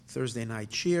Thursday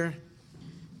night shir.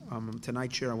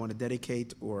 Tonight's shir I want to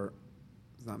dedicate, or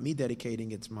it's not me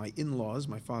dedicating, it's my in-laws,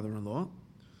 my father-in-law,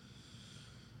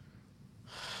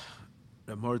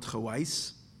 Mordechai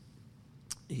Weiss.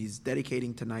 He's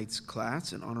dedicating tonight's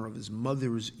class in honor of his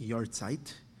mother's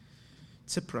yahrzeit,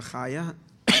 Tzipra Chaya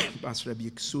Bas Reb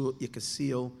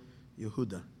Yekasil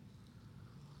Yehuda,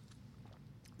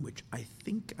 which I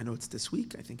know it's this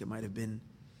week. I think it might have been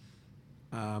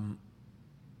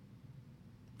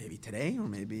maybe today or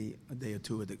maybe a day or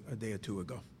two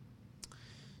ago.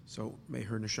 So may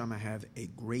her neshama have a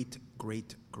great,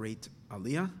 great, great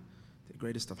aliyah, the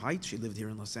greatest of heights. She lived here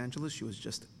in Los Angeles. She was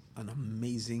just an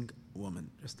amazing woman,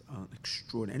 just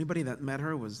extraordinary. Anybody that met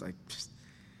her was like,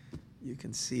 you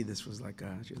can see this was like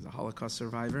she was a Holocaust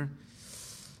survivor.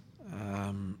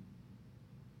 An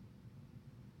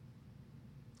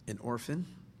orphan.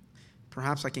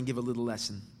 Perhaps I can give a little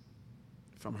lesson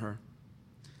from her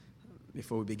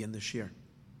before we begin this year.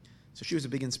 So she was a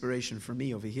big inspiration for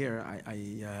me over here.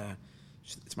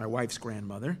 It's my wife's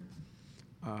grandmother,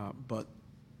 but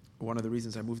one of the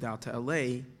reasons I moved out to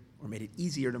LA, or made it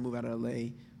easier to move out of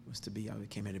LA, was I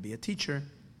came here to be a teacher,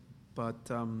 but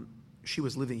she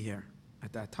was living here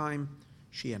at that time.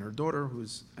 She and her daughter,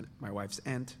 who's my wife's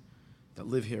aunt, that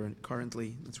live here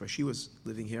currently. That's why she was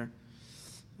living here.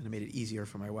 And it made it easier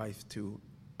for my wife to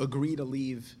agree to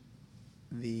leave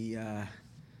the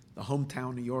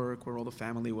hometown, New York, where all the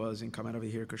family was, and come out over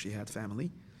here because she had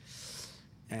family.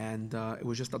 And it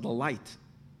was just a delight.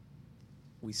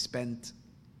 We spent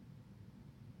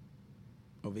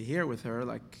over here with her,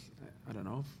 like, I don't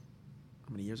know how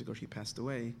many years ago she passed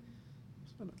away.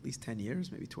 It's been at least 10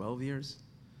 years, maybe 12 years,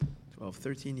 12,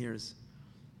 13 years.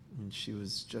 And she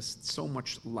was just so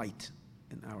much light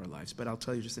in our lives. But I'll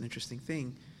tell you just an interesting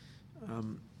thing.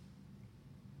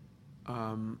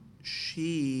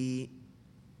 She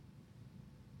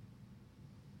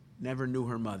never knew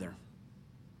her mother.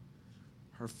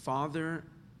 Her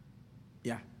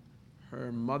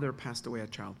mother passed away at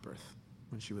childbirth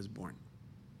when she was born.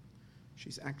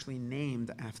 She's actually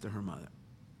named after her mother.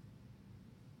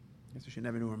 So she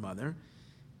never knew her mother.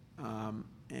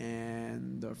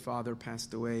 And her father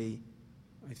passed away,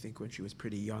 I think, when she was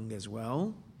pretty young as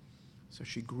well. So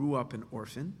she grew up an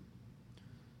orphan,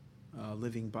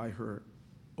 living by her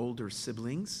older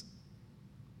siblings.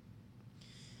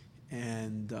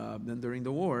 And then during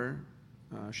the war,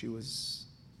 she was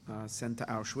sent to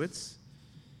Auschwitz.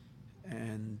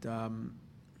 And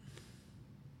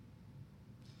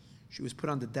she was put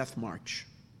on the death march.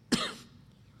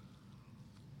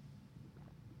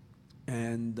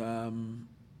 And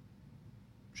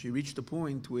she reached a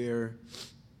point where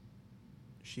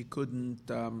she couldn't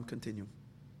continue.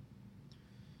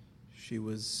 She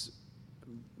was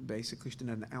basically, she didn't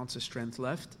have an ounce of strength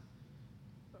left.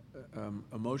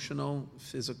 Emotional,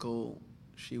 physical,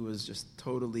 she was just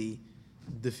totally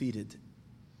defeated.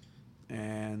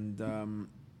 And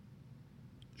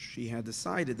she had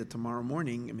decided that tomorrow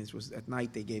morning, it was at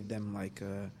night, they gave them like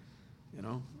a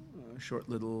short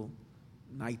little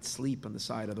night sleep on the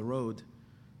side of the road.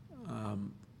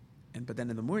 But then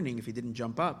in the morning, if he didn't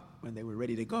jump up when they were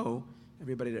ready to go,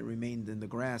 everybody that remained in the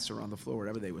grass or on the floor,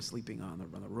 wherever they were sleeping on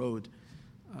the road,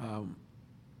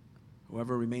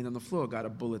 whoever remained on the floor got a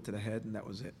bullet to the head, and that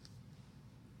was it.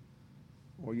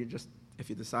 Or if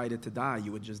you decided to die,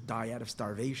 you would just die out of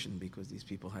starvation, because these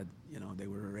people had, they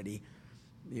were already,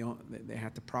 they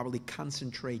had to probably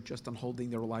concentrate just on holding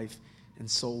their life and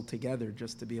soul together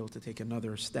just to be able to take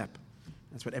another step.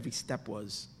 That's what every step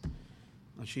was.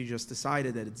 And she just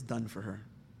decided that it's done for her.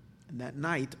 And that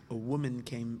night, a woman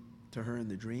came to her in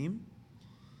the dream,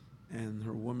 and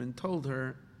her woman told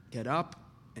her, get up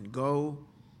and go.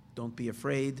 Don't be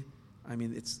afraid.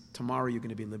 It's tomorrow you're going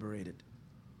to be liberated.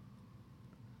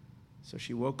 So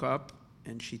she woke up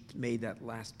and she made that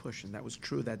last push, and that was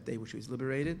true that day when she was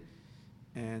liberated.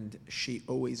 And she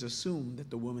always assumed that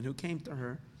the woman who came to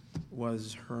her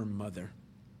was her mother.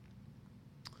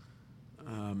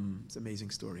 It's an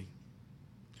amazing story.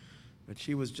 But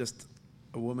she was just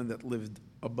a woman that lived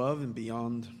above and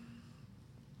beyond,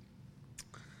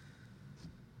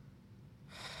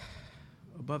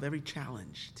 above every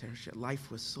challenge. Life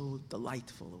was so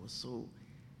delightful.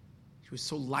 She was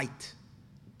so light.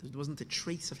 There wasn't a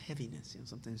trace of heaviness.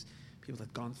 Sometimes people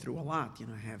that gone through a lot,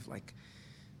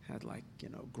 had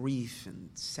grief and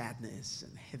sadness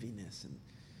and heaviness, and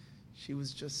she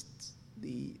was just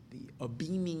a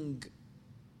beaming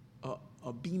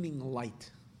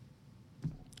light.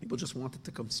 People just wanted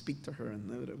to come speak to her,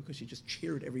 because she just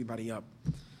cheered everybody up.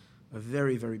 A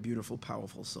very, very beautiful,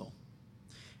 powerful soul.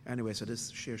 Anyway, so this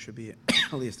share should be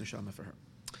Aliyah's Neshama for her.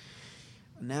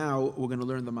 Now we're going to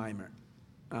learn the Maimer.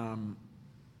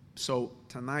 So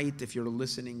tonight, if you're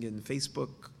listening in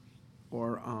Facebook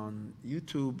or on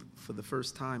YouTube for the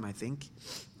first time, I think,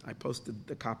 I posted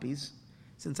the copies.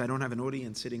 Since I don't have an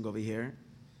audience sitting over here,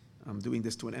 I'm doing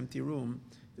this to an empty room.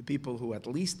 The people who at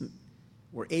least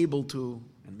were able to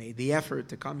and made the effort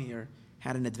to come here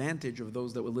had an advantage of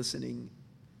those that were listening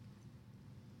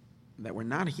that were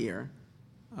not here,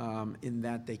 in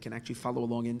that they can actually follow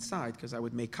along inside, because I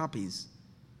would make copies.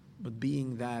 But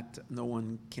being that no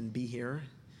one can be here,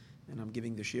 and I'm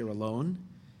giving the shir alone,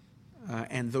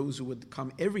 and those who would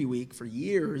come every week for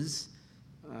years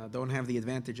don't have the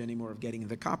advantage anymore of getting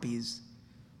the copies.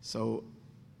 So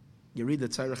you read the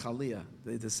Tzarech Aliyah,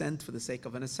 the descent for the sake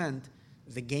of an ascent.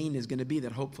 The gain is going to be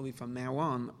that hopefully from now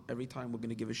on, every time we're going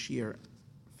to give a shir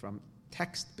from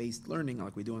text-based learning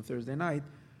like we do on Thursday night,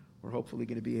 we're hopefully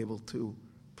going to be able to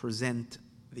present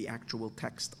the actual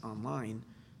text online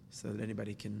so that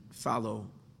anybody can follow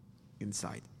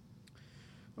inside.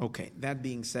 Okay, that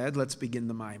being said, let's begin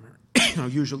the Maimer. Now,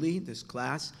 usually, this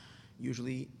class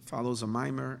usually follows a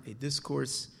Maimer, a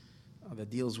discourse that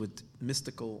deals with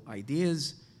mystical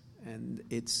ideas, and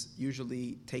it's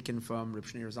usually taken from Reb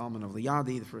Shneur Zalman of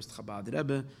Liadi, the first Chabad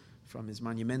Rebbe, from his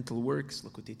monumental works,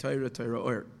 Likutei Torah, Torah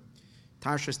Or.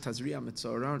 Tarshas Tazria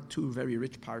Metzora, two very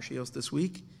rich parshios this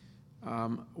week.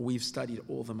 We've studied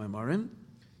all the Maimarim.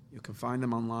 You can find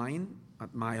them online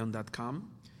at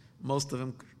mayon.com. Most of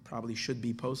them probably should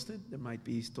be posted. There might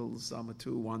be still some or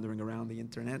two wandering around the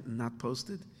internet and not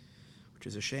posted, which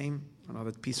is a shame.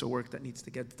 Another piece of work that needs to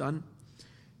get done.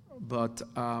 But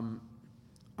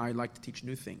I like to teach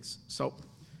new things. So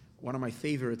one of my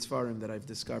favorite Sfarim that I've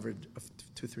discovered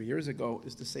 2-3 years ago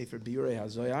is the Sefer Biurei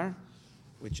HaZohar,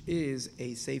 which is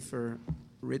a Sefer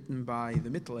written by the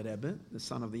Mittler Rebbe, the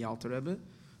son of the Alter Rebbe,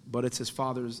 but it's his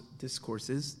father's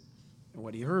discourses, and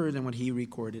what he heard and what he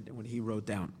recorded and what he wrote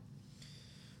down.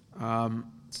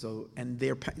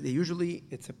 They usually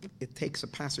it takes a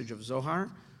passage of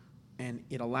Zohar and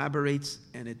it elaborates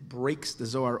and it breaks the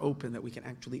Zohar open that we can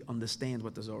actually understand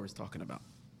what the Zohar is talking about.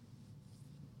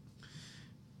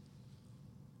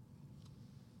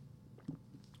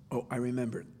 Oh, I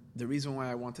remembered. The reason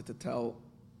why I wanted to tell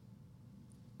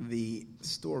the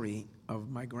story of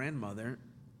my grandmother,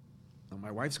 or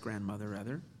my wife's grandmother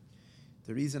rather,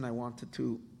 the reason I wanted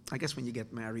to, I guess when you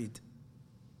get married,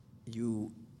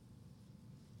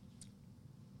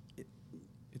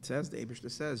 it says, the Eibishter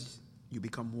says, you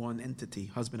become one entity,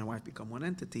 husband and wife become one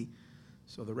entity,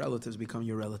 so the relatives become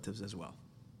your relatives as well.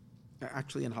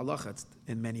 Actually, in halacha, it's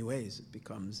in many ways, it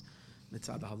becomes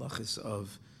mitzad halachis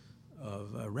of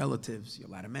relatives, you're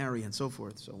allowed to marry and so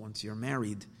forth. So once you're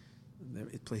married,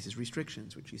 it places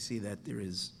restrictions, which you see that there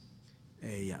is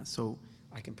so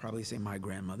I can probably say my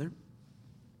grandmother.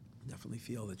 Definitely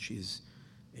feel that she's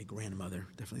a grandmother,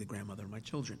 definitely the grandmother of my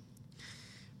children.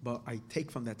 But I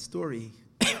take from that story,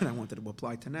 and I wanted to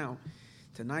apply to now.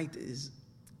 Tonight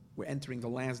we're entering the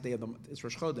last day of it's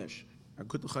Rosh Chodesh. A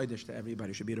good Chodesh to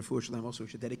everybody. It should be refuah shalem. Also, we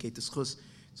should dedicate the schus.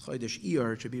 It's Chodesh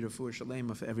Iyar. It should be refuah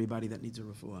shalem for everybody that needs a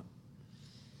refuah.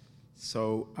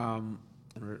 So,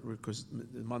 because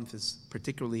the month is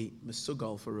particularly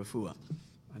mesugal for refuah.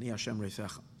 Ani Hashem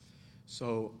reifecha.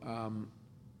 So,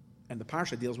 and the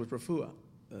parsha deals with refuah.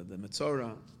 The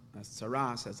Metzora has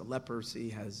tzaras, has the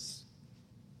leprosy,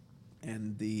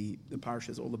 and the parsha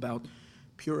is all about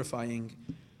purifying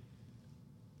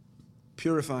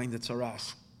the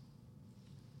tzaras.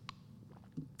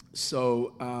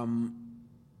 So,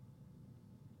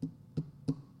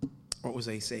 what was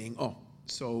I saying?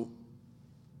 So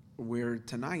where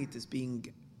tonight is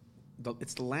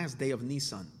it's the last day of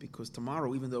Nisan, because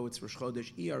tomorrow, even though it's Rosh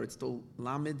Chodesh Iyar, it's still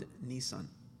Lamed Nisan.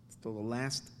 It's still the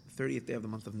last 30th day of the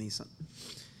month of Nisan.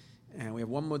 And we have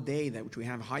one more day which we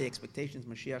have high expectations,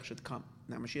 Mashiach should come.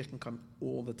 Now, Mashiach can come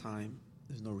all the time.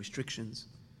 There's no restrictions.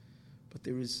 But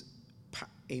there is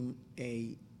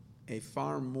a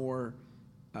far more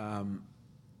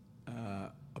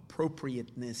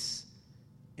appropriateness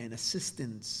and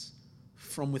assistance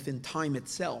from within time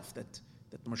itself that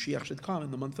Mashiach should come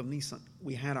in the month of Nisan.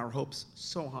 We had our hopes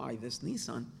so high this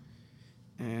Nisan,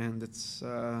 and it's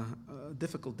a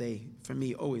difficult day for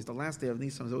me always. The last day of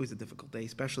Nisan is always a difficult day,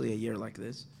 especially a year like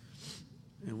this,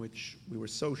 in which we were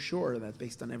so sure that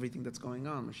based on everything that's going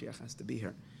on, Mashiach has to be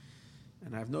here.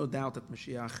 And I have no doubt that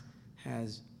Mashiach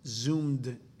has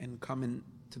zoomed and come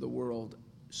into the world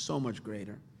so much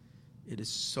greater. It is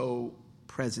so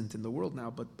present in the world now,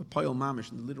 but Poyel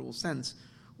Mamish, in the literal sense,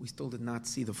 we still did not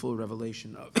see the full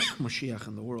revelation of Mashiach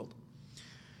in the world.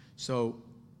 So,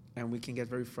 and we can get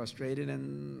very frustrated,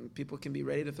 and people can be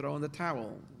ready to throw in the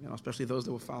towel, especially those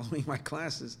that were following my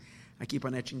classes. I keep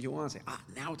on etching you on, say,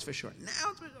 now it's for sure.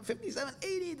 Now it's for sure. 57,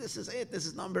 80, this is it. This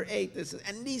is number 8. This is,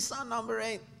 and Nissan number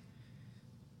 8.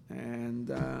 And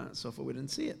so far we didn't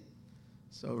see it.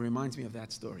 So it reminds me of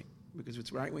that story. Because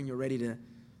it's right when you're ready to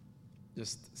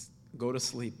just go to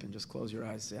sleep and just close your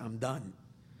eyes and say, I'm done.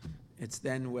 It's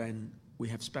then when we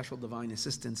have special divine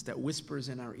assistance that whispers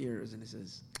in our ears and it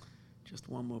says, just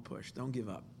one more push. Don't give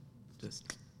up.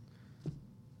 Just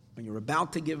when you're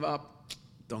about to give up,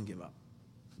 don't give up.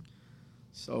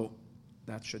 So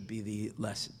that should be the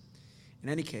lesson. In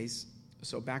any case,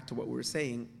 so back to what we were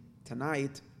saying,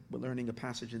 tonight we're learning a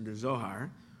passage in the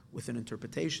Zohar with an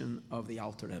interpretation of the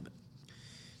Alter Rebbe.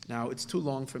 Now, it's too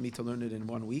long for me to learn it in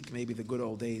 1 week. Maybe the good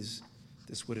old days,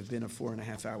 this would have been a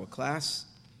 4.5-hour class.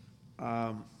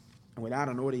 And without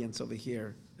an audience over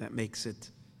here, that makes it,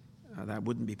 that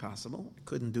wouldn't be possible. I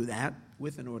couldn't do that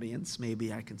with an audience.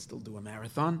 Maybe I can still do a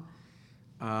marathon.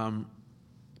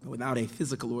 Without a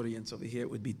physical audience over here, it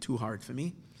would be too hard for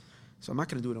me. So I'm not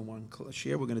going to do it in one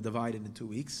share. We're going to divide it in 2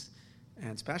 weeks.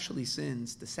 And especially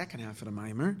since the second half of the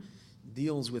Maimer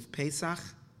deals with Pesach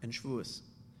and Shavuos,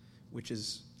 which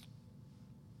is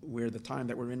where the time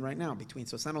that we're in right now between.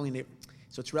 So it's not only,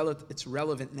 so it's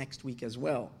relevant next week as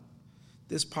well.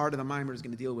 This part of the Maimer is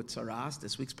going to deal with Tzaras,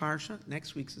 this week's Parsha.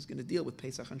 Next week's is going to deal with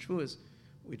Pesach and Shavuos,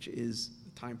 which is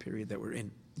the time period that we're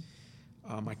in.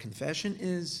 My confession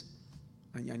is,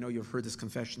 I know you've heard this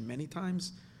confession many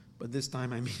times, but this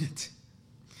time I mean it.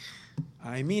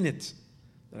 I mean it,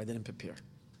 that I didn't prepare.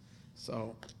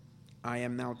 So I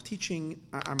am now teaching,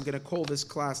 I'm going to call this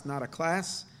class not a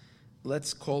class.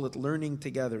 Let's call it learning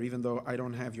together, even though I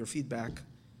don't have your feedback,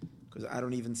 because I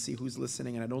don't even see who's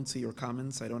listening and I don't see your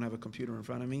comments. I don't have a computer in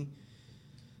front of me.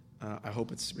 I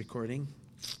hope it's recording.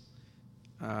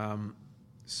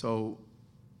 So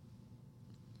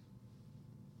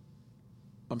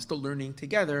I'm still learning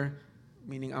together,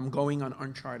 meaning I'm going on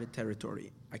uncharted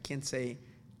territory. I can't say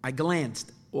I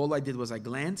glanced. All I did was I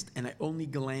glanced, and I only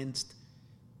glanced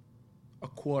a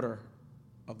quarter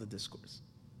of the discourse.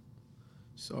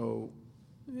 So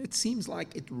it seems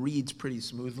like it reads pretty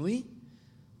smoothly,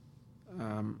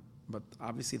 but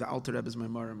obviously the Alter Rebbe's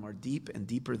Maimarim are deep and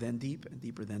deeper than deep and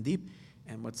deeper than deep.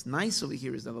 And what's nice over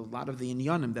here is that a lot of the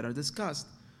inyanim that are discussed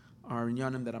are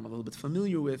inyanim that I'm a little bit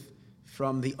familiar with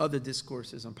from the other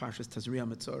discourses on Parshas Tazria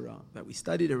Metzora that we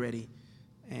studied already.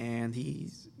 And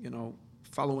he's,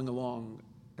 following along,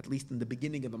 at least in the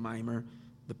beginning of the Maimer,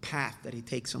 the path that he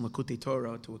takes in Likutei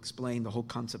Torah to explain the whole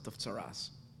concept of Tzaras.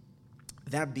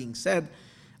 That being said,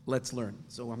 let's learn.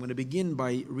 So I'm going to begin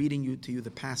by reading to you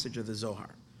the passage of the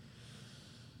Zohar.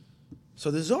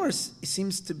 So the Zohar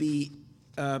seems to be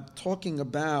talking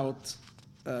about,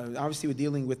 obviously we're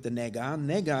dealing with the Nega.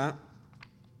 Nega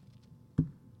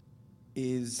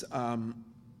is,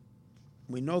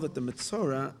 we know that the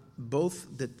Metzora, both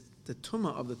the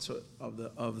Tumah of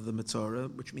the Metzora,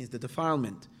 which means the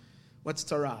defilement. What's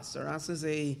Tzaras? Tzaras is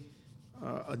a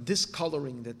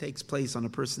discoloring that takes place on a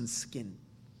person's skin,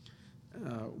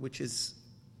 which is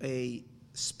a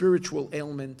spiritual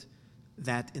ailment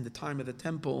that in the time of the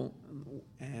temple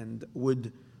and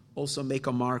would also make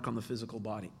a mark on the physical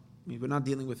body. I mean, we're not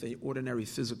dealing with an ordinary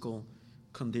physical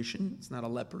condition. It's not a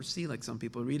leprosy like some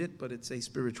people read it, but it's a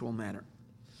spiritual matter.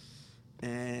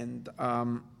 And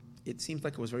it seems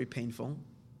like it was very painful,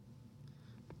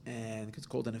 and it's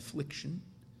called an affliction.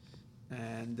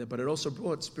 But it also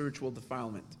brought spiritual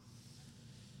defilement.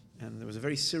 And there was a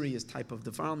very serious type of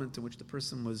defilement in which the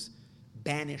person was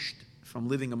banished from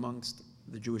living amongst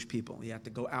the Jewish people. He had to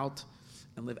go out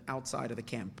and live outside of the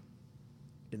camp,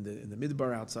 in the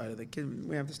Midbar, outside of the camp.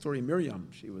 We have the story of Miriam.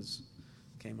 She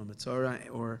came a Metzora,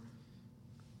 or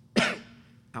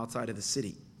outside of the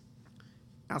city,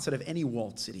 outside of any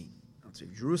walled city, outside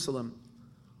of Jerusalem.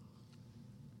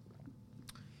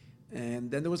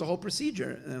 And then there was a whole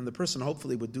procedure, and the person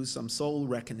hopefully would do some soul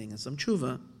reckoning and some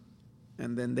tshuva,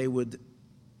 and then they would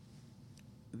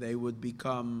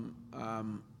become,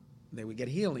 they would get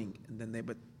healing, and then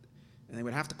they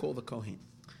would have to call the Kohen.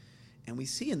 And we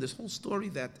see in this whole story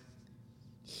that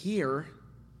here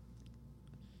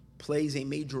plays a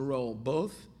major role,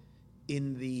 both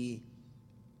in the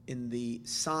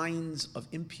signs of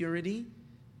impurity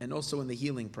and also in the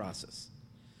healing process.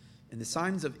 In the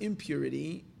signs of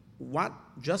impurity,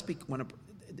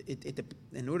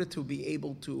 in order to be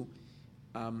able to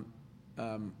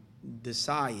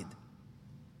decide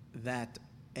that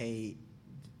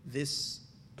this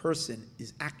person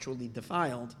is actually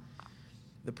defiled,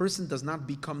 the person does not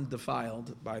become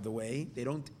defiled, by the way.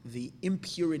 The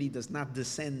impurity does not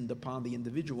descend upon the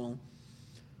individual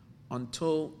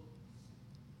until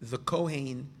the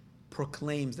Kohen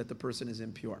proclaims that the person is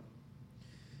impure.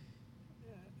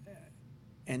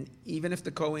 And even if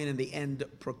the Kohen in the end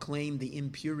proclaimed the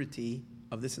impurity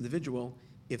of this individual,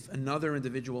 if another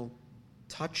individual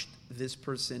touched this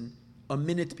person a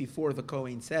minute before the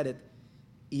Kohen said it,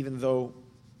 even though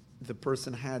the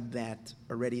person had that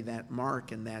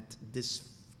mark and that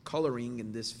discoloring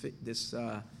and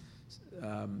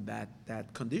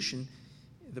that condition,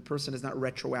 the person is not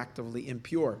retroactively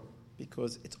impure,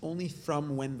 because it's only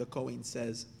from when the Kohen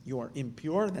says you are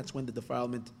impure, that's when the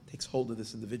defilement takes hold of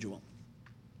this individual.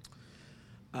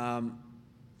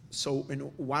 So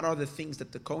what are the things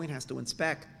that the Kohen has to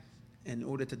inspect in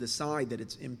order to decide that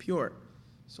it's impure?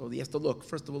 So he has to look.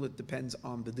 First of all, it depends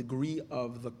on the degree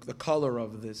of the color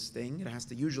of this thing. It has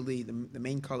to usually, the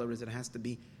main color is it has to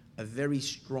be a very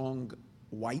strong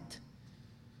white,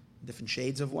 different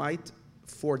shades of white,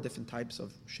 4 different types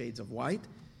of shades of white.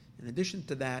 In addition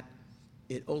to that,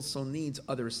 it also needs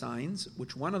other signs,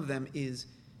 which one of them is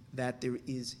that there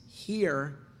is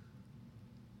hair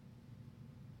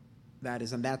that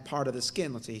is on that part of the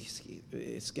skin, let's say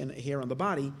skin hair on the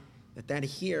body, that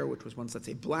hair, which was once, let's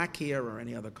say, black hair or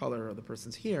any other color of the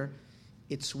person's hair,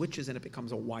 it switches and it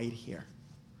becomes a white hair.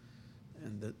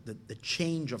 And the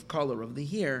change of color of the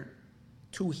hair,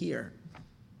 two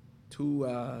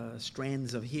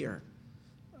strands of hair,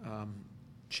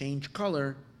 change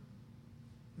color,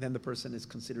 then the person is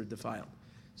considered defiled.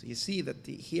 So you see that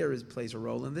the hair plays a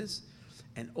role in this,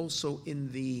 and also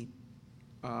in the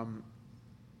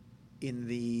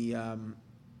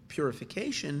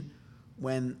purification,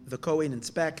 when the Kohen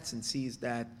inspects and sees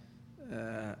that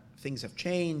things have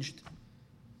changed,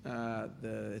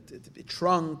 it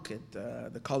shrunk,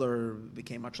 the color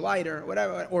became much lighter,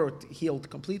 whatever, or it healed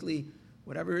completely,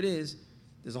 whatever it is,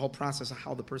 there's a whole process of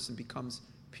how the person becomes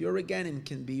pure again and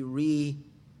can be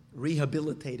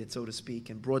rehabilitated, so to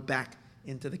speak, and brought back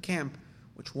into the camp,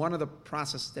 which one of the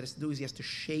processes that he has to do is he has to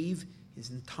shave his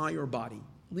entire body,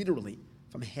 literally,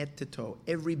 from head to toe.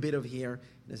 Every bit of hair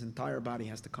in his entire body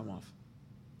has to come off,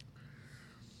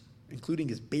 including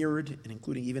his beard and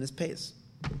including even his payas.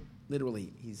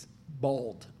 Literally, he's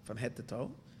bald from head to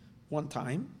toe one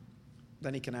time.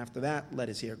 Then he can, after that, let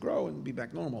his hair grow and be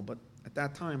back normal. But at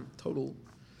that time, total.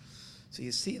 So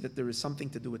you see that there is something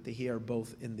to do with the hair,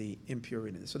 both in the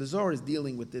impurity. So the Zohar is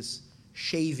dealing with this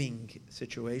shaving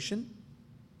situation.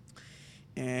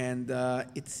 And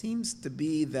it seems to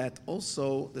be that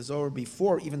also the Zohar,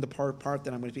 before even the part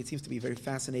that I'm going to read, it seems to be a very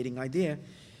fascinating idea,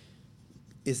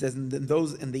 is that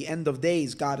in the end of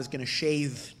days, God is going to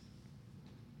shave.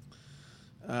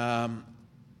 B'yoyim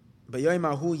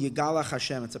hahu yigalach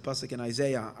Hashem. It's a pasuk in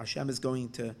Isaiah. Hashem is going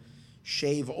to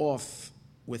shave off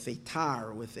with a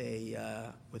tar, with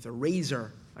a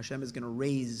razor. Hashem is going to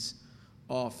raise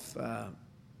off, and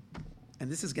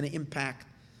this is going to impact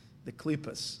the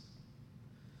klippas.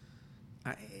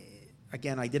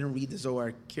 Again, I didn't read the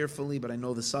Zohar carefully, but I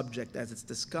know the subject as it's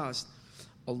discussed.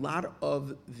 A lot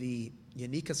of the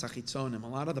Yanikas Achitzonim, a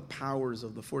lot of the powers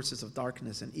of the forces of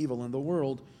darkness and evil in the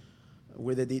world,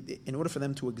 where in order for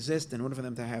them to exist, in order for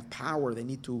them to have power,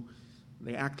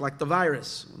 they act like the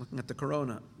virus. We're looking at the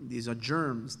corona. These are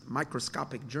germs,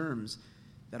 microscopic germs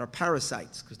that are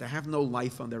parasites, because they have no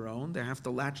life on their own. They have to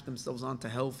latch themselves onto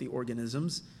healthy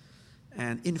organisms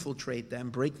and infiltrate them,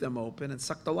 break them open, and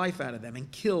suck the life out of them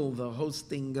and kill the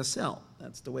hosting cell.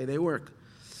 That's the way they work.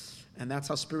 And that's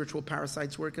how spiritual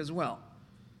parasites work as well.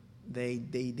 They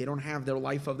don't have their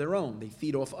life of their own. They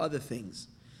feed off other things.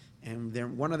 And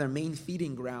one of their main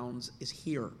feeding grounds is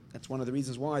here. That's one of the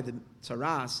reasons why the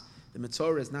tzaras, the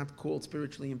Metzora, is not called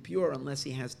spiritually impure unless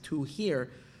he has 2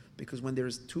 here, because when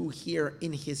there's 2 here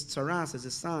in his tzaras, is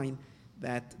a sign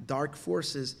that dark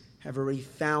forces have already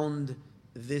found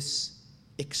this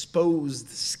exposed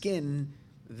skin,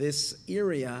 this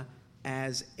area,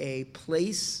 as a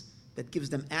place that gives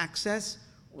them access.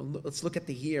 Well, let's look at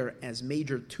the hair as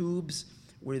major tubes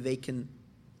where they can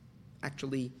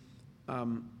actually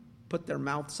put their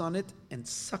mouths on it and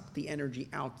suck the energy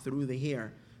out through the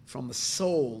hair from the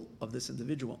soul of this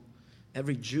individual.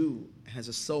 Every Jew has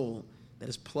a soul that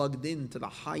is plugged into the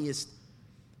highest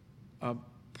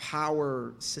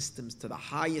power systems, to the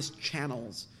highest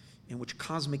channels in which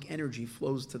cosmic energy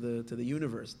flows to the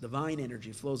universe. Divine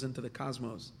energy flows into the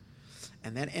cosmos.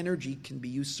 And that energy can be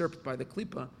usurped by the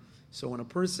klipa. So when a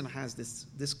person has this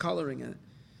discoloring,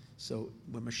 so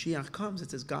when Mashiach comes,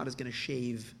 it says God is going to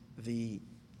shave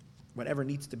whatever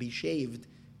needs to be shaved.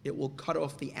 It will cut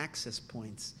off the access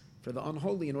points for the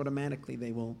unholy, and automatically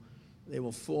they will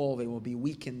fall, they will be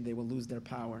weakened, they will lose their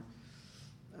power.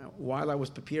 While I was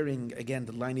preparing, again,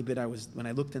 the liney bit, when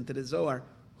I looked into the Zohar,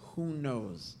 who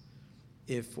knows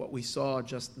if what we saw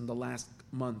just in the last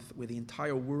month, where the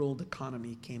entire world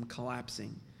economy came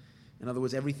collapsing, In other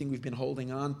words, everything we've been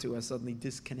holding on to has suddenly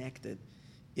disconnected.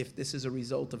 If this is a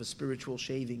result of a spiritual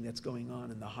shaving that's going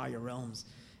on in the higher realms,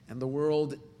 and the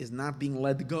world is not being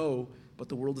let go, but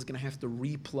the world is going to have to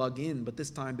re-plug in, but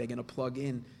this time they're going to plug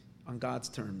in on God's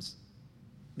terms.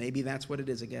 Maybe that's what it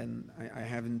is. Again, I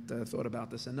haven't thought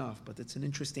about this enough, but it's an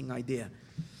interesting idea.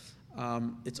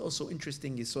 It's also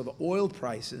interesting, you saw the oil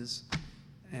prices,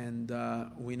 and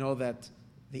we know that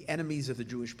the enemies of the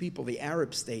Jewish people, the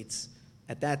Arab states,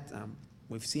 at that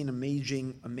we've seen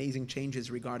amazing changes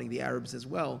regarding the Arabs as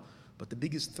well, but the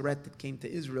biggest threat that came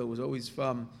to Israel was always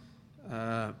from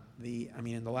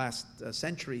in the last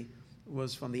century,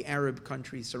 was from the Arab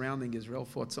countries surrounding Israel,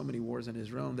 fought so many wars in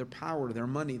Israel, and their power, their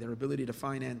money, their ability to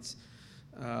finance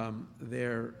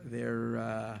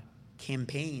their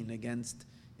campaign against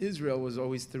Israel was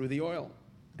always through the oil.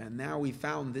 And now we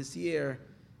found this year,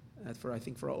 for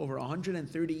over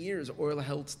 130 years, oil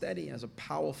held steady as a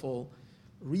powerful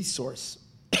resource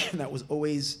that was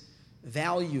always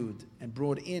valued and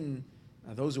brought in.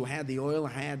 Those who had the oil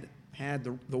had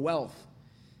the wealth.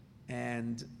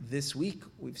 And this week,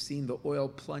 we've seen the oil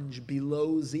plunge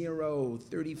below zero,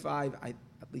 35, at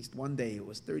least one day it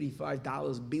was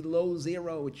 $35 below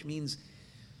zero, which means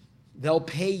they'll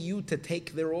pay you to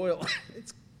take their oil.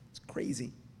 It's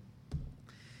crazy.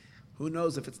 Who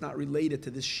knows if it's not related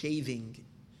to this shaving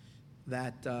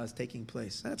that is taking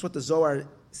place. That's what the Zohar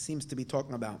seems to be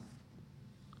talking about.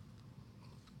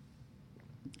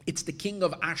 It's the king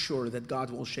of Ashur that God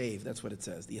will shave. That's what it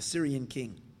says. The Assyrian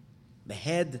king. The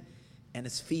head and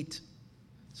his feet.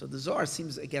 So the Zohar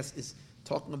seems, I guess, is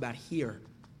talking about here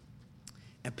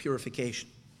and purification.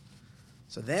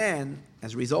 So then,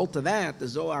 as a result of that, the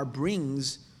Zohar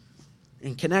brings,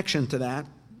 in connection to that,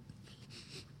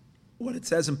 what it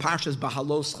says in Parshas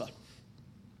Bahaloscha.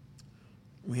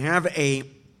 We have a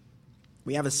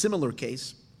similar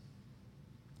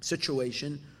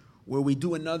situation, where we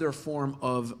do another form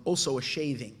of also a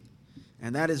shaving,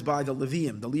 and that is by the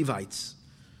Levium, the Levites.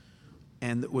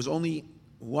 And it was only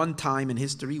one time in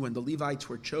history when the Levites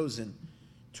were chosen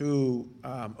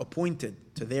appointed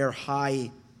to their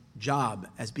high job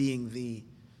as being the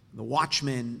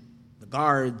watchmen, the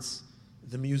guards,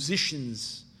 the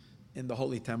musicians in the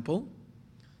Holy Temple,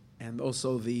 and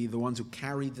also the ones who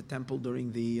carried the temple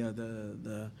during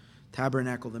the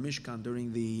tabernacle, the Mishkan,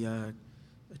 during the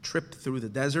trip through the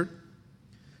desert.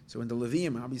 So in the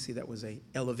Levium, obviously that was an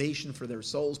elevation for their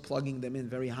souls, plugging them in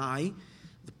very high.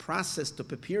 The process to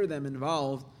prepare them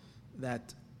involved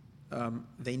that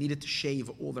they needed to shave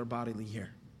all their bodily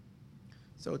hair.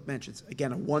 So it mentions,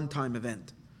 again, a one-time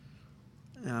event.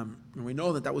 And we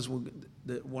know that was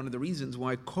one of the reasons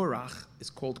why Korach is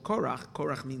called Korach.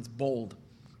 Korach means bold.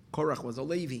 Korach was a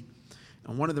Levi.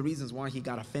 And one of the reasons why he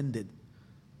got offended,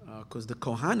 because the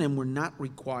Kohanim were not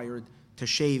required to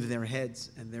shave their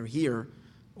heads and their hair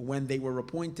when they were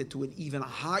appointed to an even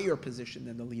higher position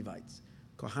than the Levites.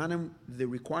 Kohanim, the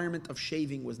requirement of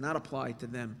shaving was not applied to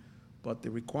them, but the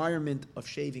requirement of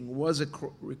shaving was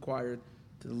required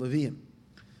to the Levium.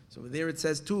 So there it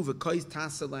says too, v'kois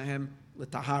tasa lahem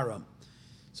l'tahara.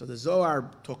 So the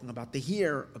Zohar, talking about the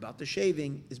hair, about the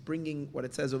shaving, is bringing what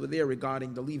it says over there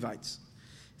regarding the Levites.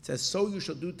 It says, so you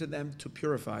shall do to them to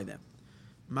purify them.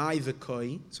 My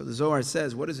v'koi. So the Zohar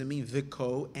says, what does it mean,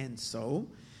 v'ko, and so?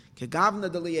 Kegavna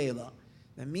d'liela.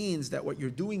 That means that what you're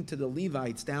doing to the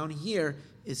Levites down here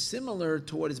is similar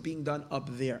to what is being done up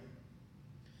there.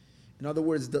 In other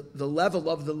words, the level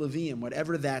of the Levium,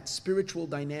 whatever that spiritual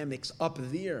dynamics up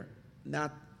there,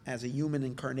 not as a human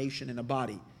incarnation in a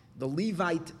body. The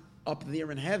Levite up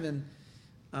there in heaven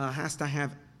has to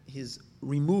have his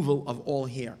removal of all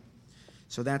hair.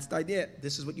 So that's the idea.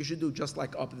 This is what you should do. Just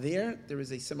like up there, there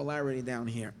is a similarity down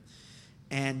here.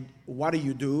 And what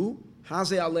do?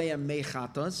 Haze aleim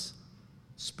mechatas.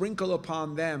 Sprinkle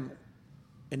upon them,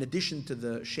 in addition to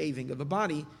the shaving of the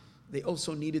body, they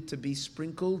also needed to be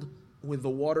sprinkled with the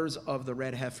waters of the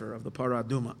red heifer, of the Parah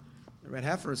Aduma. The red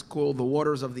heifer is called the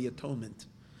waters of the atonement.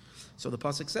 So the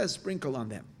pasuk says, sprinkle on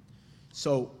them.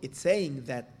 So it's saying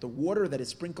that the water that is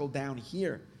sprinkled down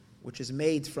here, which is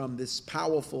made from this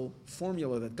powerful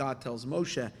formula that God tells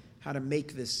Moshe how to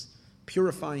make this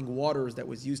purifying waters that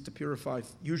was used to purify,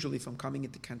 usually from coming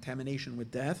into contamination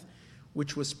with death,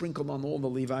 which was sprinkled on all the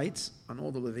Levites, on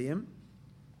all the Levium.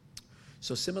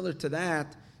 So similar to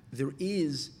that, there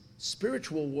is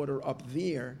spiritual water up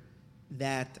there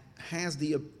that has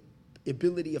the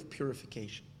ability of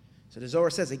purification. So the Zohar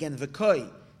says, again, v'koi,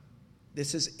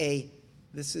 this is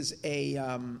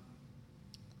an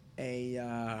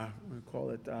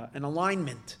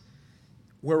alignment.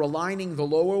 We're aligning the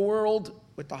lower world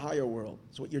with the higher world.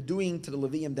 So what you're doing to the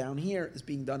Levium down here is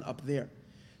being done up there.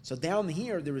 So down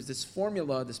here, there is this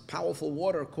formula, this powerful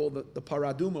water called the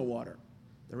paraduma water,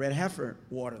 the red heifer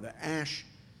water, the ash,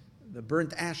 the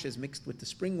burnt ashes mixed with the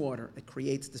spring water. It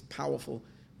creates this powerful,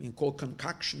 we can call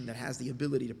concoction that has the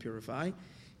ability to purify,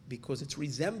 because it's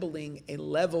resembling a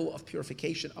level of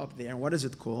purification up there. And what is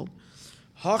it called?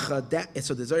 So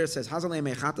the Zohar says, Hazalei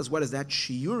mechatas, what is that?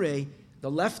 Shiure,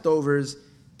 the leftovers,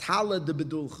 tala de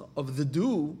bedulcha, of the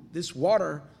dew. This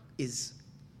water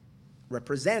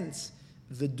represents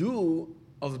the dew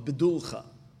of bedulcha.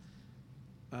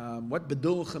 What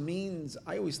bedulcha means,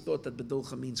 I always thought that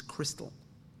bedulcha means crystal.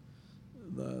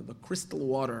 The crystal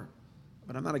water,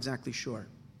 but I'm not exactly sure.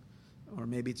 Or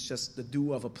maybe it's just the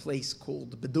dew of a place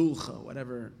called bedulcha,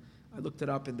 whatever. I looked it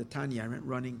up in the Tanya. I went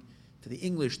running to the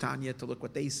English Tanya to look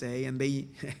what they say, and the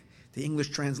English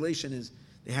translation is,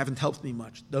 they haven't helped me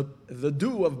much. The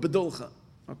dew of bedulcha.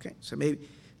 Okay, so maybe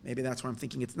that's why I'm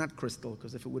thinking it's not crystal,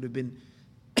 because if it would have been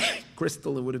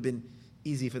crystal, it would have been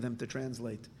easy for them to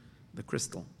translate the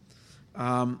crystal.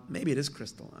 Maybe it is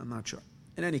crystal, I'm not sure.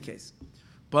 In any case,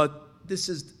 but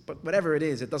whatever it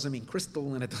is, it doesn't mean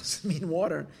crystal and it doesn't mean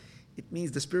water. It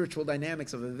means the spiritual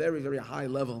dynamics of a very, very high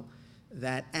level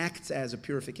that acts as a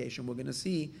purification. We're going to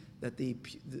see that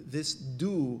this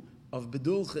dew of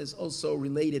bedulcha is also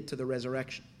related to the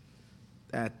resurrection.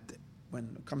 That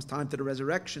when it comes time to the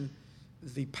resurrection,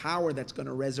 the power that's going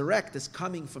to resurrect is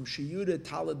coming from shiyuda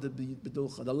tala de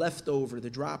bedulcha, the leftover, the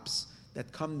drops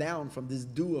that come down from this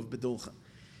dew of bedulcha.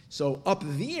 So up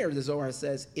there, the Zohar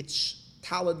says, it's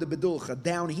tala de bedulcha.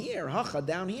 Down here,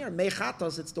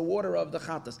 mechatas, it's the water of the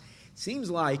chatas.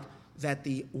 Seems like that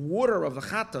the water of the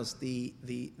chatas, the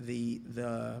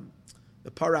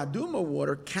paraduma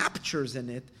water, captures in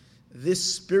it this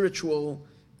spiritual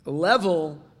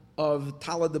level of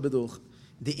tala de bedulcha.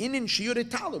 The inin shiyure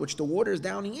tala, which the water is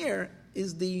down here,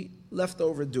 is the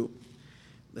leftover dew.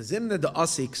 The zimna de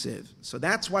asiksiv. So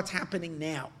that's what's happening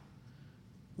now,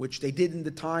 which they did in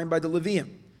the time by the Levium.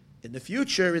 In the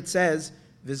future, it says,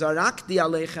 "V'zarakti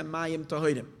aleichem mayim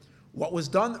tahirim." What was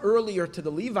done earlier to the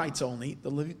Levites only,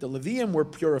 the Levium were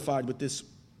purified with this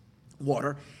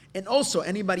water, and also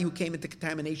anybody who came into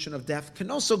contamination of death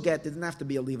can also get. It didn't have to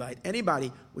be a Levite.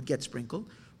 Anybody would get sprinkled,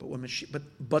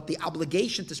 but the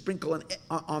obligation to sprinkle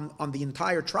on the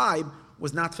entire tribe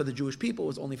was not for the Jewish people; it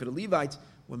was only for the Levites.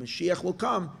 When Mashiach will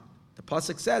come, the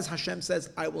pasuk says, Hashem says,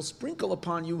 "I will sprinkle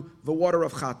upon you the water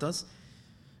of chatas."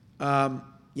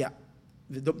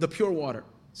 The pure water.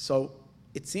 So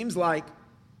it seems like,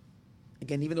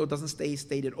 again, even though it doesn't stay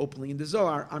stated openly in the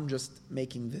Zohar, I'm just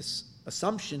making this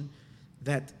assumption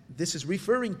that this is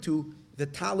referring to the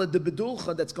tala de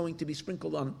bedulcha that's going to be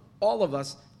sprinkled on all of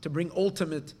us to bring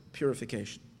ultimate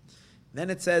purification. Then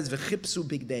it says, v'chipsu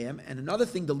bigdeim, and another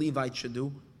thing the Levites should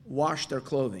do, wash their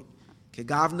clothing.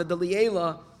 Kegavna de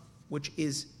liela, which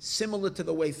is similar to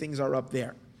the way things are up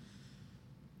there.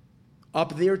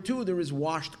 Up there too, there is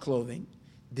washed clothing.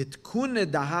 Ditkune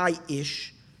dahai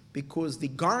ish, because the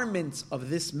garments of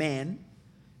this man,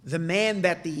 the man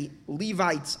that the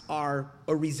Levites are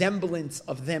a resemblance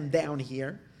of them down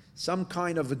here, some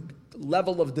kind of a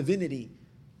level of divinity,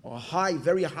 or high,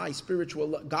 very high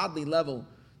spiritual, godly level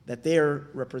that they're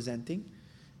representing,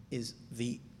 is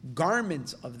the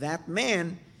garments of that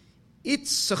man,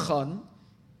 itzachon,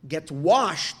 get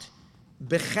washed,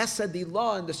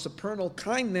 bechesedilah, in the supernal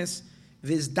kindness,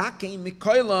 vizdake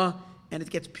mikoila, and it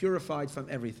gets purified from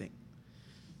everything.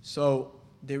 So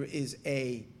there is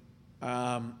a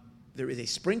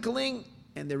sprinkling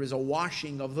and there is a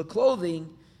washing of the clothing,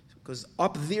 because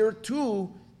up there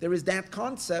too there is that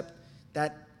concept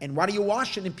that, and why do you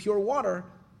wash it in pure water?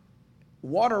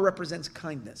 Water represents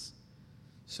kindness.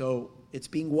 So it's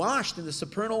being washed in the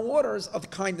supernal waters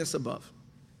of kindness above.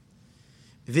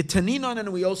 Vitaninon,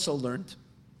 and we also learned.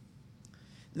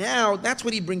 Now that's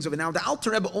what he brings over. Now the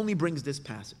Alter Rebbe only brings this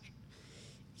passage.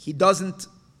 He doesn't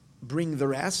bring the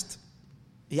rest.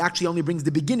 He actually only brings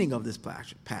the beginning of this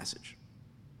passage.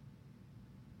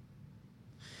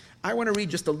 I want to read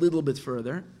just a little bit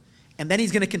further, and then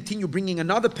he's going to continue bringing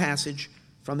another passage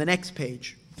from the next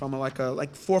page, from like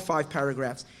 4 or 5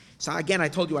 paragraphs. So again, I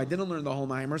told you I didn't learn the whole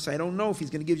Maimer, so I don't know if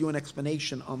he's going to give you an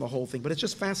explanation on the whole thing, but it's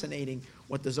just fascinating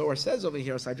what the Zohar says over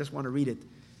here, so I just want to read it.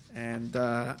 And,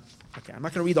 okay, I'm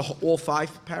not going to read all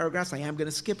 5 paragraphs. I am going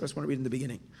to skip. I just want to read in the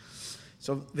beginning.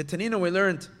 So, V'tanina, we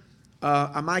learned,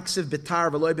 Amaiksiv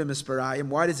bitar v'loy b'misparayim.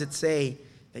 Why does it say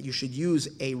that you should use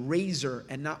a razor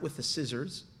and not with the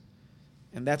scissors?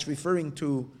 And that's referring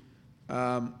to,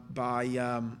 I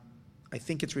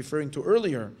think it's referring to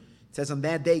earlier. It says on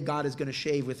that day God is going to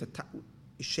shave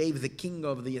the king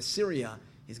of the Assyria.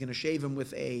 He's going to shave him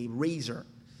with a razor.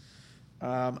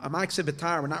 Amakse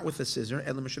betar, we're not with a scissor.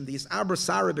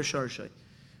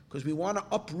 Because we want to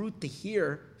uproot the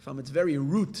hair from its very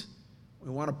root. We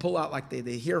want to pull out like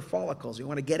the hair follicles. We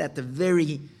want to get at the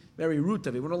very, very root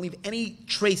of it. We don't leave any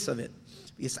trace of it.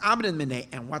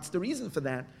 And what's the reason for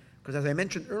that? Because as I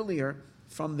mentioned earlier,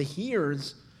 from the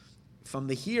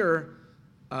hair,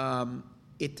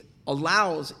 it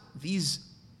allows these,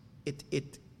 it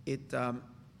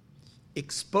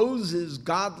exposes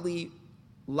godly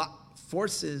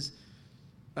forces,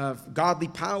 godly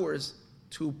powers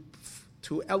to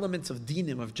elements of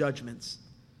dinim, of judgments.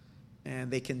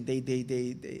 And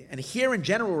and here in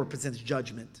general represents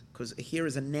judgment, because here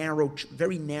is a narrow,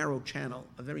 very narrow channel,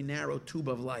 a very narrow tube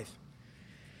of life.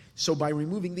 So by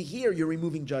removing the here, you're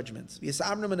removing judgments. You're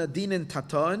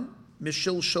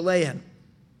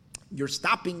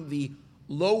stopping the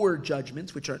lower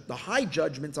judgments, which are the high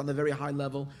judgments on the very high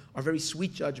level, are very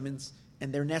sweet judgments,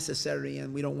 and they're necessary,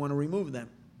 and we don't want to remove them.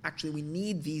 Actually, we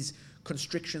need these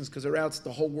constrictions, because or else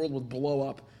the whole world would blow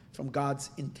up from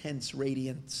God's intense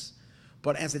radiance.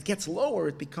 But as it gets lower,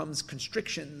 it becomes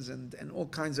constrictions and all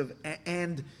kinds of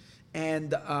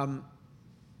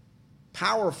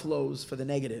power flows for the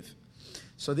negative.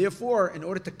 So therefore, in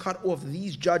order to cut off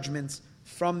these judgments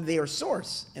from their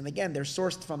source, and again, they're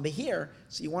sourced from the hair,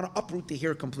 so you want to uproot the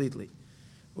hair completely.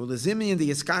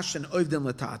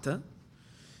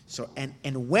 So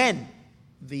and when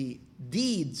the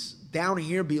deeds down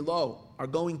here below are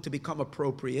going to become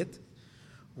appropriate,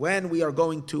 when we are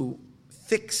going to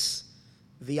fix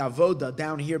the avoda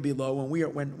down here below,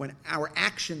 when our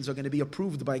actions are going to be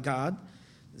approved by God,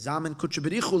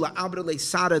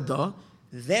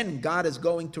 then God is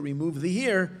going to remove the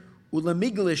hair,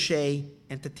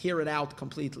 and to tear it out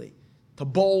completely, to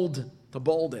bold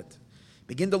it.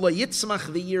 Begin to lo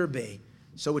yitzmach the yirbe,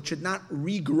 so it should not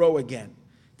regrow again.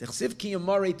 And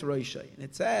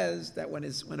it says that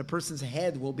when a person's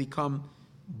head will become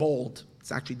bald,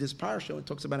 it's actually this parsha. It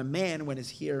talks about a man when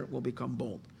his hair will become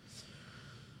bald.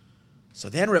 So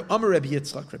then Rabbi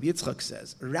Yitzchak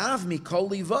says, Rav mikol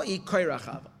Levai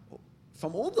koirachav.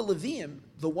 From all the Leviim,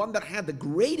 the one that had the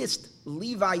greatest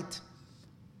Levite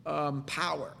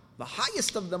power, the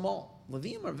highest of them all.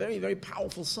 Leviim are very, very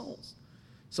powerful souls.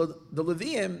 So the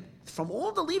Leviim, from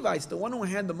all the Levites, the one who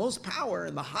had the most power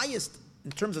and the highest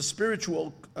in terms of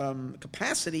spiritual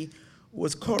capacity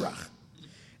was Korach.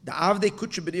 The Avdei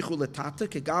Kutche B'richu Letata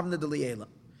Kegavne de Liela.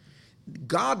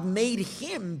 God made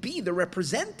him be the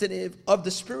representative of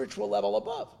the spiritual level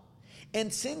above.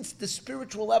 And since the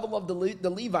spiritual level of the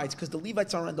Levites, because the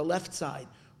Levites are on the left side,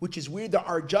 which is where there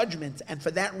are judgments, and for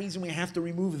that reason we have to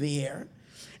remove the hair.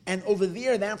 And over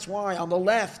there, that's why on the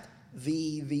left,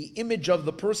 the image of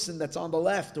the person that's on the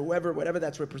left, or whatever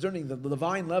that's representing, the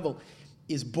divine level,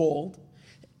 is bald.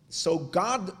 So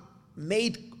God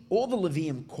made all the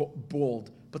Leviim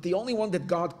bald, but the only one that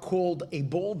God called a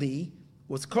baldy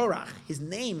was Korach. His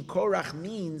name, Korach,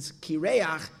 means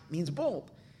Kireach, means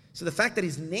bald. So the fact that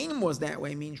his name was that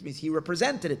way means he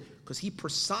represented it, because he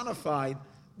personified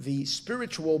the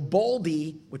spiritual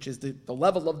baldy, which is the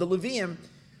level of the Leviim,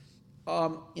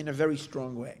 in a very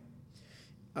strong way.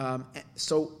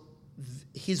 So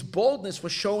his boldness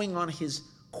was showing on his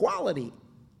quality,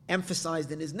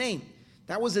 emphasized in his name.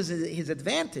 That was his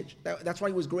advantage. That's why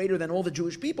he was greater than all the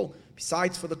Jewish people,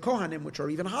 besides for the Kohanim, which are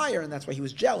even higher, and that's why he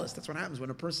was jealous. That's what happens when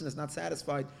a person is not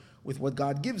satisfied with what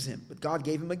God gives him. But God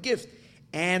gave him a gift.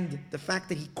 And the fact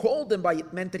that he called him by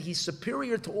it meant that he's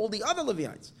superior to all the other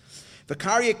Levites.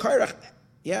 V'karye Korach,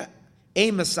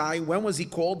 Masai, when was he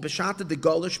called? B'shata de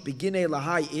Golish, Beginei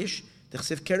Lahai Ish,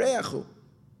 T'chsiv Kereachu.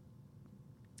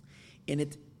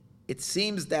 And it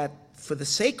seems that for the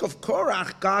sake of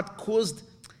Korach, God caused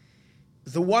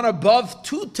the one above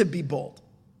too to be bald.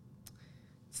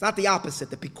 It's not the opposite,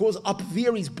 that because up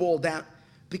there he's bald down,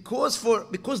 because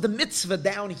the mitzvah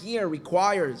down here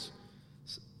requires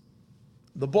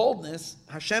the baldness,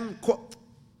 Hashem,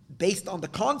 based on the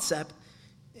concept,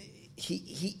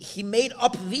 he made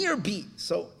up there be.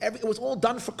 So it was all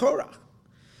done for Korach.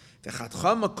 And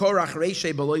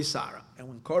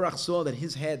when Korach saw that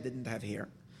his head didn't have hair,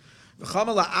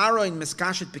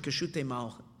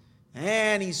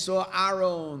 and he saw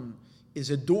Aaron is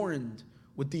adorned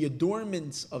with the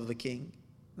adornments of the king.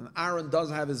 And Aaron does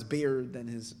have his beard and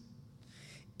his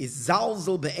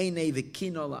zalzel be'enei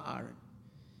v'kino la'Aaron.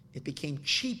 It became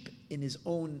cheap in his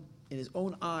own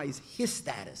eyes, his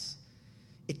status.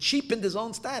 It cheapened his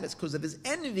own status because of his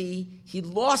envy. He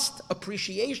lost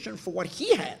appreciation for what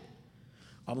he had.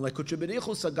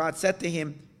 So God said to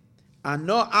him, I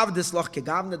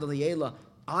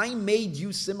made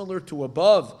you similar to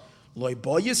above. You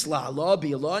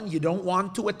don't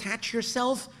want to attach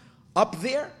yourself up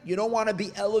there? You don't want to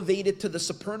be elevated to the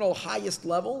supernal highest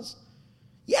levels?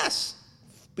 Yes,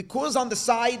 because on the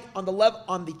side, on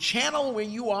the channel where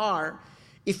you are,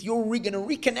 if you're going to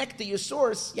reconnect to your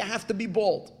source, you have to be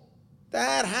bold.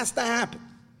 That has to happen.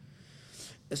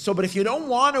 So, but if you don't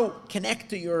want to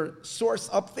connect to your source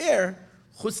up there,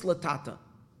 chutz latata,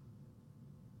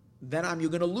 then you're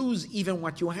going to lose even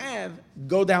what you have,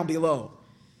 go down below.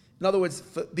 In other words,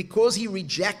 because he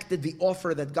rejected the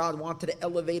offer that God wanted to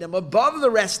elevate him above the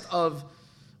rest of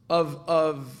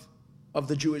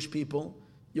the Jewish people,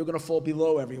 you're going to fall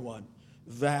below everyone.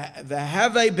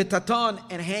 V'havei b'tatan,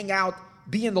 and hang out,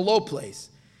 be in the low place.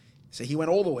 So he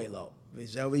went all the way low.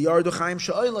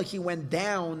 Like he went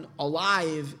down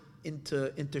alive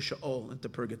into Sheol, into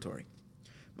purgatory.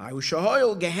 Because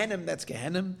that's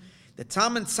Gehenim. Because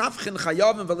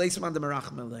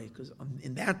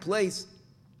in that place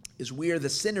is where the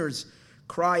sinners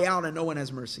cry out and no one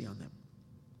has mercy on them.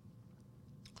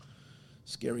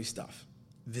 Scary stuff.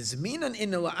 But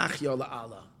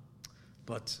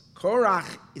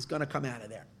Korach is going to come out of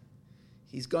there.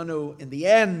 He's going to, in the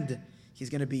end, he's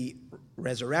going to be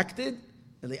resurrected.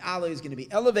 Eli'ala is going to be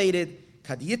elevated.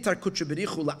 When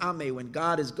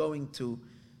God is going to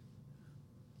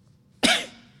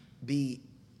be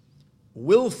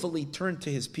willfully turned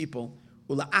to his people,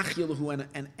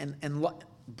 and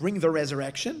bring the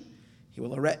resurrection, he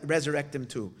will resurrect them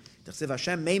too.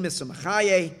 Hashem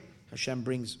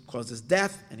causes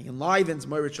death, and he enlivens.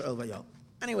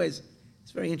 Anyways,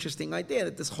 it's a very interesting idea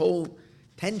that this whole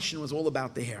tension was all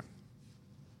about the hair.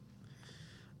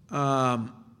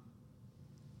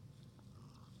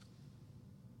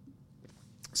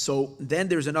 So then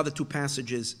there's another two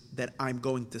passages that I'm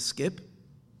going to skip.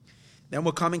 Then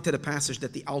we're coming to the passage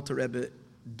that the Alter Rebbe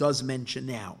does mention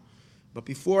now. But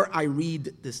before I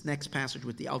read this next passage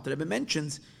which the Alter Rebbe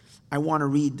mentions, I want to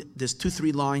read this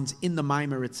 2-3 lines in the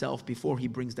Maimer itself before he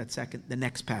brings the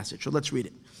next passage. So let's read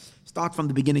it. Start from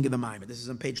the beginning of the Maimer. This is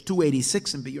on page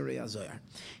 286 in Biurei HaZohar.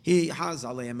 He has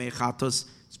alei chatos,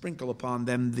 sprinkle upon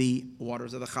them the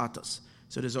waters of the chatos.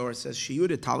 So the Zohar says,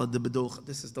 Shiyude tala de bedulcha.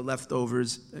 This is the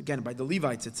leftovers, again by the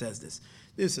Levites it says this.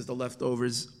 This is the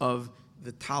leftovers of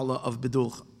the tala of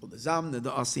bedulcha. The zamna,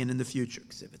 the asian in the future.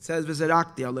 Because if it says,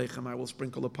 V'zerakti aleichem, I will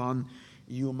sprinkle upon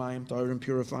you mayim tahor and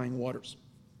purifying waters.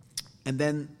 And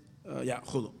then,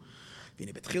 chulu.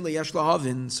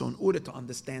 So in order to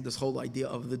understand this whole idea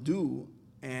of the dew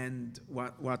and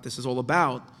what this is all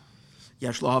about,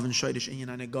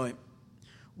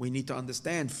 we need to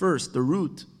understand first the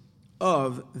root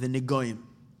of the negoim,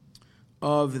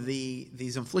 of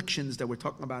these afflictions that we're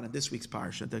talking about in this week's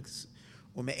parsha.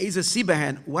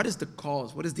 What is the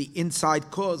cause? What is the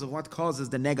inside cause of what causes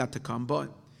the nega to come?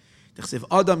 It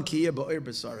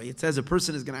says a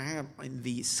person is going to have in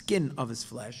the skin of his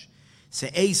flesh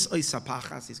se'es or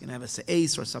sapachas. He's going to have a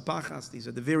se'es or sapachas. These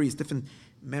are the various different,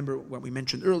 remember what we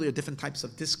mentioned earlier, different types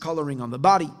of discoloring on the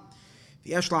body.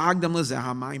 So to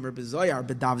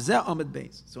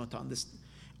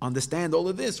understand all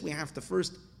of this, we have to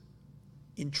first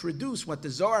introduce what the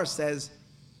Zohar says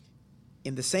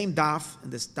in the same daf, in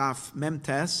this daf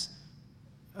Memtes,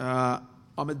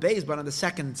 Amid Beis, but on the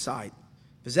second side.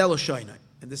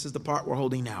 And this is the part we're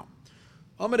holding now.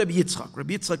 Amid Rabbi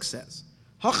Yitzchak says,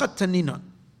 Hachat Taninon.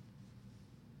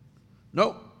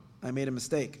 No, I made a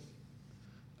mistake.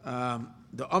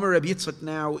 The Amar Rabbi Yitzchak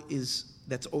now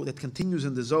that continues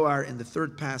in the Zohar in the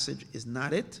third passage is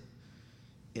not it.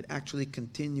 It actually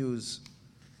continues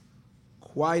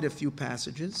quite a few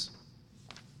passages.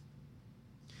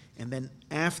 And then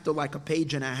after like a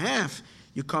page and a half,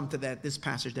 you come to this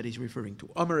passage that he's referring to.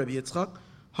 Amar Rabbi Yitzchak,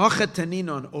 Hachat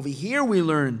Taninon. Over here we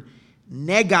learn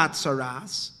Negat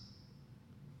Saras.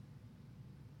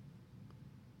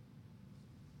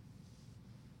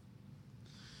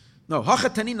 No,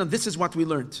 Hachat Taninon, this is what we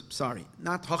learned. Sorry,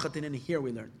 not Hachat Taninon, here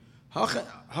we learned. Hachat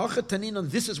Taninon,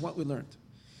 this is what we learned.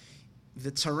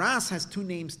 The Tsaras has two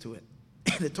names to it.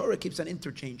 The Torah keeps on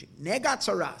interchanging. Negat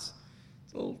Tsaras.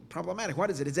 It's a little problematic. What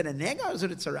is it? Is it a nega or is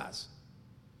it a tsaras?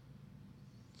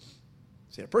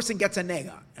 So a person gets a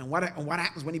nega, and what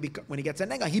happens when he gets a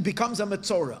nega? He becomes a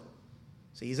metzora.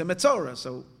 So he's a metzora.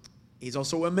 So he's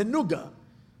also a menuga.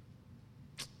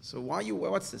 So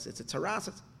what's this? It's a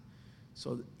tsaras.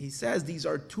 So he says these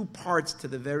are two parts to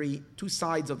two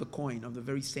sides of the coin of the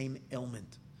very same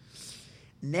ailment.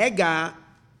 Nega.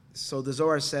 So the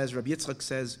Zohar says, Rabbi Yitzchak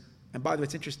says, and by the way,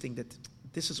 it's interesting that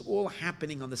this is all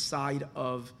happening on the side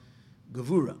of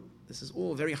Gevura. This is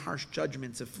all very harsh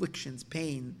judgments, afflictions,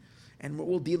 pain, and we're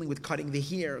all dealing with cutting the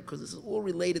hair, because this is all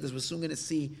related, as we're soon going to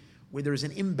see, where there's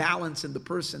an imbalance in the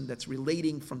person that's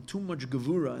relating from too much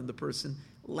Gevura in the person,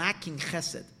 lacking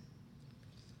chesed.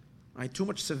 right? Too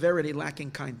much severity,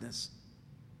 lacking kindness.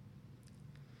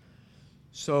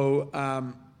 So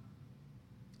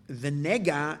the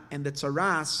nega and the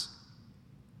tsaras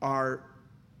are,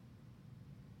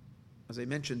 as I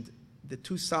mentioned, the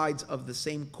two sides of the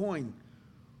same coin.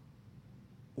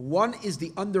 One is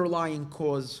the underlying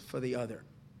cause for the other.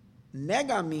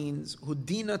 Nega means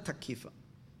hudina takifa.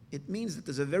 It means that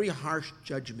there's a very harsh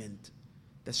judgment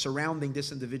that's surrounding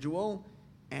this individual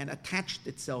and attached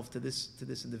itself to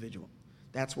this individual.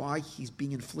 That's why he's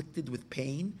being inflicted with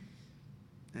pain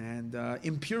and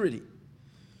impurity.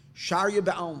 Sharia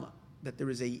ba'alma, that there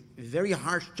is a very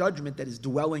harsh judgment that is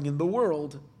dwelling in the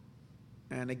world,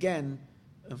 and again,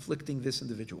 inflicting this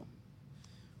individual.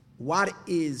 What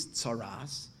is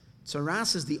tsaras?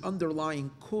 Tsaras is the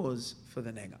underlying cause for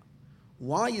the nega.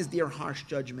 Why is there harsh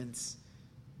judgments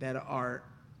that are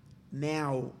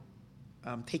now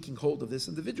taking hold of this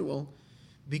individual?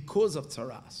 Because of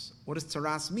tsaras. What does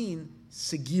tsaras mean?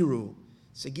 Segiru.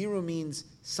 Segiru means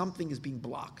something is being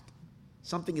blocked.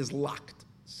 Something is locked.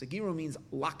 Segiru means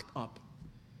locked up.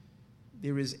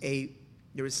 There is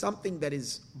something that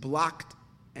is blocked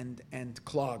and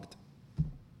clogged.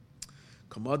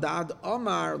 Kamodad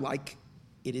Omar, like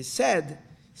it is said,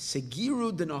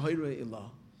 Segiru denahira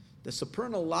ilah. The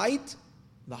supernal light,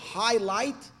 the high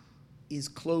light, is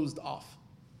closed off.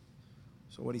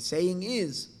 So what he's saying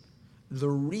is, the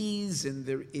reason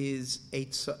there is a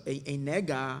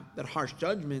nega, that harsh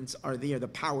judgments are there, the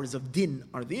powers of din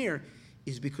are there,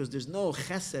 is because there's no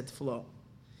chesed flow.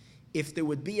 If there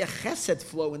would be a chesed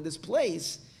flow in this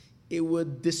place, it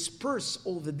would disperse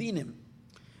all the dinim.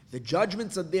 The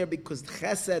judgments are there because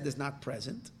chesed is not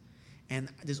present, and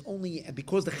there's only,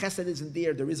 because the chesed isn't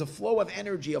there, there is a flow of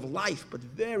energy, of life, but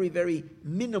very, very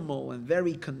minimal and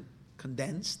very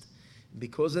condensed.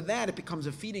 Because of that, it becomes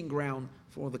a feeding ground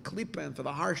for the klippa and for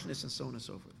the harshness and so on and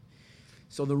so forth.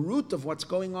 So the root of what's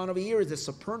going on over here is the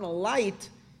supernal light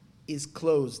is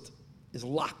closed, is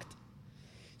locked.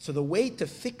 So the way to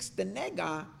fix the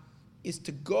nega is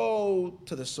to go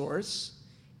to the source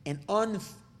and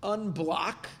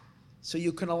unblock so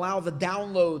you can allow the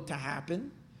download to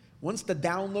happen. Once the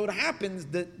download happens,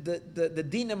 the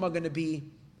dinim are going to be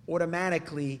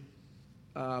automatically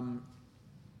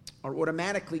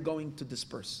going to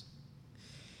disperse.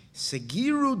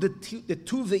 Segiru the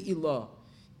tuve ilah.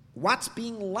 What's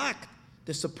being locked?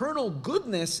 The supernal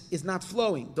goodness is not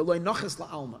flowing. The loinoches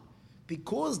la'alma.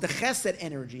 Because the chesed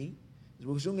energy,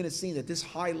 we're soon going to see that this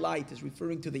high light is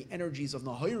referring to the energies of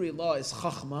Nahiri law is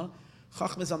Chachma.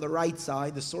 Chachma is on the right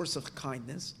side, the source of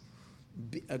kindness.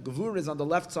 Gevura is on the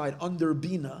left side, under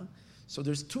Bina. So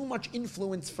there's too much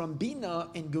influence from Bina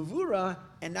and Gevura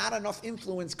and not enough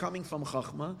influence coming from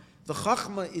Chachma. The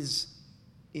Chachma is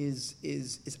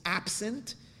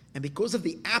absent, and because of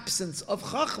the absence of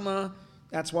Chachma,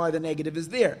 that's why the negative is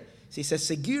there. So he says,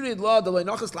 Segirid la de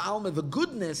loinoches la'alma, the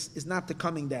goodness is not the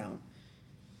coming down.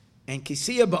 And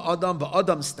Kisiya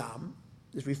ba'adam stam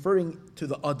is referring to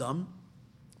the Adam.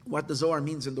 What the Zohar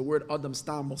means in the word Adam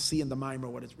stam, we'll see in the Maimer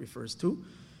what it refers to.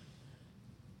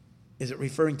 Is it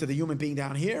referring to the human being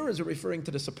down here, or is it referring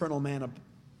to the supernal man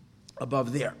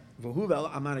above there?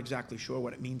 V'huvel, I'm not exactly sure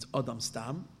what it means, Adam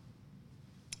stam.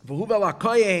 V'huvel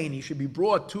ha-kohen, he should be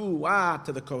brought to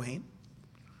the Kohen.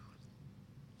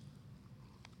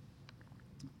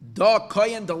 Da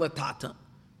kohen de latata.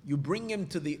 You bring him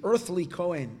to the earthly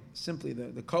Kohen, simply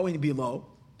the Kohen below.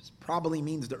 This probably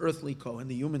means the earthly Kohen,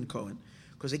 the human Kohen.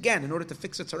 Because again, in order to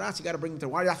fix a tzaras, you got to bring him to,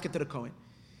 why dafka to the Kohen?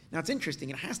 Now it's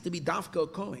interesting, it has to be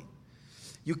dafka Kohen.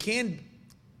 You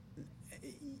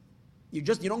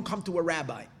don't come to a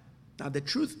rabbi. Now the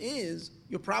truth is,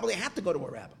 you probably have to go to a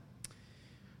rabbi.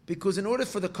 Because in order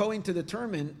for the Kohen to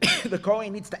determine, the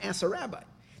Kohen needs to ask a rabbi.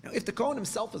 Now if the Kohen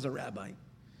himself is a rabbi,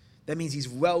 that means he's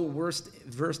well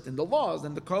versed in the laws,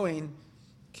 then the Kohen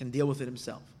can deal with it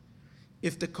himself.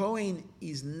 If the Kohen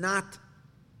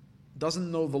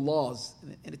doesn't know the laws,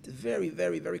 and it's very,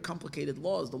 very, very complicated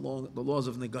laws, the laws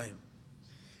of Negayim.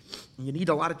 You need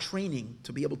a lot of training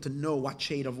to be able to know what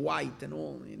shade of white and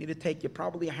all. You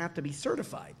probably have to be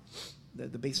certified. The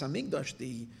Beis HaMikdash,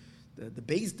 the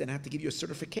Beis Din have to give you a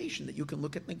certification that you can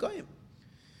look at Negayim.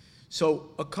 So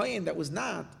a Kohen that was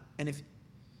not,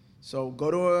 so go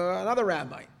to another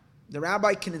rabbi. The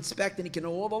rabbi can inspect and he can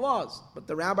know all the laws, but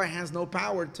the rabbi has no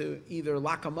power to either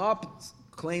lock him up,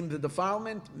 claim the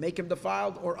defilement, make him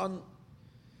defiled,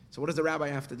 So what does the rabbi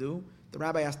have to do? The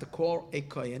rabbi has to call a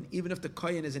kohen, even if the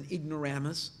kohen is an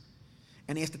ignoramus,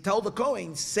 and he has to tell the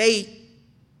kohen, say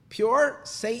pure,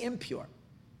 say impure.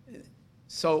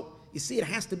 So you see, it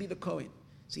has to be the kohen.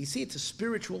 So you see, it's a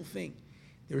spiritual thing.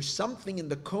 There's something in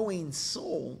the kohen's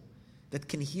soul that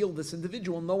can heal this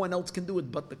individual. No one else can do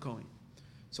it but the Kohen.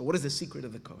 So what is the secret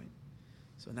of the Kohen?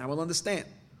 So now we'll understand.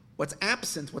 What's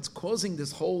absent, what's causing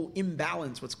this whole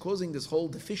imbalance, what's causing this whole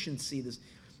deficiency,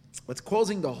 what's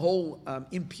causing the whole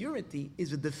impurity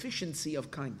is a deficiency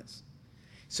of kindness.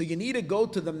 So you need to go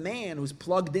to the man who's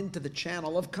plugged into the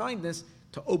channel of kindness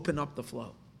to open up the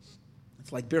flow.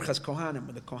 It's like Birchas Kohanim,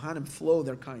 where the Kohanim flow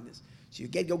their kindness. So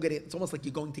go get it. It's almost like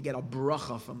you're going to get a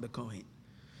bracha from the Kohen.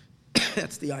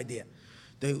 That's the idea.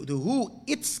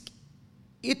 It's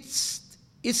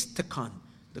takan.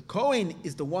 The Kohen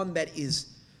is the one that is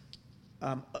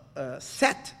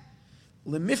set.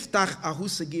 Lemiftach ahu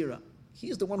sagira. He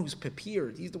is the one who's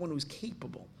prepared. He's the one who's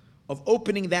capable of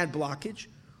opening that blockage.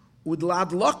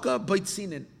 Udladlaka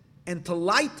baitzinin, and to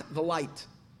light the light.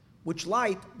 Which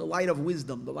light? The light of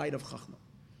wisdom, the light of Chachma.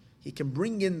 He can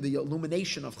bring in the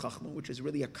illumination of Chachma, which is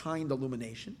really a kind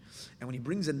illumination. And when he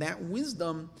brings in that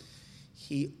wisdom,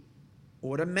 he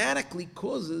automatically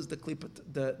causes the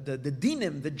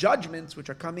dinim, the judgments, which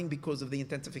are coming because of the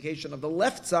intensification of the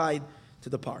left side to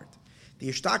depart. The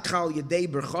yishtakchal yedei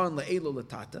berchan le'elu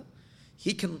latata.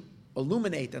 He can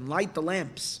illuminate and light the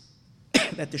lamps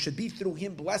that there should be through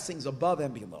him blessings above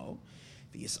and below.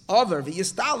 And then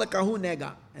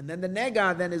the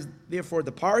nega then is therefore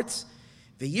departs.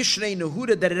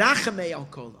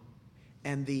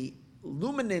 And the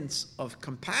luminance of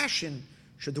compassion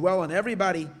should dwell on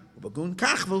everybody.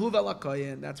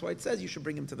 And that's why it says you should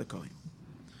bring him to the Kohen.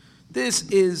 This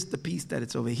is the piece that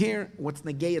it's over here. What's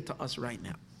negeya to us right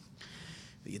now?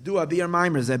 So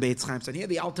here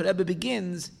the Alter Rebbe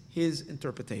begins his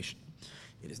interpretation.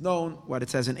 It is known what it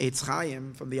says in Eitz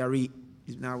Chaim from the Ari.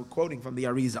 He's now quoting from the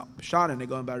Arizal.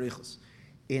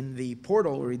 In the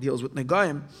portal where he deals with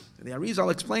Negayim, the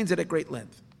Arizal explains it at great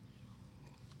length.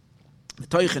 The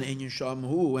Teichen Inyan Sham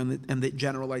and the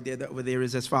general idea that over there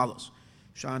is as follows: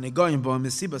 that a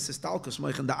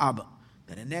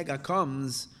nega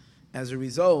comes as a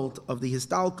result of the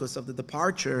histalkus, of the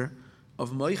departure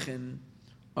of Moichin,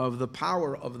 of the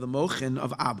power of the Mochin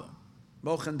of Abba.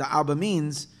 Mochin da Abba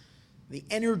means the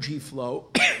energy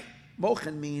flow.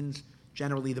 Mochin means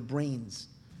generally the brains,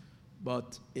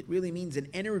 but it really means an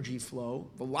energy flow,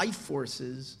 the life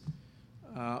forces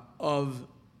of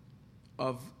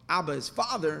Abba, his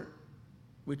father,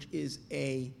 which is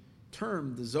a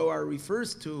term the Zohar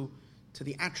refers to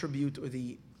the attribute or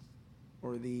the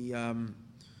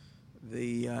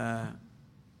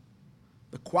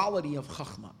quality of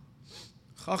Chachma.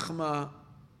 Chachma,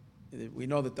 we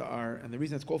know that there are, and the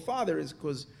reason it's called father is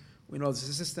because we know there's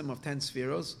a system of 10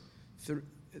 spheros.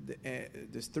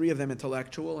 There's 3 of them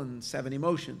intellectual and 7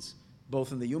 emotions,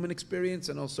 both in the human experience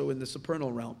and also in the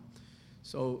supernal realm.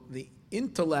 So the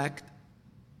intellect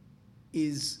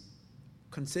is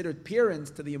considered parents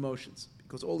to the emotions,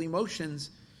 because all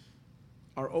emotions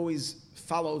are always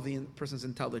follow the person's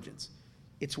intelligence.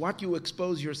 It's what you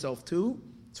expose yourself to,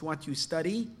 it's what you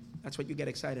study, that's what you get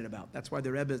excited about. That's why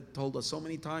the Rebbe told us so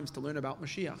many times to learn about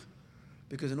Mashiach.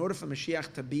 Because in order for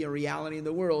Mashiach to be a reality in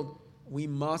the world, we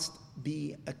must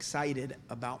be excited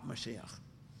about Mashiach.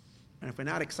 And if we're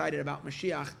not excited about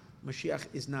Mashiach,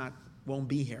 Mashiach won't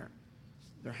be here.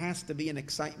 There has to be an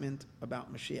excitement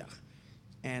about Mashiach.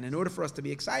 And in order for us to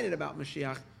be excited about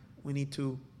Mashiach, we need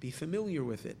to be familiar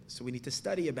with it. So we need to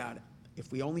study about it.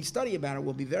 If we only study about it,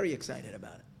 we'll be very excited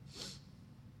about it.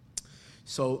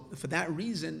 So for that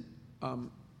reason,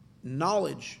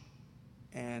 knowledge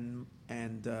and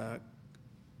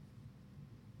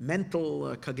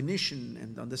mental cognition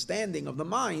and understanding of the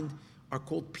mind are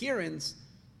called parents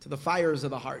to the fires of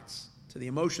the hearts, to the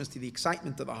emotions, to the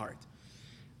excitement of the heart.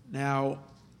 Now,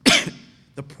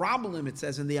 the problem, it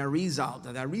says in the Arizal,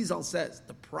 that the Arizal says,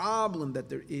 the problem that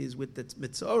there is with the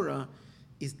Mitzorah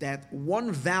is that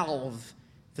one valve,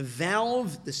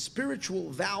 the spiritual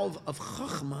valve of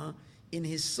Chachma in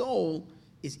his soul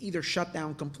is either shut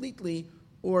down completely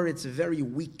or it's very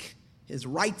weak. His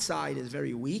right side is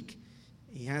very weak.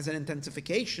 He has an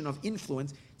intensification of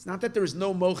influence. It's not that there is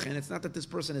no mochen. It's not that this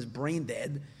person is brain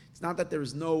dead. It's not that there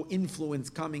is no influence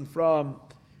coming from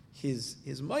his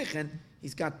mochen.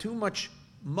 He's got too much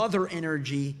mother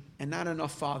energy and not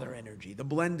enough father energy. The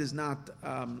blend is not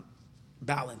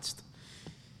balanced.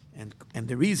 And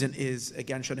the reason is,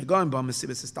 again, the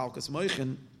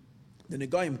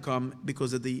Negoim come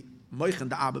because of the mochen,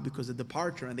 the Abba, because of the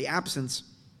departure and the absence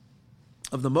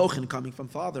of the mochen coming from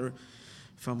father,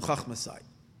 from Chachma's side.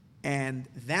 And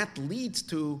that leads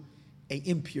to a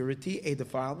impurity, a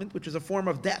defilement, which is a form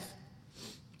of death.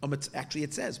 Actually,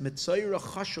 it says, Mitzorah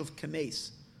chashuv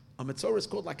kameis. A Mitzorah is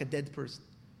called like a dead person.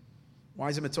 Why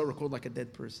is a Mitzorah called like a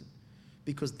dead person?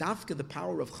 Because dafka, the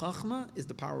power of Chachma, is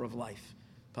the power of life.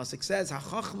 Pasuk says,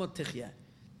 "Ha-chachma tichya."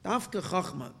 Dafka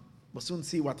chachma. We'll soon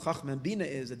see what chachma and bina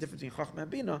is, the difference between chachma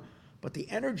and bina. But the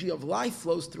energy of life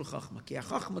flows through chachma. Ki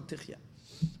ha-chachma tichya.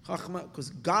 Chachma, because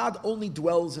God only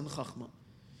dwells in chachma,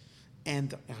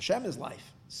 and Hashem is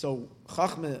life. So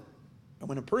chachma,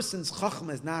 when a person's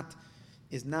chachma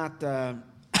is not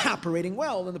operating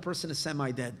well, then the person is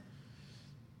semi-dead.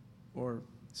 Or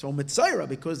so mitzayra,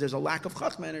 because there's a lack of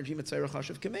chachma energy. Mitzayra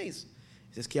chashav kemeis.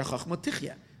 He says ki ha-chachma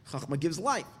tichya. Chachma gives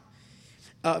life.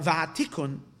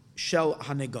 Va'atikun shel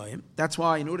hanegoyim. That's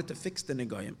why, in order to fix the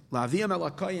negoyim, la'aviyam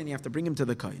el hakoyin, you have to bring him to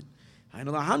the koyin. Hainu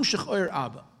lahamshich oyer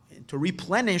Abba, to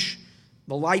replenish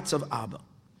the lights of Abba.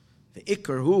 The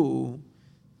ikar hu,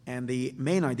 and the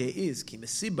main idea is ki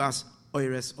mesibas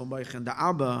oyres omoichen the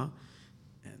Abba.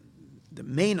 And the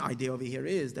main idea over here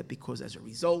is that because as a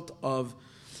result of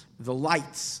the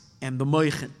lights and the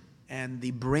moichen and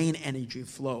the brain energy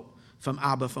flow from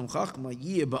Abba, from Chachma,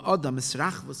 yeh ba'adam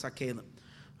esrach v'sakelim.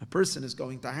 A person is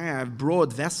going to have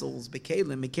broad vessels,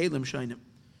 bekelim, mekelim shainim.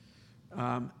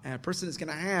 And a person is going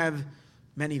to have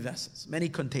many vessels, many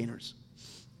containers.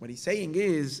 What he's saying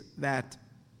is that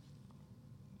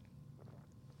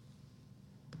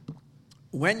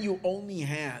when you only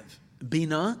have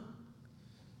bina,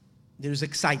 there's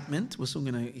excitement. He's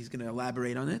going to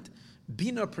elaborate on it.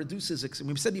 Bina produces,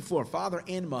 we've said before, father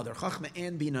and mother, chachma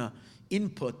and bina,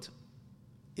 input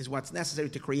is what's necessary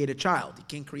to create a child.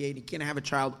 You can't have a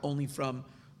child only from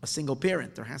a single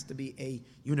parent. There has to be a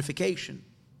unification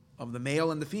of the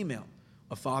male and the female,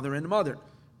 a father and a mother.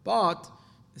 But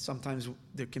sometimes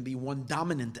there can be one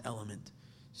dominant element.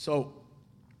 So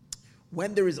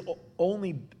when there is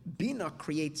only bina,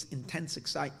 creates intense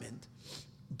excitement,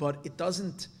 but it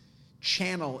doesn't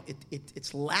channel,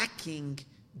 it's lacking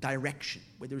direction.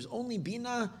 Where there's only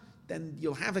bina, then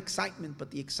you'll have excitement,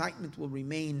 but the excitement will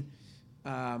remain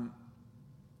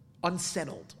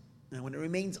unsettled. And when it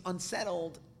remains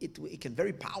unsettled, it can be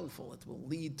very powerful. It will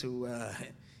lead to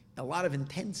a lot of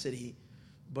intensity,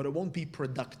 but it won't be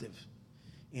productive.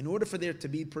 In order for there to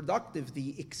be productive,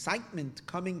 the excitement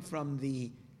coming from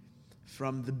the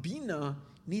bina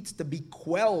needs to be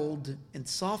quelled and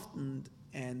softened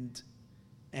and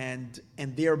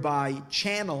thereby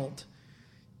channeled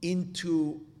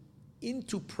into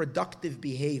productive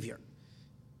behavior.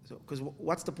 So, because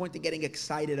what's the point of getting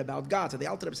excited about God? So the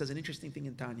Alter Rebbe says an interesting thing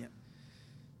in Tanya,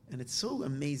 and it's so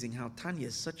amazing how Tanya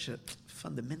is such a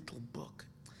fundamental book.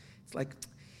 It's like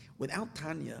without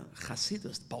Tanya,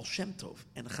 Chassidus, Baal Shem Tov,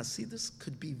 and Chassidus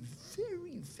could be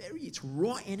very, very. It's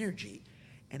raw energy,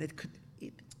 and it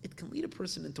can lead a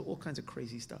person into all kinds of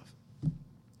crazy stuff.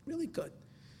 Really good,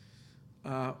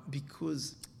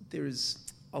 because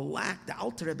there's a lack. The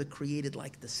Alter Rebbe created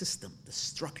like the system, the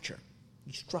structure.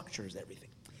 He structures everything.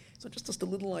 So just a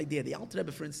little idea. The Alter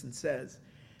Rebbe, for instance, says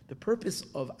the purpose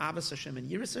of Avos Hashem and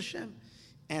Yiras Hashem,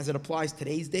 as it applies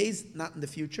today's days, not in the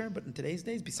future, but in today's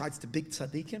days, besides to big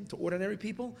tzaddikim, to ordinary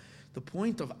people, the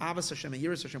point of Avos Hashem and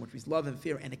Yiras Hashem, which means love and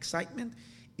fear and excitement,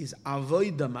 is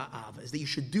avoida ma'ava, is that you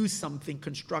should do something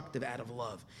constructive out of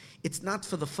love. It's not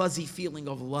for the fuzzy feeling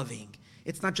of loving.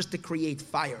 It's not just to create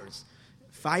fires.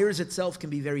 Fires itself can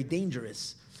be very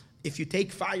dangerous. If you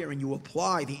take fire and you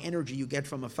apply the energy you get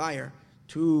from a fire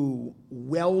to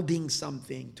welding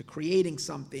something, to creating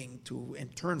something,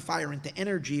 and turn fire into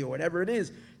energy or whatever it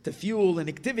is, to fuel an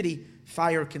activity,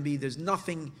 fire can be, there's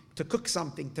nothing to cook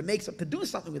something, to make something, to do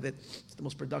something with it. It's the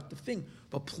most productive thing.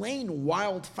 But plain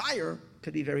wild fire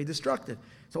could be very destructive.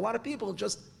 So a lot of people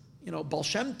just, Baal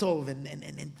Shem Tov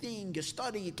and thing, you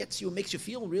study, it makes you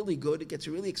feel really good, it gets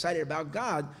you really excited about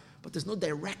God, but there's no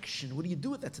direction. What do you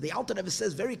do with that? So the Alter Rebbe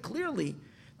says very clearly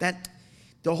that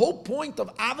the whole point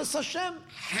of Avos Hashem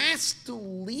has to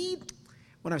lead.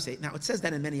 When I say now, it says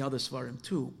that in many other svarim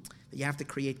too, that you have to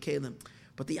create kelim.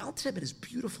 But the Alter Rebbe, in his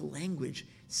beautiful language,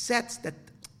 sets that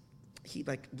he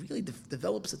really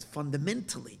develops it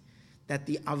fundamentally. That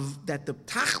the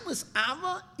tachlis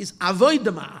ava is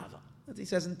avodah ma'ava. As he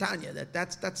says in Tanya,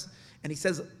 that's and he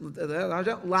says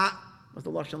la was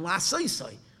the lashon la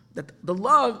soisoi, that the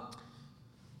love.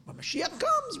 When Mashiach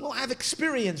comes, we'll have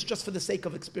experience just for the sake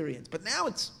of experience. But now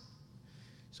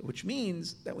which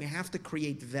means that we have to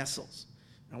create vessels.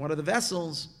 And what are the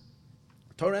vessels?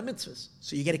 Torah and mitzvahs.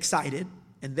 So you get excited,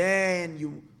 and then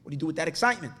what do you do with that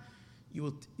excitement?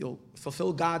 You'll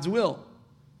fulfill God's will.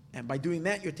 And by doing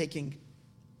that, you're taking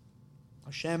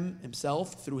Hashem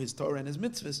himself through his Torah and his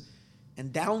mitzvahs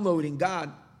and downloading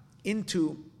God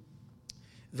into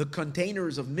the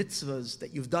containers of mitzvahs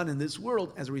that you've done in this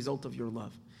world as a result of your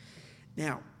love.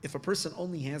 Now, if a person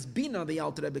only has bina, the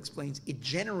Alter Rebbe explains, it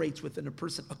generates within a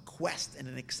person a quest and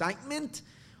an excitement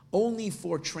only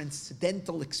for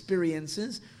transcendental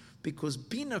experiences, because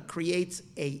Bina creates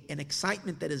an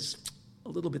excitement that is a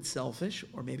little bit selfish,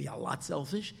 or maybe a lot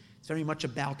selfish. It's very much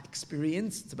about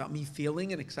experience. It's about me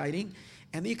feeling and exciting.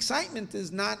 And the excitement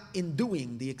is not in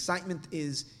doing. The excitement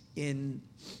is in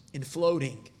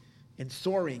floating, in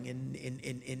soaring,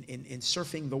 in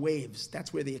surfing the waves.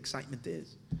 That's where the excitement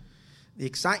is. The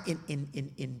excitement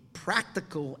in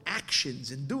practical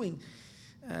actions, in doing,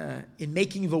 in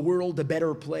making the world a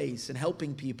better place, and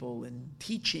helping people, and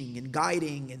teaching, and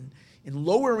guiding, and in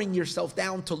lowering yourself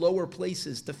down to lower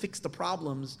places to fix the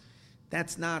problems.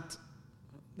 That's not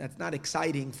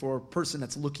exciting for a person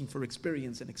that's looking for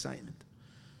experience and excitement.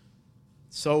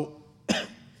 So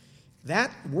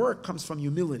that work comes from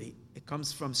humility. It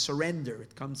comes from surrender.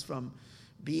 It comes from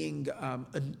being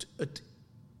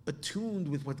attuned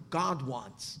with what God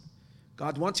wants.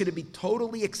 God wants you to be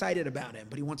totally excited about Him,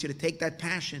 but He wants you to take that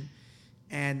passion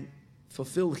and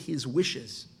fulfill His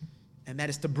wishes, and that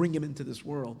is to bring Him into this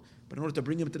world. But in order to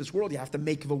bring Him into this world, you have to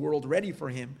make the world ready for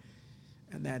Him,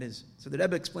 and that is. So the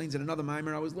Rebbe explains in another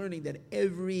Maimer I was learning that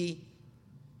every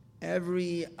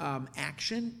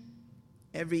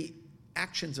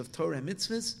actions of Torah and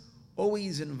mitzvahs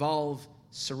always involve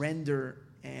surrender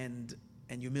and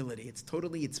humility. It's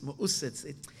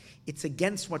ma'us, it's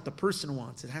against what the person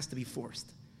wants. It has to be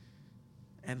forced.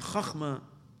 And chachma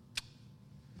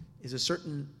is a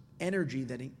certain energy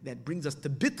that brings us to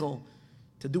bittul,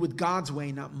 to do it God's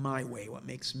way, not my way, what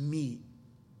makes me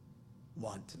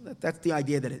want. That's the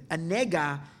idea that a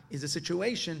nega is a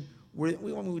situation where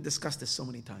we discussed this so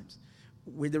many times,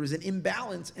 where there is an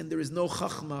imbalance and there is no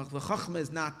chachma. The chachma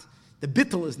is not, the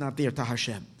bittul is not there to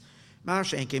Hashem.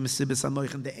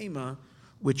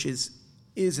 Which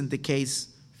isn't the case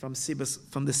from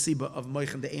the sibah of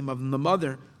moichen de'ema of the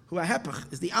mother, who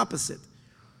ahepach is the opposite.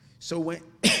 So when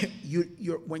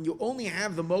you only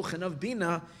have the mochen of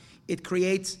bina, it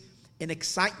creates an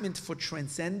excitement for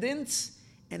transcendence,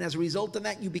 and as a result of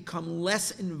that, you become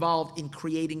less involved in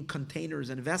creating containers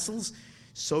and vessels,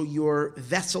 so your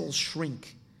vessels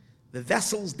shrink. The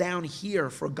vessels down here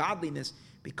for godliness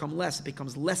become less. It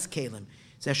becomes less kelim.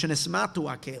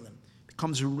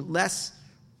 Becomes less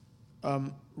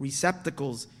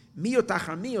receptacles, miyot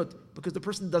achar miyot, because the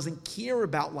person doesn't care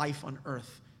about life on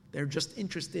earth. They're just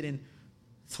interested in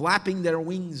flapping their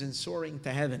wings and soaring to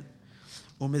heaven.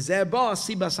 And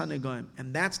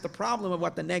that's the problem of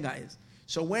what the nega is.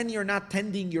 So when you're not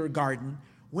tending your garden,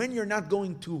 when you're not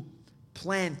going to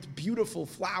plant beautiful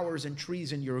flowers and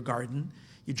trees in your garden,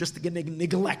 you're just going to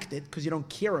neglect it because you don't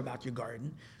care about your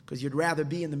garden, because you'd rather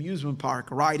be in the amusement park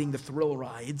riding the thrill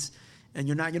rides, and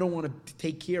you don't want to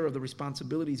take care of the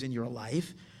responsibilities in your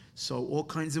life. So all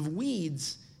kinds of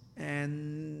weeds,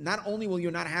 and not only will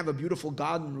you not have a beautiful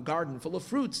garden full of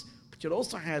fruits, but you'll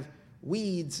also have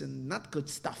weeds and not good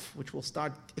stuff, which will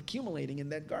start accumulating in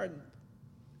that garden.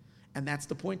 And that's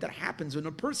the point that happens when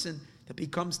a person that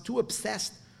becomes too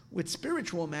obsessed with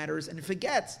spiritual matters and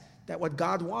forgets that what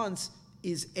God wants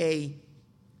is a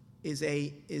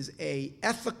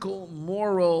ethical,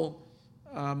 moral,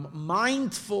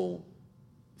 mindful,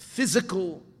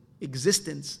 physical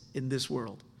existence in this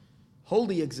world,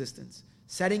 holy existence,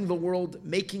 setting the world,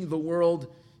 making the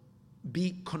world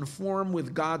be conform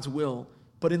with God's will,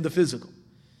 but in the physical.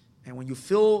 And when you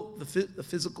fill the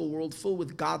physical world full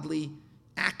with godly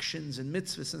actions and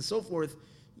mitzvahs and so forth,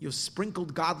 you've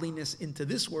sprinkled godliness into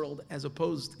this world, as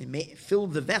opposed to fill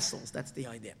the vessels. That's the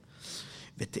idea.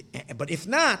 But if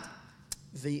not,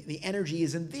 the energy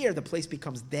isn't there. The place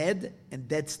becomes dead, and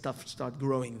dead stuff start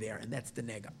growing there, and that's the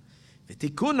nega.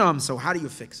 V'tikunam. So how do you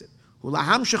fix it?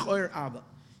 Hulahamshech oyer abba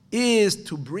is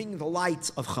to bring the lights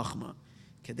of chachma,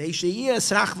 kedei sheyeh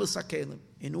srachvus hakelim,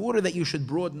 in order that you should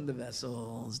broaden the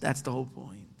vessels. That's the whole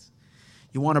point.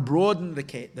 You want to broaden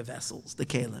the vessels, the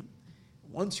kelim.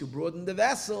 Once you broaden the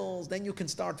vessels, then you can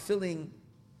start filling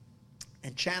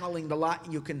and channeling the light.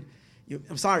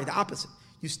 The opposite.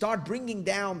 You start bringing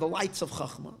down the lights of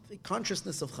Chachma, the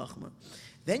consciousness of Chachma.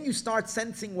 Then you start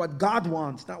sensing what God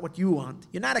wants, not what you want.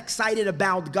 You're not excited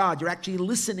about God. You're actually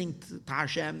listening to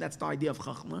Hashem. That's the idea of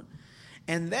Chachma.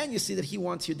 And then you see that He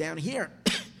wants you down here.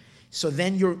 So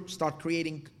then you start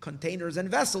creating containers and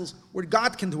vessels where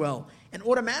God can dwell. And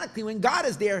automatically, when God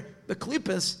is there, the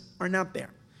klippas are not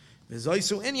there. And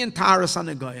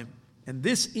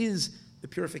this is the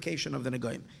purification of the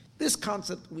Negoim. This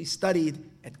concept we studied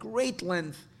at great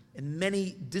length in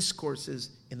many discourses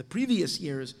in the previous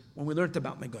years when we learned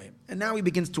about Negoim. And now he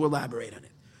begins to elaborate on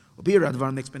it.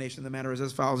 The explanation of the matter is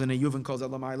as follows in a Yuvin calls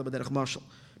Elamayla B'derech Mashal.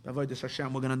 B'avodas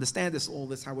Hashem, we're going to understand this, all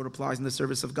this, how it applies in the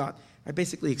service of God. I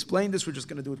basically explained this, we're just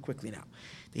going to do it quickly now.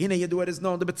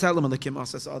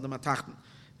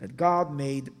 That God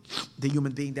made the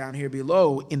human being down here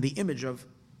below in the image of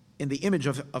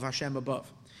Hashem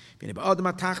above.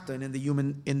 And in the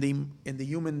human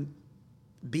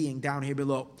being down here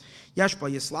below.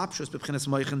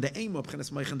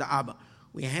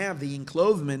 We have the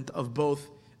enclothement of both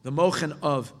the mochen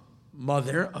of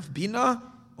mother, of Bina,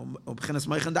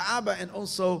 and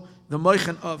also the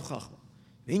mochen of Chachma.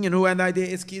 And the idea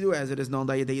is kidu, as it is known,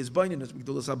 the idea is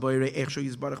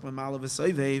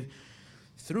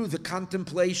through the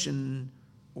contemplation,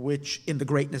 which in the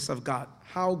greatness of God,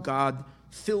 how God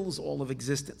fills all of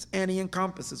existence, and He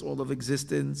encompasses all of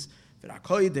existence, and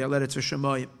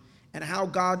how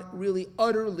God really,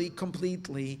 utterly,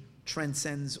 completely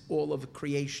transcends all of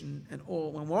creation and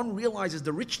all. And one realizes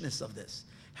the richness of this,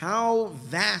 how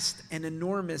vast and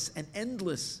enormous and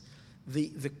endless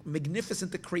the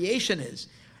magnificent the creation is,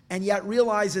 and yet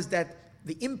realizes that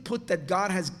the input that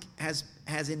God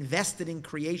has invested in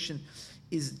creation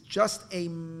is just a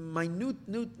minute,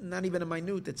 not even a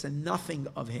minute, it's a nothing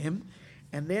of Him.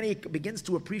 And then he begins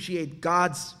to appreciate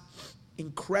God's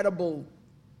incredible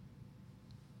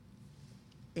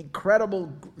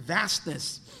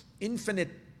vastness, infinite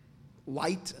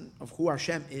light of who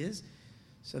Hashem is.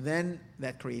 So then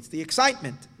that creates the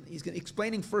excitement. He's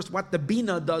explaining first what the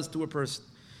Bina does to a person.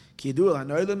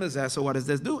 So what does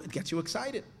this do? It gets you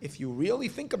excited. If you really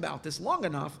think about this long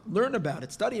enough, learn about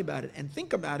it, study about it, and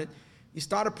think about it, you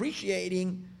start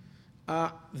appreciating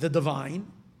the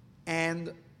divine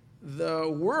and the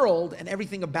world and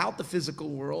everything about the physical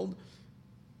world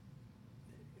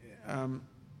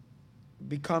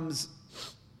becomes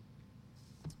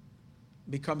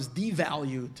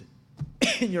devalued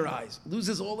in your eyes,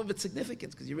 loses all of its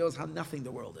significance because you realize how nothing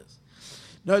the world is.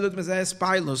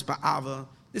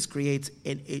 This creates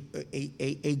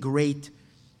a great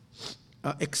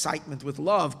excitement with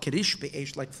love, kirish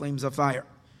be'esh, like flames of fire.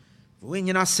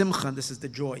 This is the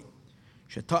joy.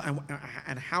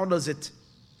 And how does it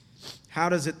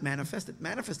manifest? It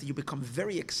manifests that you become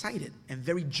very excited and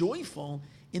very joyful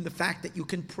in the fact that you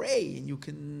can pray and you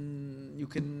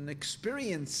can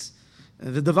experience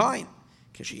the divine.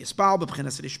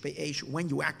 When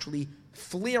you actually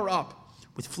flare up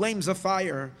with flames of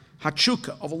fire,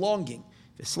 hatshuka, of longing,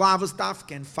 v'slavas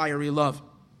dafka, and fiery love.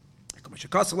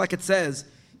 Like it says,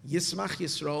 Yismach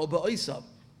Yisrael ba'osav.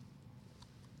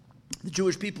 The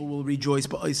Jewish people will rejoice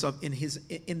ba'osav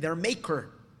in their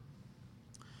Maker.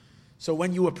 So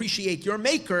when you appreciate your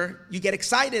Maker, you get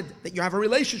excited that you have a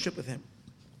relationship with Him.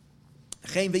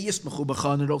 And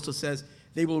it also says,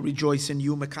 they will rejoice in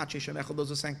you, those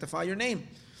who sanctify your name.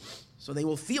 So they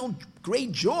will feel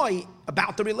great joy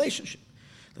about the relationship.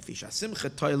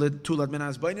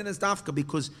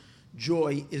 Because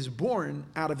joy is born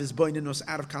out of his boinenus,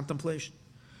 out of contemplation.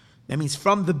 That means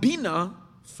from the Bina,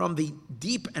 from the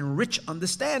deep and rich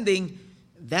understanding,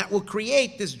 that will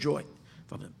create this joy.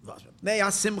 And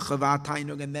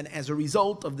then as a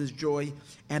result of this joy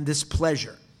and this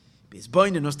pleasure,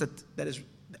 that is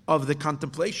of the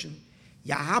contemplation,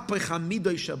 that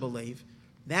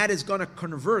is going to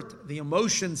convert the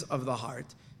emotions of the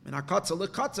heart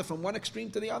from one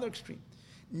extreme to the other extreme.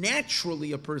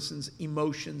 Naturally, a person's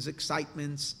emotions,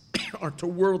 excitements are to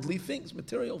worldly things,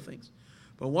 material things.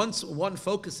 But once one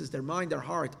focuses their mind, their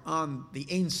heart on the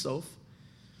Ein Sof,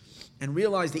 and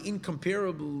realize the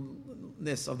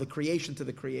incomparableness of the creation to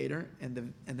the Creator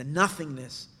and the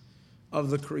nothingness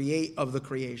of the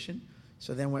creation,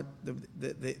 so then what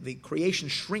the creation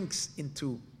shrinks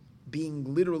into being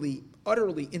literally,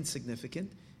 utterly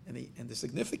insignificant, and the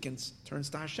significance turns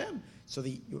to Hashem. So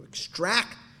you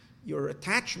extract your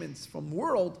attachments from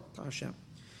world to Hashem.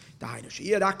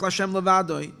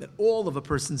 That all of a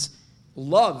person's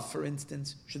love, for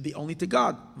instance, should be only to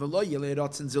God.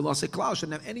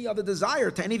 Shouldn't have any other desire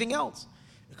to anything else.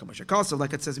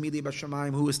 Like it says,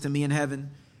 who is to me in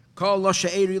heaven?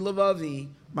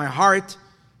 My heart,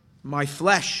 my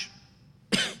flesh,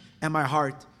 and my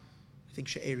heart. I think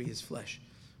she'eri is flesh.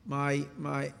 My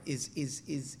is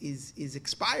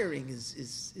expiring,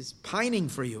 is pining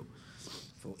for you.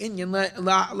 And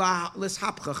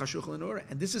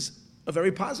this is a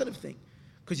very positive thing,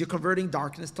 because you're converting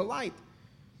darkness to light.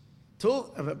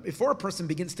 Before a person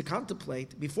begins to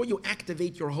contemplate, before you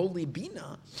activate your holy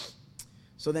Bina,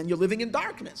 so then you're living in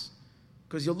darkness.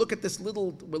 Because you look at this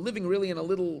we're living really in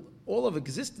all of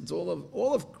existence, all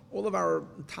of our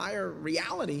entire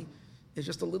reality is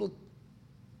just a little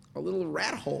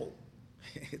rat hole.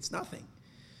 It's nothing.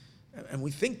 And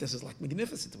we think this is like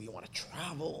magnificent. We want to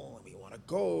travel, and we want want to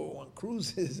go on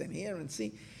cruises and here and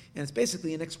see. And it's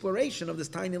basically an exploration of this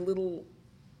tiny little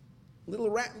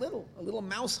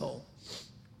mouse hole.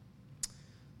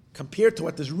 Compared to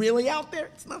what there's really out there,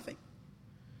 it's nothing.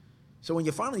 So when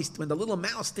the little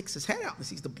mouse sticks his head out and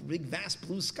sees the big, vast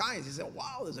blue skies, he says,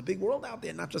 wow, there's a big world out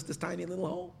there, not just this tiny little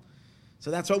hole. So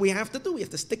that's what we have to do. We have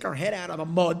to stick our head out of the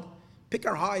mud, pick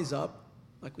our eyes up,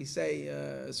 like we say,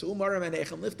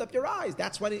 lift up your eyes.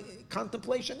 That's what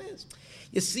contemplation is.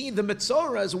 You see, the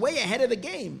Metzora is way ahead of the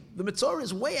game. The Metzora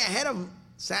is way ahead of,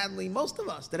 sadly, most of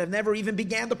us that have never even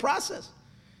began the process.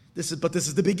 But this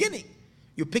is the beginning.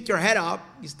 You pick your head up,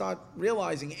 you start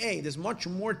realizing, hey, there's much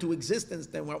more to existence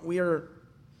than what we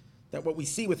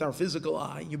see with our physical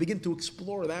eye. You begin to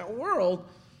explore that world,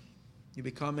 you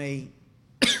become a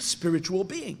spiritual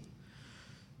being.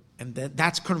 And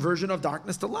that's conversion of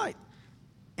darkness to light.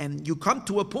 And you come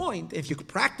to a point, if you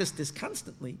practice this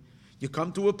constantly, you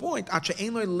come to a point,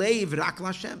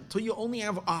 till you only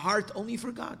have a heart only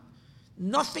for God.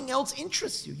 Nothing else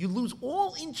interests you. You lose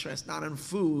all interest, not in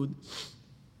food,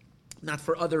 not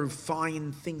for other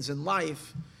fine things in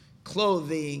life,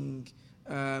 clothing,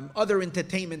 other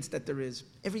entertainments that there is.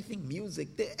 Everything,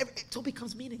 music, it all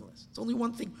becomes meaningless. It's only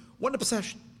one thing, one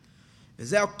obsession.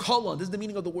 This is the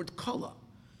meaning of the word kala,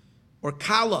 or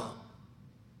kala.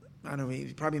 I don't know,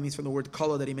 he probably means from the word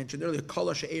kala that he mentioned earlier,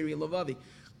 kala she'eri lavavi.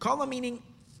 Kala meaning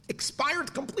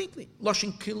expired completely.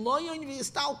 Lashon kiloyon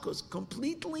v'yistalkus,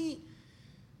 completely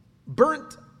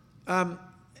burnt,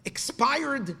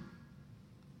 expired,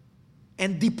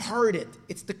 and departed.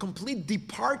 It's the complete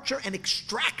departure and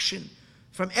extraction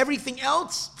from everything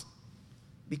else,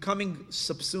 becoming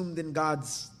subsumed in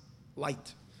God's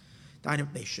light.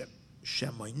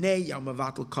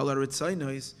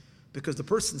 Because the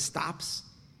person stops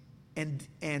and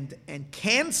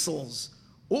cancels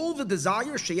all the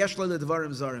desires,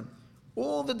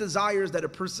 all the desires that a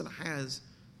person has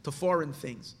to foreign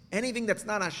things. Anything that's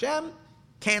not Hashem,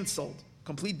 canceled,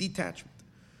 complete detachment.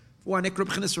 And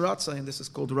this is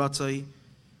called ratzai,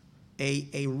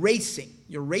 a racing.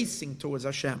 You're racing towards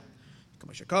Hashem.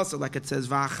 Like it says,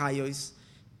 v'achayos,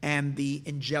 and the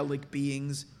angelic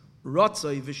beings,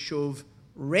 ratzai v'shuv,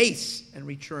 race and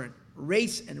return,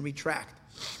 race and retract.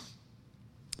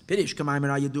 Pidish k'maymer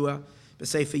ayadua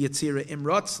b'sefer Yetzirah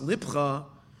imratz lipcha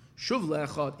shuv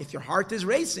le'echad. If your heart is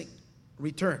racing,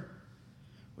 return.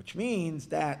 Which means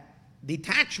that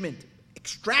detachment,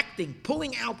 extracting,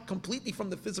 pulling out completely from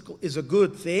the physical is a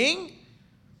good thing,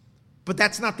 but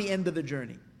that's not the end of the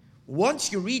journey.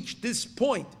 Once you reach this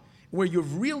point where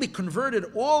you've really converted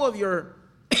all of your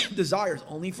desires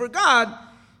only for God,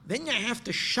 then you have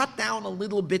to shut down a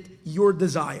little bit your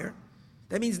desire.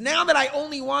 That means now that I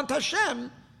only want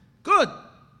Hashem, good.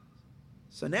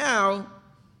 So now,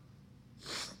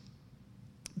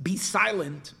 be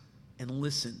silent and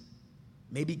listen.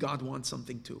 Maybe God wants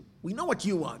something too. We know what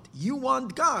you want. You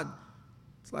want God.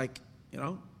 It's like,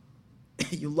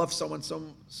 you love someone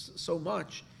so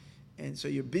much, and so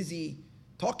you're busy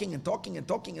talking, but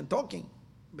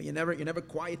you're never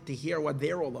quiet to hear what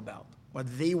they're all about, what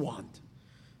they want.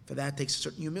 For that takes a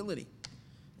certain humility.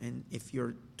 And if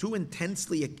you're too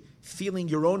intensely feeling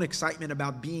your own excitement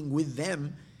about being with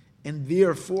them, and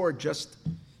therefore just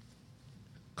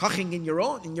kaching in your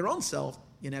own self,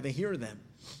 you never hear them.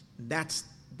 That's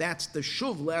the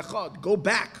shuv le'echad. Go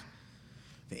back.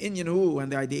 The Inyan hu,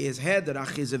 and the idea is head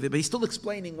rachiza, but he's still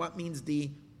explaining what means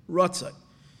the ratzah.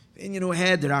 The Inyan hu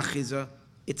head rachiza.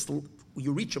 It's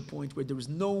you reach a point where there is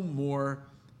no more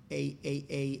an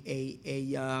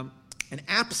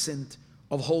absent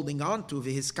of holding on to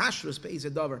his kashrus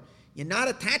be'izadavar. You're not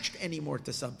attached anymore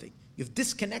to something. You've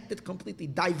disconnected completely,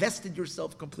 divested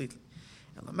yourself completely.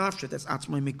 And lamafshet, that's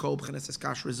atzmai mikol b'chenes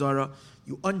kashrus zara.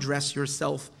 You undress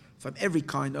yourself from every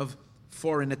kind of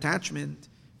foreign attachment.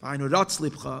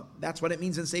 That's what it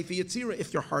means in Sefer Yetzirah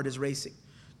if your heart is racing.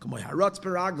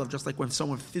 Just like when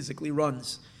someone physically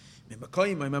runs.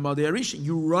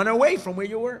 You run away from where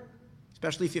you were,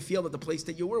 especially if you feel that the place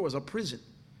that you were was a prison.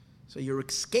 So you're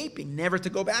escaping, never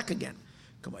to go back again.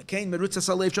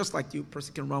 Just like the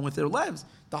person can run with their legs,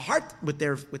 the heart with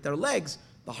their legs,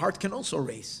 the heart can also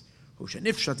race.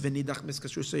 The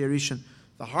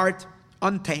heart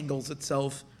untangles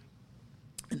itself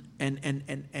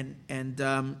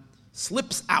and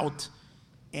slips out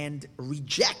and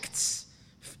rejects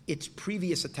its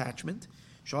previous attachment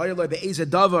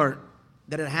that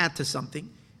it had to something.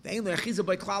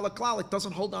 It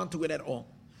doesn't hold on to it at all.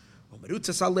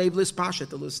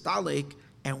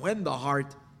 And when the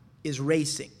heart is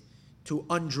racing to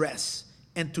undress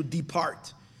and to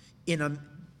depart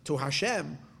to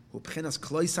Hashem,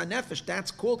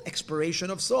 that's called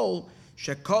expiration of soul.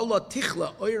 Shekola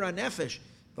tichla oira nefesh,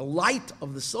 the light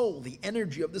of the soul, the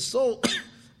energy of the soul,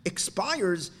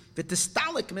 expires.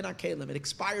 V'tistalik min hakelim, it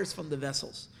expires from the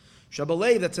vessels.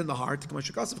 Shabalei, that's in the heart. It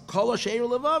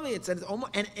says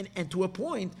almost, and to a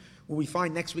point where we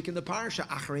find next week in the parasha,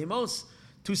 Acharemos,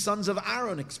 two sons of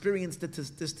Aaron experienced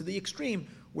this to the extreme,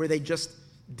 where they just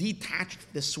detached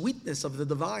the sweetness of the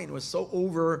divine. It was so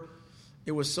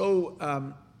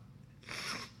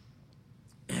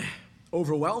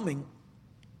overwhelming,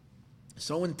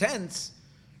 so intense,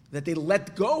 that they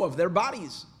let go of their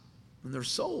bodies, and their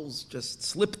souls just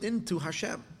slipped into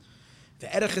Hashem.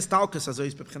 The erech is talkus, as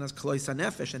is b'bchinas klois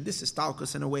hanefesh, and this is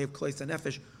talkus in a way of klois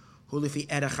hanefesh, hu lifi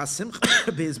erech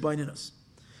hasimcha be'izbaininus.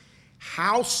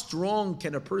 How strong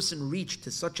can a person reach to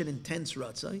such an intense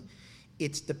ratzai?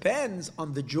 It depends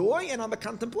on the joy and on the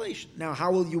contemplation. Now,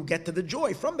 how will you get to the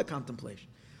joy from the contemplation?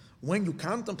 When you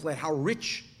contemplate how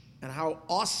rich and how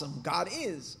awesome God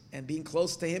is, and being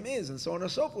close to Him is, and so on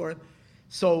and so forth,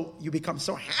 so you become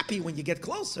so happy when you get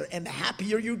closer, and the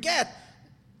happier you get,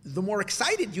 the more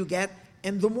excited you get,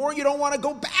 and the more you don't want to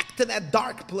go back to that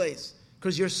dark place,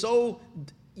 because you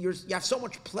have so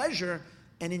much pleasure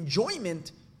and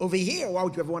enjoyment over here. Why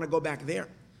would you ever want to go back there?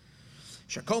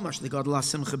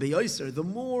 The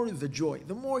more the joy,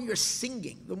 the more you're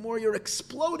singing, the more you're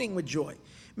exploding with joy.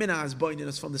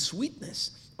 From the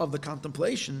sweetness of the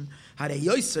contemplation,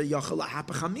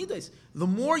 the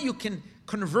more you can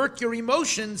convert your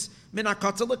emotions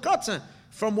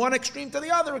from one extreme to the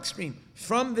other extreme,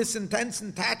 from this intense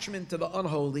attachment to the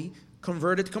unholy,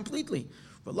 convert it completely.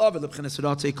 And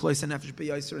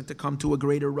to come to a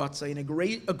greater ratzah, and a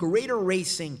greater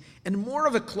racing, and more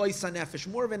of a klois hanefesh,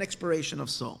 more of an expiration of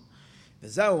soul.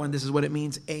 And this is what it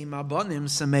means. The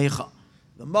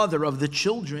mother of the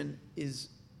children is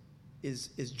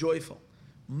joyful.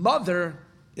 Mother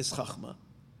is chachma.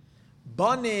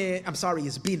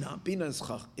 Is bina. Bina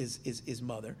is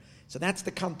mother. So that's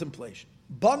the contemplation.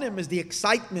 Banim is the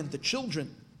excitement, the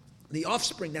children, the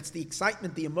offspring. That's the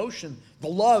excitement, the emotion, the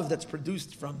love that's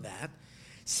produced from that.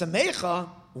 Samecha,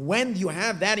 when you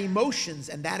have that emotions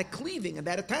and that cleaving and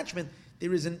that attachment,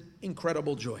 there is an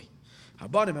incredible joy.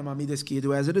 Habanim amamidas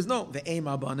kiyidu, as it is known, the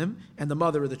ema banim, and the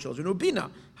mother of the children,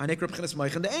 ubina hanekra b'chinas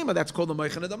moichan the ema. That's called the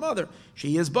moichan of the mother.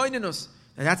 She is baininus,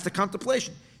 and that's the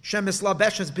contemplation. Shemis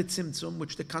labeshes bitzimtzum,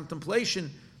 which the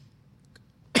contemplation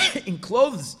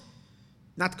encloses,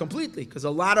 not completely, because a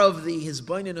lot of his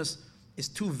baininus is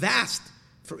too vast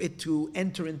for it to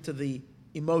enter into the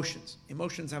emotions.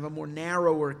 Emotions have a more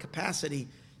narrower capacity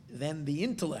than the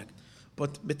intellect.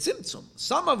 But bitzimtzum,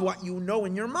 some of what you know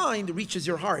in your mind reaches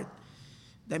your heart.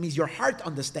 That means your heart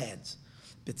understands.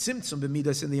 Bitzimtzum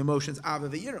b'midas in the emotions, ava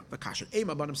v'yira, v'kasher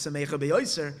ema banim semecha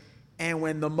be'yoser, and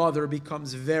when the mother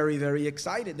becomes very, very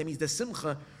excited, that means the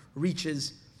simcha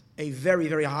reaches a very,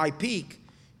 very high peak.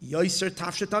 Yoser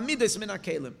tafshet amidas min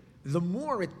hakelim. The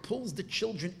more it pulls the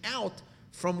children out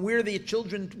from where the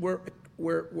children were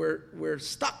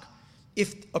stuck.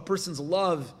 If a person's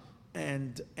love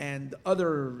and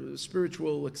other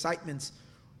spiritual excitements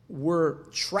were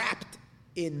trapped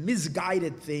in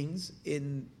misguided things,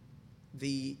 in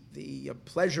the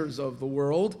pleasures of the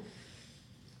world,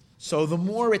 so the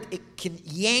more it can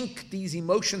yank these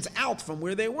emotions out from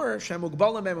where they were,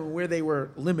 where they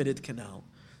were limited canal.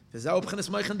 These are the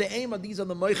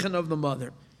moichan of the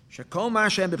mother.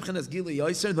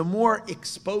 The more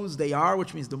exposed they are,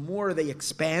 which means the more they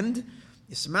expand,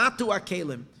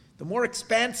 the more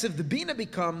expansive the bina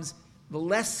becomes, the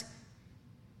less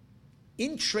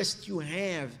interest you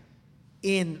have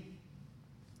in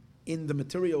the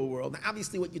material world. Now,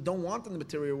 obviously, what you don't want in the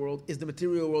material world is the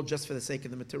material world just for the sake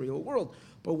of the material world.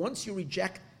 But once you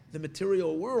reject the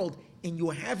material world and you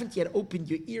haven't yet opened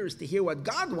your ears to hear what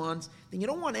God wants, then you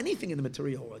don't want anything in the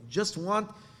material world. You just want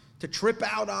to trip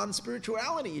out on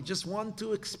spirituality. You just want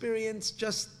to experience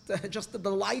just the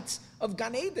delights of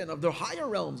Gan Eden, of the higher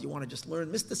realms. You want to just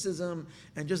learn mysticism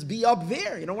and just be up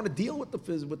there. You don't want to deal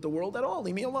with the world at all.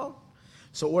 Leave me alone.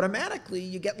 So automatically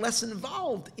you get less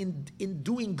involved in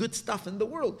doing good stuff in the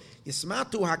world.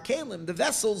 Yismatu hakelim, the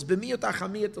vessels, b'miyot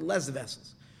achamiyot, the less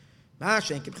vessels.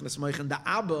 The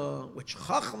Abba, which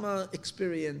Chachma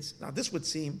experienced. Now this would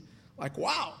seem like,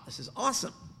 wow, this is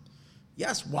awesome.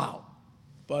 Yes, wow.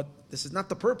 But this is not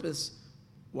the purpose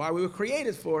why we were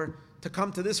created for, to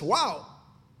come to this wow.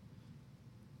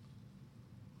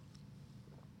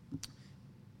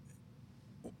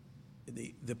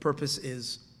 The purpose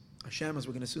is, Hashem, as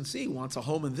we're going to soon see, wants a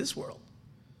home in this world.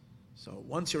 So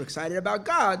once you're excited about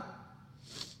God,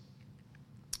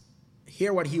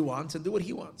 hear what He wants and do what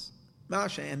He wants.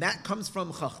 And that comes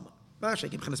from Chachma.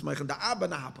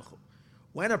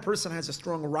 When a person has a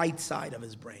strong right side of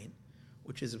his brain,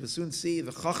 which is, we'll soon see,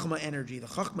 the chachma energy, the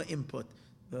chachma input,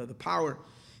 the power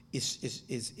is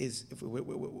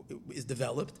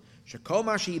developed.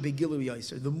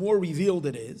 The more revealed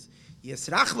it is, it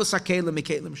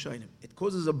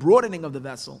causes a broadening of the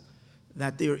vessel,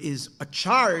 that there is a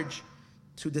charge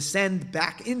to descend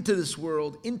back into this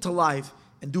world, into life,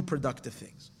 and do productive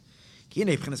things. The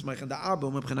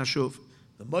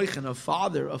moichin of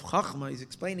father of chachma, he's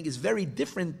explaining, is very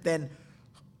different than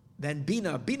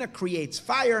bina. Bina creates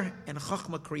fire, and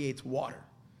chachma creates water.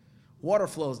 Water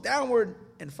flows downward,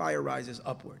 and fire rises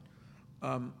upward.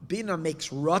 Bina makes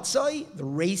ratzai, the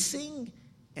racing,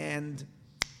 and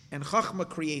chachma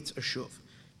creates a shuv.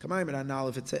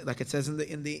 Like it says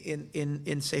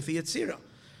in Sefer Yetzirah,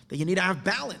 that you need to have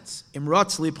balance.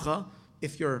 Imratz libcha,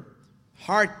 if your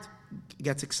heart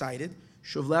gets excited,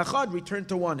 shuv le'achad, return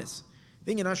to oneness.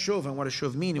 Thinking not shuv, and what does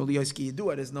shuv mean?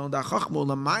 It is known that chachma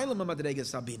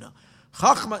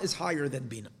is higher than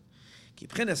bina.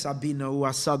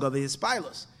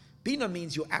 Bina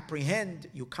means you apprehend,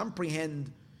 you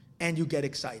comprehend, and you get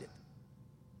excited.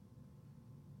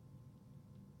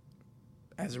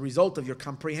 As a result of your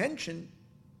comprehension,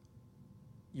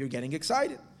 you're getting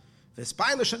excited. The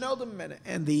spilus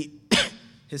and the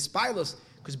his spilus,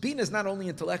 because bina is not only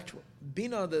intellectual.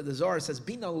 Bina, the Zohar says,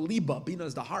 bina liba, bina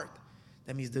is the heart.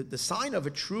 That means the sign of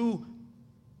a true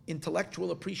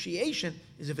intellectual appreciation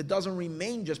is if it doesn't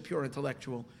remain just pure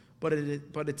intellectual, but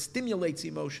it stimulates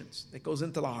emotions. It goes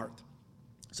into the heart.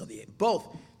 So both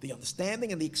the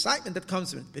understanding and the excitement that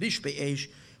comes from it, b'rish be'esh,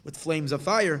 with flames of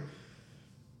fire.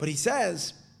 But he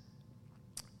says,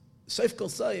 Seif kol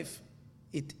seif,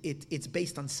 it's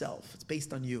based on self. It's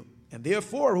based on you. And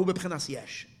therefore, hu b'b'chinas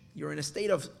yesh. You're in a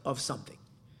state of something.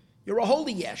 You're a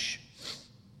holy yesh,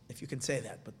 if you can say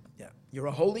that. But yeah, you're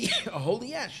a holy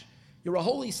yesh. You're a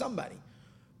holy somebody.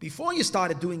 Before you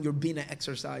started doing your bina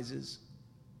exercises,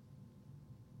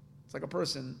 it's like a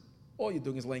person, all you're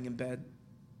doing is laying in bed.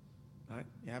 Right?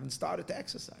 You haven't started to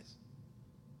exercise.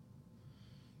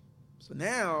 So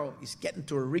now you get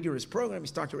into a rigorous program, you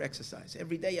start your exercise.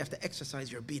 Every day you have to exercise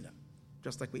your bina.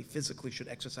 Just like we physically should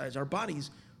exercise our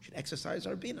bodies, we should exercise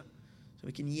our bina. So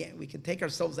we can take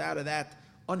ourselves out of that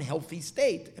unhealthy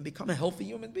state and become a healthy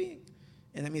human being.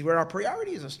 And that means where our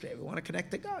priorities are straight. We want to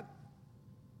connect to God.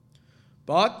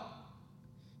 But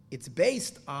it's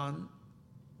based on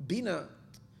bina.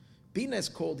 Bina is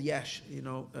called yesh.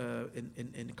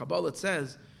 In Kabbalah it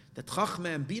says that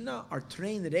chachma and bina are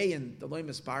trained rein, the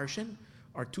loimus parshin,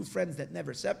 are two friends that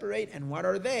never separate. And what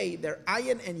are they? They're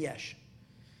ayin and yesh.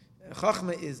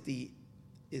 Chachma is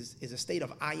a state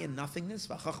of ayin, nothingness.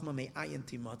 V'chachma me ayin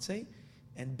timatze,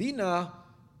 and bina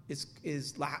is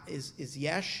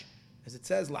yesh, as it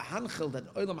says lahanchel,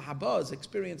 that olam haba,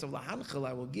 experience of lahanchel.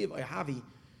 I will give ohavi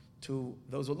to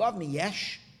those who love me.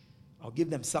 Yesh, I'll give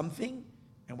them something.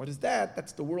 And what is that?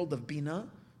 That's the world of bina,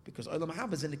 because olam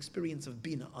haba is an experience of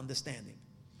bina, understanding.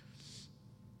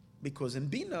 Because in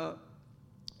bina,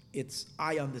 it's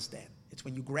I understand. It's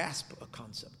when you grasp a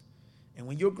concept. And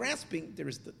when you're grasping, there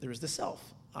is the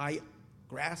self. I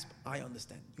grasp, I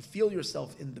understand. You feel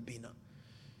yourself in the bina.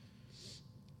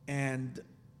 And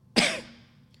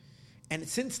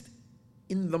since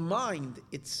in the mind,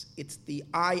 it's the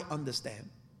I understand.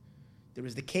 There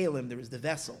is the kalim, there is the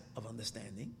vessel of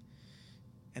understanding.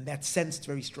 And that's sensed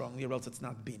very strongly, or else it's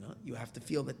not bina. You have to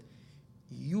feel that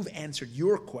you've answered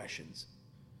your questions.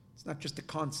 It's not just the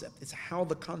concept. It's how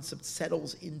the concept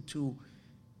settles into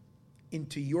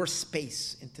your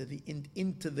space, into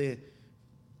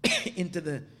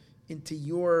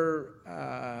your.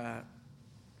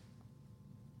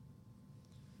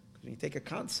 When you take a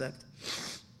concept,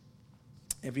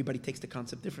 everybody takes the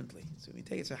concept differently. So when you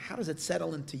take it, so how does it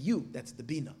settle into you? That's the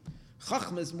bina.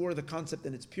 Chachma is more the concept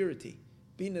in its purity.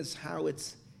 Bina is how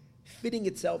it's fitting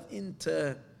itself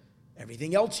into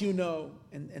everything else you know,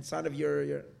 and inside of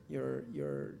your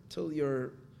till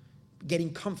you're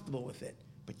getting comfortable with it.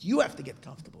 But you have to get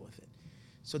comfortable with it.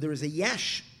 So there is a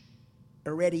yesh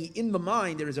already in the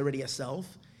mind. There is already a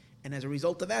self, and as a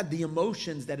result of that, the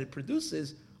emotions that it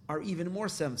produces are even more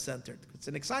self-centered. It's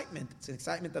an excitement. It's an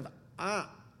excitement of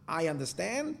I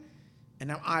understand, and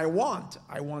now I want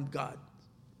God.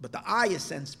 But the I is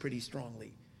sensed pretty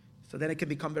strongly. So then it can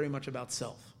become very much about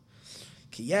self.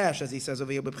 Kiyash, as he says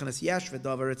over here, yesh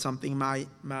v'davar, it's something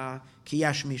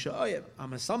kiyash misha oyev.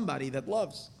 I'm a somebody that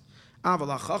loves.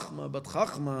 Avala chachma, but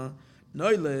chachma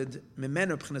noiled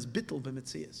memenu b'chinas bittul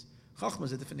b'metzias. Chachma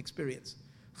is a different experience.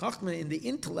 Chachma in the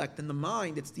intellect, in the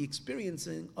mind, it's the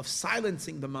experiencing of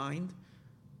silencing the mind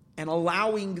and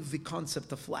allowing the concept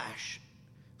to flash.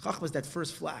 Chachma is that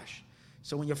first flash.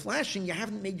 So when you're flashing, you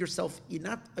haven't made yourself, you're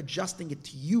not adjusting it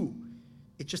to you.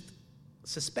 It's just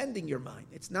suspending your mind.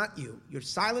 It's not you. You're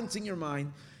silencing your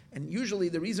mind. And usually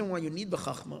the reason why you need the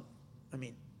chachma,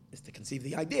 is to conceive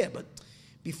the idea. But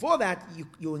before that,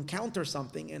 you encounter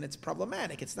something and it's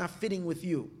problematic. It's not fitting with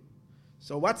you.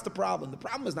 So what's the problem? The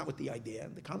problem is not with the idea.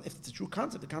 If it's a true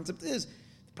concept, the concept is,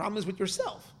 the problem is with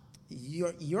yourself.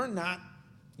 You're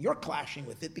clashing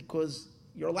with it because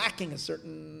you're lacking a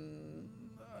certain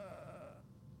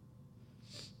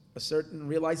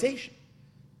realization.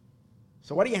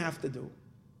 So what do you have to do?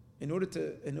 You have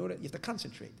to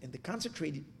concentrate. And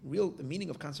the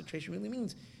meaning of concentration really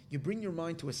means you bring your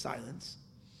mind to a silence,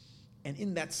 and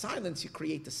in that silence you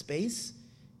create the space,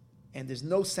 and there's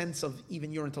no sense of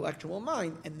even your intellectual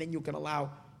mind, and then you can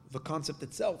allow the concept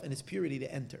itself and its purity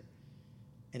to enter.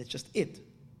 And it's just it.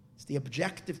 It's the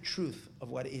objective truth of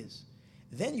what is.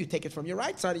 Then you take it from your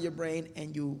right side of your brain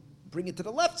and you bring it to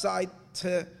the left side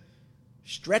to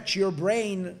stretch your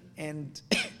brain and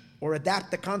or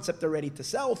adapt the concept already to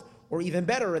self, or even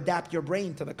better, adapt your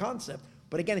brain to the concept.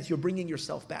 But again, it's you're bringing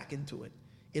yourself back into it.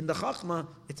 In the chachma,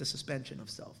 it's a suspension of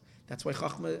self. That's why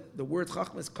chachma, the word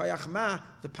chachma is koyach ma,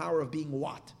 the power of being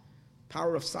what?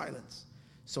 Power of silence.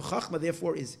 So chachma,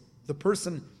 therefore, is the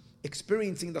person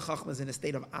experiencing the chachma is in a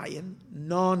state of ayin,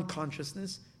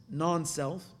 non-consciousness,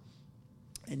 non-self.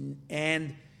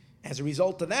 And as a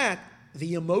result of that,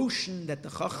 the emotion that the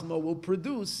chachma will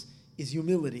produce is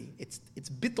humility. It's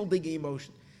bittul digi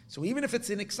emotion. So even if it's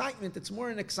an excitement, it's more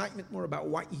an excitement more about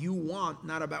what you want,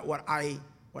 not about what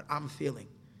I'm feeling.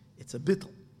 It's a bittul.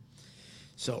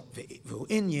 So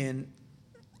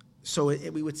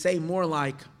we would say more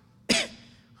like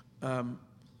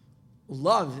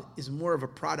love is more of a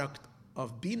product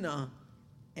of bina,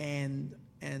 and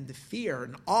the fear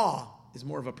and awe is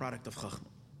more of a product of chachma.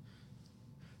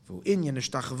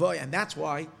 And that's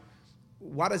why,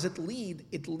 what does it lead?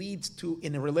 It leads to,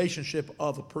 in a relationship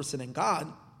of a person and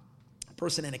God, a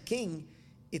person and a king,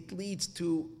 it leads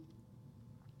to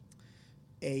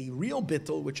a real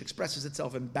bittul which expresses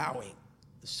itself in bowing.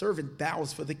 The servant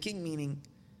bows for the king, meaning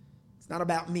it's not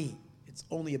about me, it's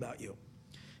only about you.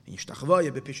 In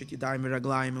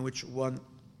which one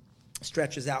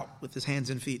stretches out with his hands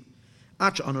and feet.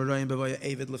 When a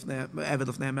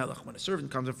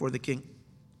servant comes before the king,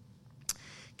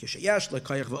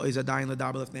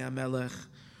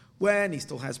 when he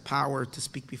still has power to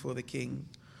speak before the king,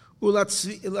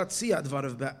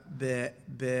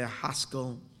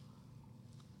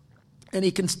 and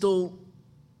he can still,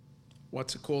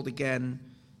 what's it called again,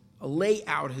 lay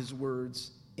out his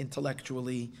words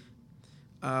intellectually.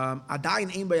 If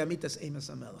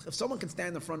someone can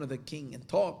stand in front of the king and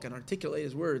talk and articulate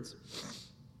his words,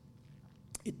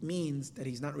 it means that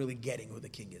he's not really getting who the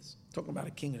king is. Talking about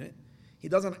a king in it.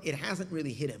 It hasn't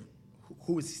really hit him.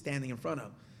 Who is he standing in front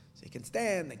of? So he can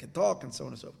stand, they can talk, and so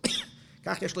on and so forth.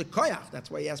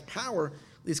 That's why he has power.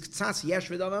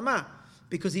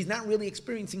 Because he's not really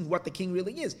experiencing what the king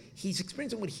really is. He's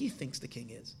experiencing what he thinks the king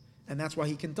is. And that's why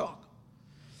he can talk.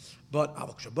 But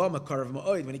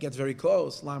when he gets very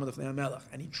close,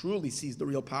 and he truly sees the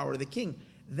real power of the king,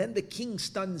 then the king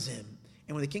stuns him.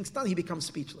 And when the king stuns, he becomes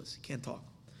speechless. He can't talk.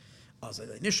 He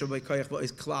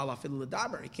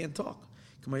can't talk.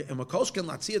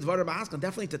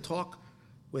 Definitely to talk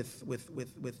with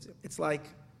it's like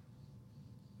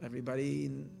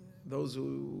everybody, those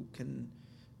who can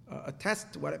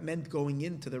attest to what it meant going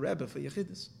into the Rebbe for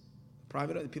Yechidus.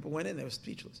 Private people went in, they were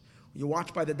speechless. You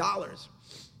watch by the dollars.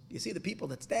 You see the people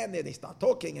that stand there, they start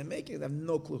talking and making, they have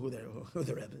no clue who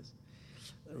the Rebbe is.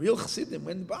 The real Chassidim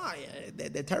went by,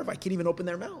 they're terrified, can't even open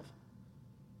their mouth.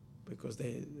 Because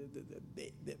the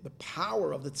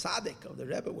power of the tzaddik, of the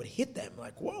Rebbe, would hit them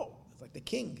like, whoa, it's like the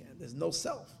king, and there's no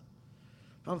self.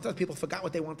 Sometimes people forgot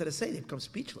what they wanted to say, they become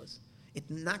speechless. It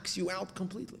knocks you out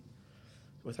completely.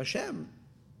 With Hashem,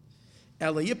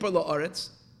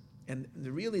 and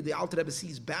really the Alter Rebbe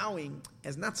sees bowing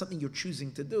as not something you're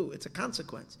choosing to do, it's a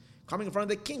consequence. Coming in front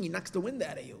of the king, he knocks the wind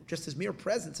out of you. Just his mere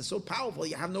presence is so powerful,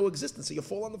 you have no existence, so you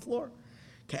fall on the floor.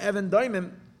 Ke'evan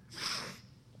doimim,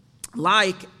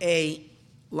 like a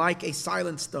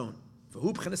silent stone.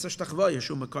 And this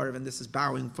is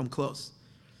bowing from close.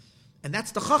 And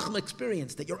that's the Chachma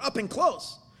experience, that you're up and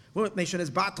close. Because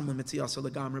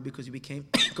you became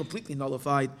completely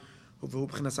nullified. And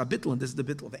this is the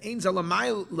bittul.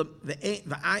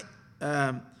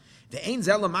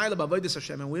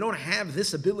 And we don't have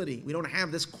this ability, we don't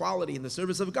have this quality in the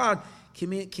service of God.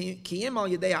 This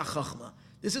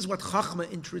is what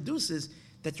Chachma introduces,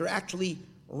 that you're actually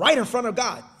right in front of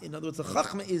God. In other words, the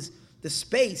Chachma is the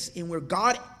space in where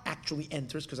God actually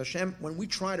enters, because Hashem, when we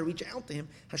try to reach out to Him,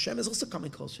 Hashem is also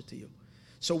coming closer to you.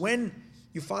 So when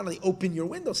you finally open your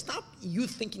window, stop you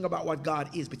thinking about what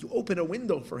God is, but you open a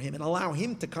window for Him and allow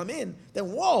Him to come in,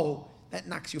 then whoa, that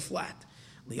knocks you flat.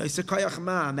 And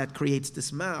that creates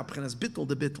this ma, bittul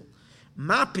the bittul.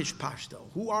 Ma pish pashto,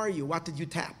 who are you? What did you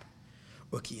tap?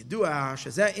 And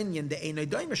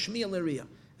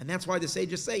that's why the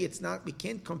sages say we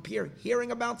can't compare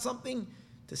hearing about something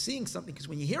to seeing something, because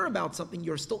when you hear about something,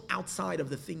 you're still outside of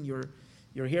the thing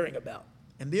you're hearing about.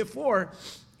 And therefore,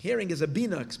 hearing is a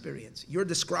bina experience. You're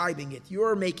describing it.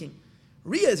 You're making.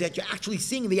 Riya is that you're actually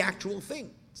seeing the actual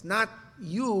thing. It's not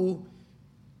you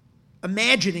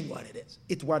imagining what it is.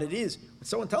 It's what it is. When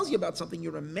someone tells you about something,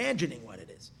 you're imagining what it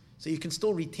is. So you can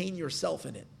still retain yourself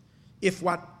in it. If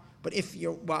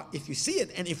you see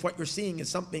it, and if what you're seeing is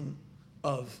something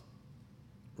of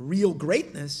real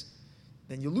greatness,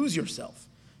 then you lose yourself.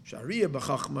 Shariya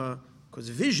b'chachma, because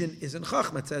vision is in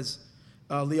chachma. It says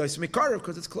liyos mikara,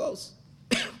 because it's close.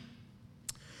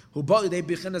 Who bali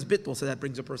bechinas bittul, so that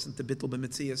brings a person to bittul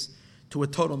b'mitzias, to a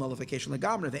total nullification.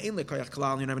 Legamra, the ein lekoyach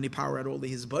klal, you don't have any power at all.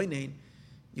 His boinain,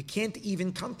 you can't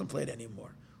even contemplate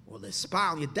anymore. Or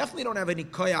lespal, you definitely don't have any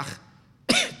koyach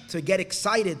to get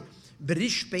excited.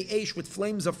 Berish be'esh, with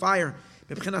flames of fire.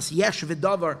 Bechinas yesh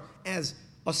v'davar, as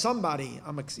a somebody.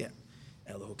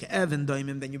 Elohu ke'evan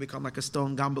doimim, then you become like a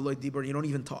stone. Gambeloy dibur, you don't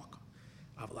even talk.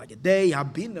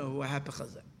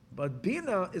 But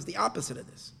bina is the opposite of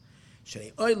this.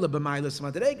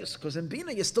 Because in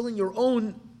bina you're still in your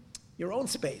own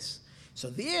space. So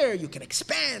there you can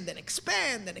expand and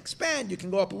expand and expand. You can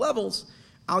go up levels.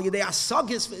 Al yedei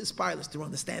asagis v'isparlis, through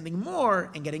understanding more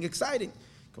and getting excited.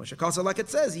 Like it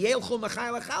says,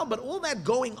 but all that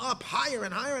going up higher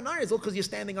and higher and higher is all because you're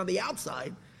standing on the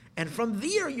outside, and from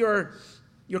there you're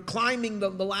climbing the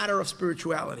ladder of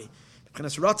spirituality.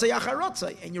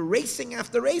 And you're racing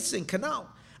after racing. Canal.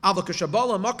 But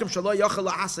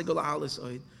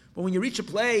when you reach a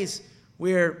place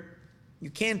where you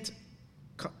can't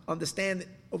understand,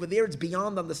 over there it's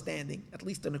beyond understanding, at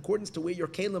least in accordance to where your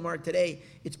kelim are today,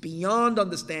 it's beyond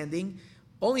understanding.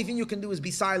 Only thing you can do is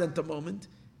be silent a moment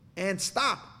and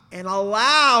stop and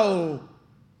allow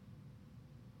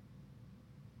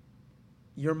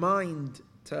your mind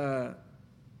to,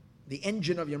 the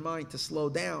engine of your mind to slow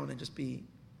down and just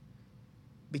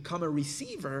become a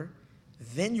receiver.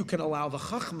 Then you can allow the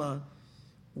chachma,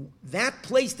 that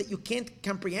place that you can't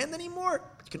comprehend anymore,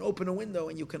 you can open a window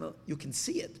and you can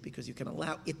see it, because you can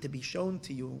allow it to be shown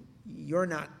to you. You're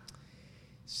not.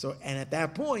 So, and at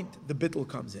that point, the bittul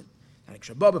comes in.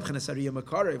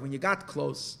 When you got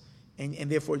close,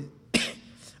 and therefore,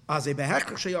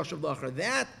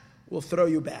 that will throw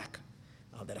you back.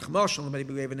 Let me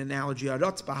give an analogy.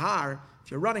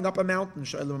 If you're running up a mountain,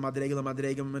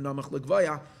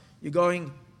 you're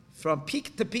going from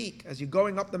peak to peak as you're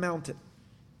going up the mountain.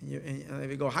 And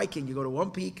if you go hiking, you go to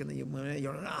one peak, and then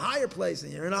you're in a higher place,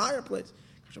 and you're in a higher place.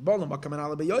 Because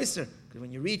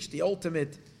when you reach the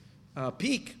ultimate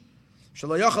peak,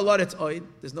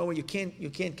 there's no way you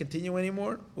can't continue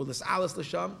anymore. Or this alas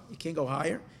l'sham, you can't go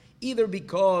higher, either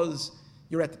because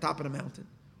you're at the top of the mountain,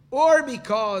 or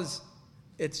because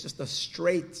it's just a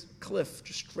straight cliff,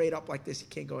 just straight up like this. You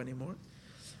can't go anymore.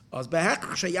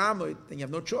 Then you have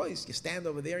no choice. You stand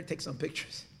over there and take some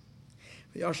pictures.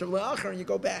 And you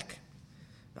go back.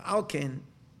 The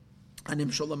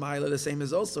same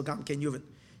as also Gam Ken Yuvin.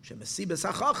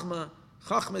 Chachma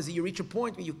is that you reach a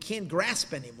point where you can't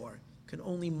grasp anymore. You can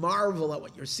only marvel at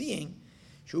what you're seeing.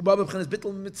 But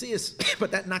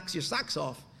that knocks your socks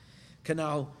off.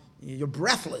 You're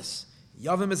breathless.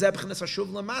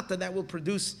 That will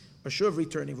produce a shuv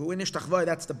returning.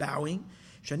 That's the bowing.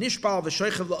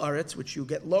 Which you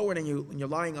get lowered and you're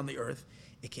lying on the earth.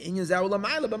 By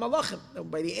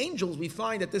the angels, we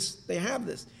find that they have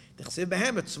this.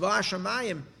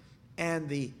 And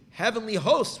the heavenly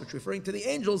hosts, which referring to the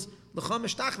angels,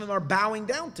 are bowing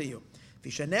down to you.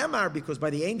 Because by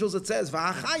the angels it says,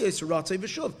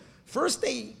 first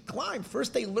they climb,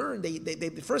 first they learn,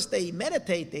 first they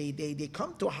meditate, they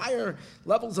come to higher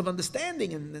levels of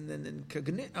understanding and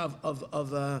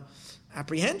of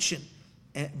apprehension.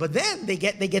 But then they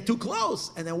get too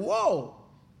close, and then whoa,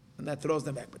 and that throws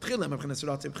them back.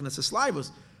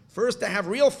 First they have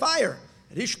real fire,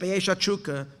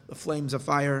 the flames of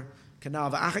fire. When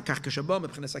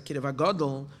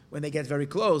they get very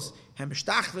close, they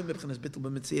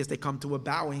come to a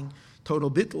bowing, total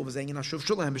bittul. This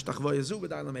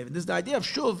is the idea of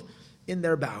shuv in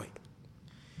their bowing.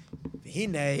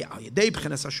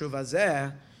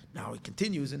 Now he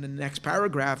continues in the next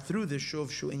paragraph through the Shuv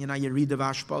Shu Inyan HaYerida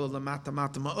V'Hashpala Lamata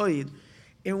Mata Ma'oid,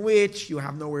 in which you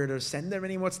have nowhere to send them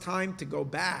anymore. It's time to go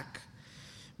back.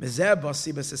 This is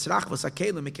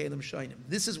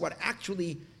what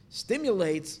actually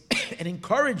stimulates and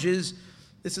encourages.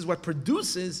 This is what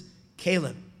produces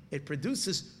kalim. It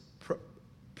produces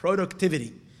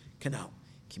productivity.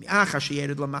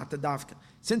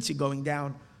 Since you're going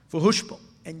down for hushpal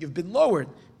and you've been lowered,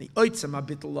 because of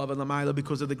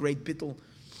the great bittul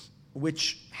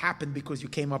which happened because you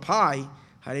came up high.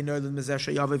 So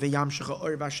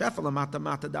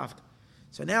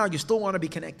now you still want to be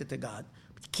connected to God,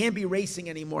 but you can't be racing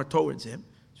anymore towards Him.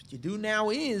 So what you do now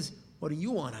is, what do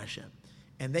you want, Hashem?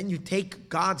 And then you take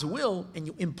God's will and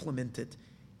you implement it.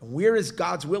 And where is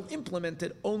God's will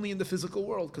implemented? Only in the physical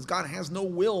world, because God has no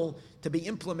will to be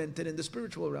implemented in the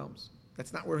spiritual realms.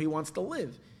 That's not where He wants to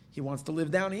live. He wants to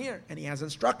live down here, and He has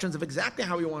instructions of exactly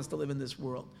how He wants to live in this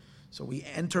world. So we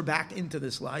enter back into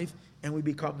this life, and we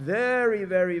become very,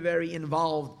 very, very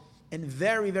involved and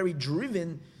very, very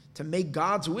driven to make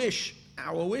God's wish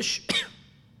our wish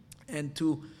and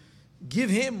to give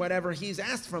Him whatever He's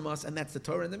asked from us, and that's the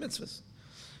Torah and the mitzvahs.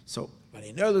 So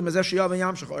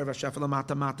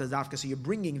you're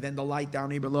bringing then the light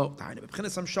down here below.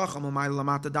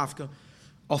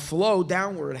 A flow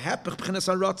downward.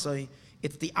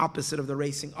 It's the opposite of the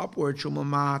racing upward,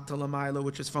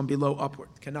 which is from below upward.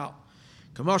 Canal.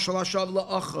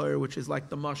 Which is like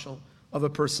the mashal of a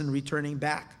person returning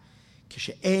back.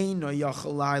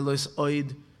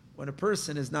 When a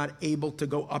person is not able to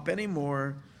go up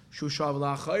anymore, he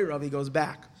goes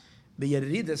back.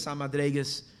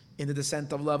 In the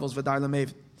descent of levels. In other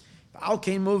words,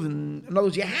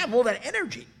 you have all that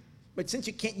energy, but since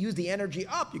you can't use the energy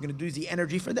up, you're going to use the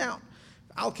energy for down.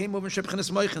 So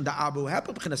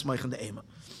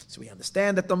we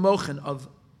understand that the mochen of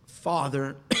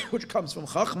father, which comes from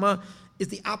chachma, is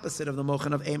the opposite of the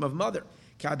mochen of aim of mother.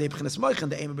 Because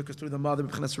through the mother,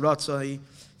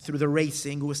 through the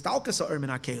racing, it's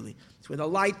when the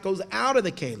light goes out of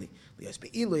the keli,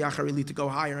 to go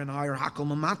higher and higher,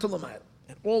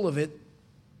 and all of it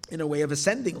in a way of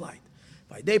ascending light.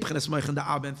 And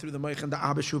through the mochen the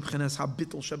abba, which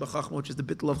is the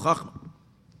bittul of chachma.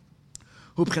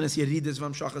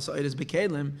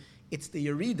 It's the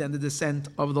yerid and the descent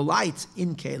of the lights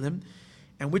in kalim.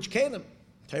 And which kalim?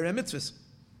 Torah mitzvahs.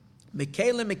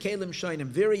 Mekalim shainim,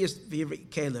 various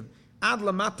kalim. Ad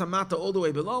lamata mata, all the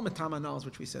way below, metamanals,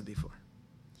 which we said before.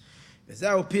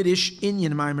 V'zau pirish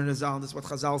inyan maimer nazal. This is what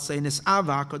Chazal say.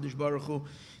 Nis'ava HaKadosh Baruch Hu,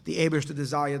 the Eibishter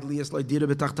desired lias lo'dira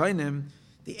b'tachtainim.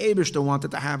 The Eibishter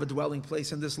wanted to have a dwelling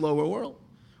place in this lower world.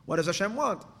 What does Hashem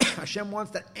want? Hashem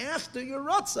wants that after your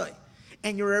ratzai,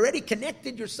 and you're already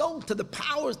connected your soul to the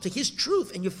powers, to His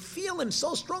truth, and you feel Him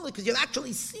so strongly because you've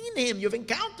actually seen Him, you've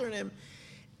encountered Him,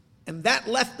 and that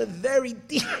left a very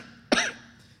deep,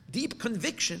 deep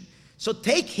conviction. So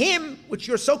take Him, which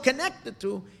you're so connected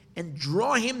to, and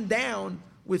draw Him down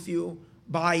with you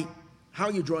by how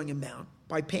you're drawing Him down?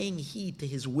 By paying heed to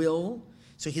His will.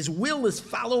 So His will is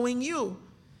following you.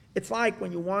 It's like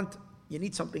when you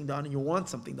need something done, and you want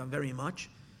something done very much,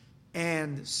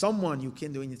 and someone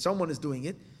is doing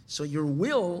it, so your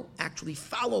will actually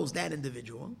follows that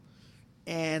individual,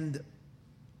 and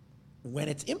when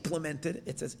it's implemented,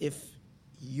 it's as if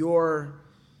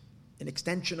an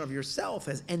extension of yourself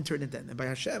has entered into it. And by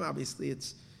Hashem, obviously,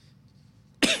 it's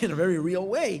in a very real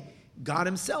way, God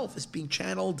Himself is being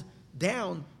channeled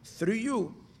down through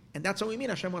you. And that's what we mean.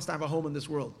 Hashem wants to have a home in this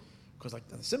world. Because like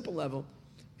on a simple level,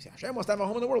 you say, Hashem wants to have a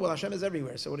home in the world. Well, Hashem is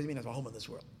everywhere. So what does it mean to have a home in this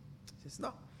world? He says,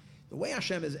 no. The way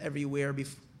Hashem is everywhere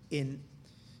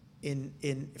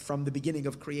from the beginning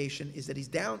of creation is that He's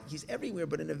everywhere,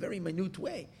 but in a very minute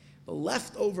way. The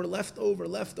leftover,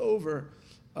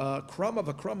 crumb of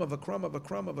a crumb of a crumb of a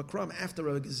crumb of a crumb, after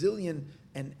a gazillion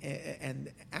and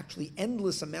actually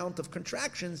endless amount of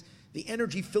contractions, the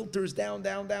energy filters down,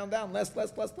 less,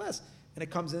 and it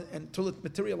comes in until it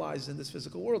materializes in this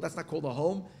physical world. That's not called a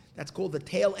home. That's called the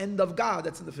tail end of God.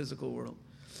 That's in the physical world.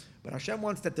 But Hashem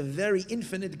wants that the very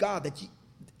infinite God that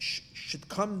should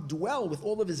come dwell with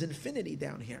all of His infinity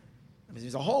down here. I mean,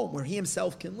 there's a home where He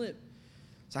Himself can live.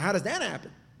 So how does that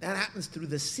happen? That happens through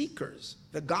the seekers,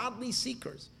 the godly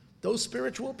seekers, those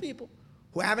spiritual people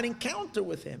who have an encounter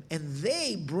with Him, and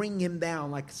they bring Him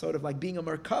down, sort of like being a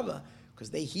merkava,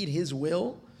 because they heed His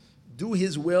will, do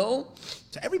His will.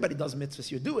 So everybody does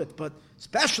mitzvahs, you do it, but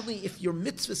especially if your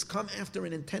mitzvahs come after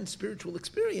an intense spiritual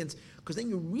experience, because then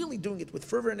you're really doing it with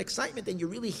fervor and excitement, and you're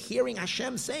really hearing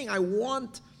Hashem saying, I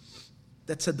want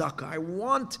that tzedakah, I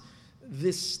want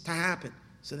this to happen.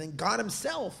 So then God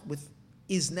Himself,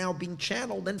 is now being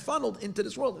channeled and funneled into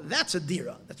this world. That's a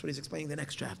dira. That's what he's explaining in the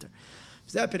next chapter.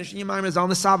 To have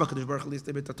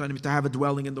a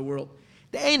dwelling in the world.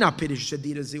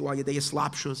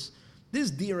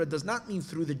 This dira does not mean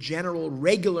through the general,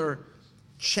 regular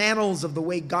channels of the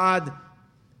way God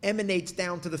emanates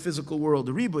down to the physical world.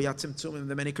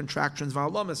 The many contractions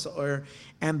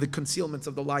and the concealments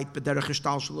of the light,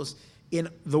 in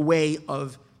the way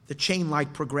of the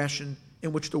chain-like progression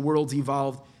in which the world's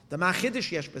evolved.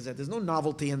 There's no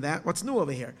novelty in that. What's new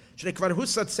over here?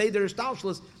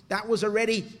 That was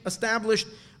already established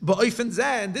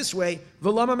in this way.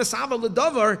 When you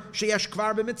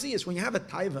have a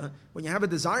taiva, when you have a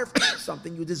desire for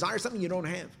something, you desire something you don't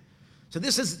have. So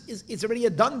this is it's already a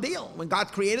done deal. When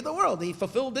God created the world, He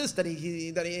fulfilled this, that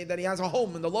he has a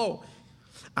home in the low.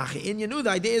 The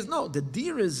idea is no. The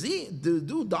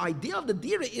idea of the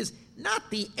dira is not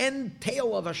the end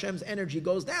tail of Hashem's energy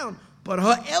goes down, but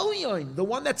ha'elyon, the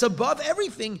one that's above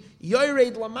everything,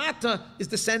 yored lamata, is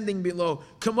descending below.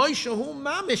 Kamoishahu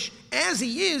mamish, as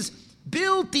He is,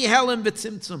 bilti helim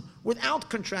v'tzimtzum, without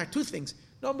contract. Two things.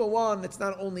 Number one, it's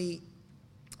not only,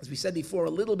 as we said before, a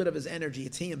little bit of His energy,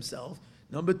 it's He Himself.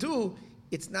 Number two,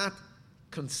 it's not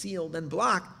concealed and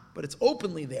blocked, but it's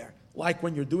openly there. Like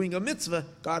when you're doing a mitzvah,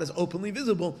 God is openly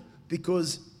visible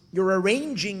because you're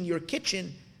arranging your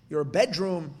kitchen, your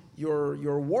bedroom,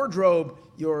 your wardrobe,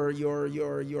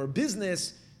 your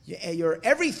business, your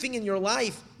everything in your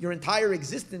life, your entire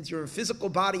existence, your physical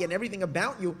body and everything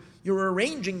about you, you're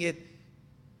arranging it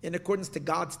in accordance to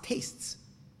God's tastes.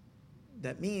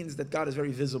 That means that God is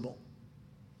very visible.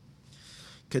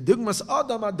 God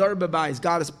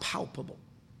is palpable.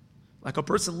 Like a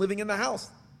person living in the house.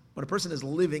 When a person is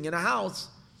living in a house,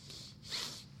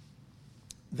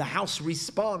 the house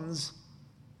responds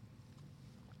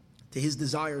to his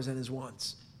desires and his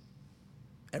wants.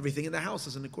 Everything in the house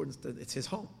is in accordance to, it's his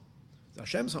home. It's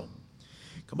Hashem's home.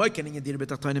 Making a dira,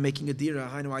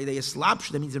 that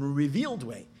means in a revealed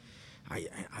way. But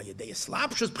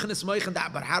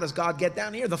how does God get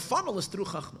down here? The funnel is through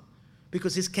Chachma.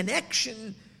 Because His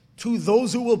connection to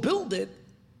those who will build it,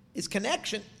 His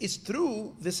connection is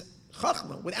through this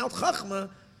Chachma. Without Chachma,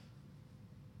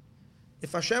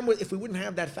 if we wouldn't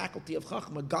have that faculty of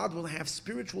Chachma, God will have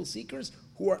spiritual seekers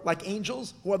who are like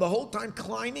angels, who are the whole time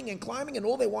climbing, and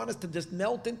all they want is to just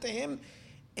melt into Him,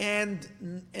 and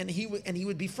he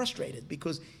would be frustrated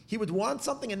because he would want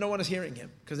something and no one is hearing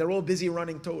him because they're all busy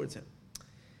running towards him.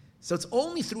 So it's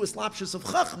only through a slapshus of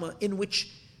Chachma in which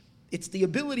it's the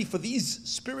ability for these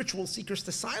spiritual seekers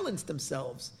to silence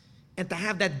themselves and to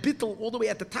have that bittul all the way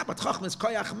at the top. Chachma is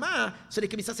koyach ma, so they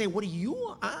can be saying, "What do you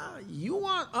want? You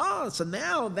want?" So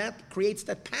now that creates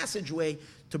that passageway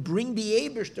to bring the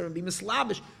Eibishter and be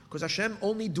mislavish, because Hashem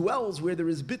only dwells where there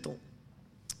is bittul,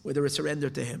 where there is surrender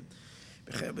to Him.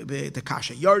 Through the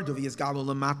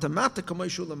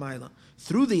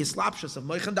islapshus of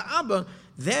Moichan da Abba,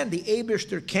 then the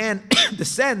Eibishter can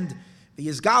descend. The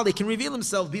Yizgali can reveal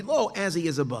Himself below as He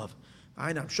is above.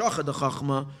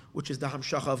 Which is the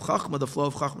hamshacha of Chachma, the flow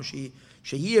of Chachma,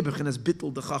 sheyeh b'chinas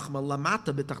bittul the Chachma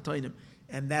lamata b'tachtoinim,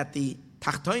 and that the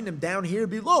tachtoinim down here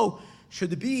below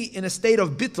should be in a state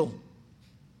of bittul,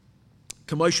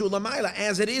 k'moishu lamayla,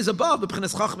 as it is above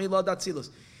b'chinas Chachma ilad atzilus.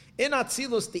 In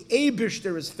Atzilus, the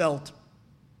Eibishter is felt,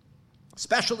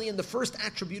 especially in the first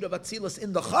attribute of Atzilus,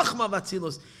 in the Chachma of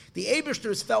Atzilus, the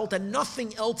Eibishter is felt, and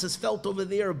nothing else is felt over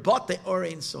there but the Or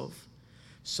Ein Sof.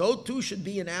 So too should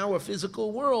be in our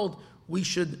physical world. We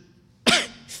should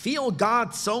feel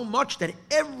God so much that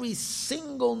every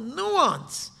single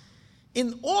nuance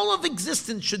in all of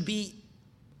existence should be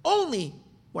only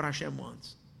what Hashem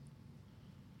wants.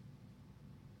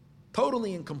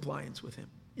 Totally in compliance with Him,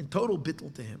 in total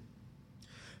bittul to Him.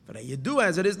 But you do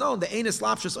as it is known, the Eines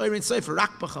Lapshus Or Ein Sof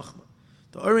rak b'Chachma.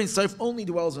 The Or Ein Sof only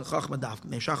dwells in Chachma dafka.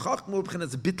 Nesha Chachma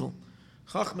b'chinas bittul.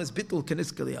 Chachmas bittul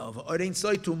keniskali alva. Or Ein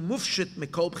Sof to mufshit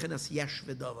mekol b'chinas yesh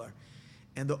v'davar.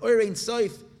 And the Or Ein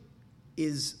Sof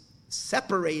is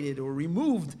separated or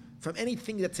removed from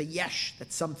anything that's a yesh,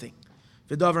 that's something.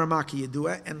 V'davar maki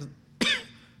yedua. And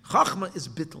Chachma is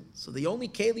bittul. So the only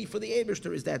keli for the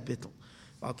Eibishter is that bittul.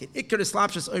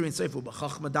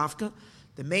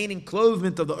 The main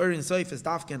enclosement of the Or Ein Sof is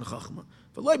dafka and Chachma.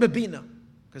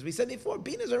 Because we said before,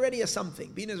 Bina is already a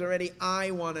something. Bina is already,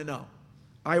 I want to know.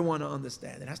 I want to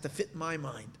understand. It has to fit my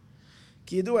mind.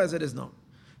 Ki yidu as it is known.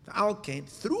 The Alkain,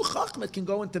 through Chachma, it can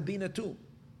go into Bina too.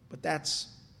 But that's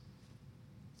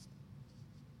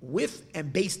with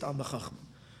and based on the Chachma.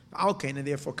 The Alkain, and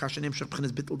therefore, Kashanim Shachman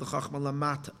is bittul the Chachma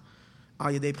lamata.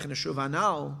 Al yedei b'china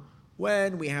shuvanal,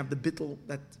 when we have the bittul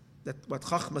that what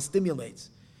Chachma stimulates.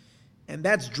 And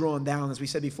that's drawn down, as we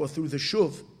said before, through the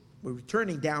shuv. We're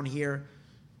returning down here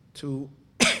to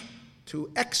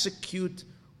execute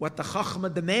what the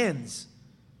Chachma demands.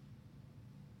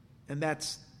 And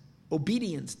that's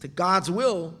obedience to God's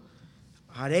will.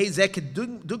 This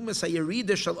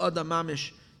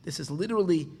is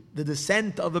literally the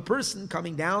descent of a person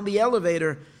coming down the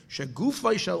elevator.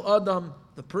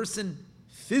 The person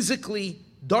physically,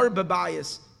 dar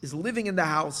babayis, is living in the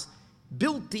house.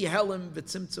 Bilti helim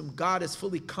v'tzimtzum. God is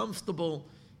fully comfortable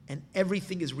and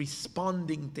everything is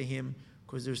responding to him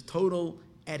because there's total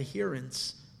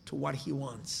adherence to what he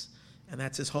wants. And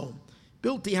that's his home.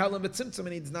 Bilti helim v'tzimtzum,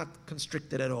 and he's not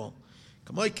constricted at all.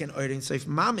 Kamoiken Oirein Seif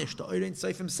Mamish, the Oirein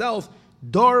Seif himself,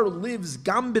 Dar lives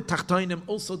gam betachtoinim,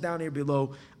 also down here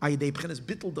below. Ayidei b'chenes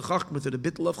bittul de chachma, to the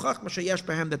bittul of chachma sheyesh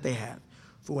behem that they have.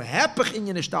 For hepech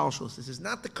inyan ishtalshus, this is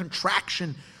not the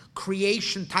contraction,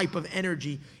 creation type of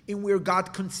energy in where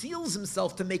God conceals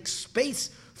himself to make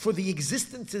space for the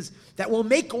existences that will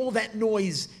make all that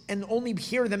noise and only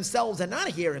hear themselves and not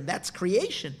hear him. That's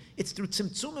creation. It's through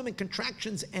tzimtzumim and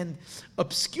contractions and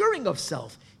obscuring of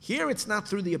self. Here it's not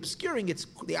through the obscuring, it's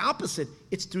the opposite.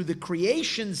 It's through the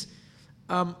creations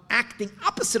acting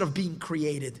opposite of being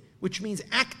created, which means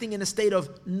acting in a state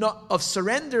of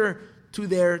surrender to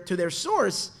their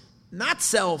source, not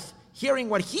self, hearing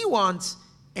what he wants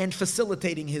and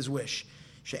facilitating his wish.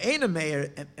 She'ena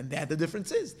meir, and that the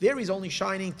difference is. There he's only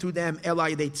shining through them,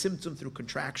 elai de tzimtzum, through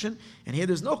contraction, and here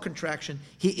there's no contraction.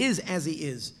 He is as he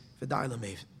is. V'dai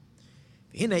l'meiv.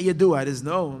 Hine yedua, it is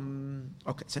known.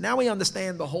 Okay, so now we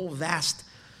understand the whole vast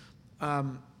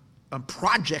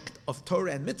project of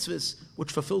Torah and mitzvahs,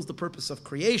 which fulfills the purpose of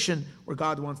creation, where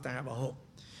God wants to have a home.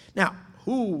 Now,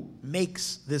 who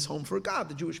makes this home for God?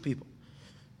 The Jewish people.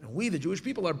 And we, the Jewish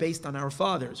people, are based on our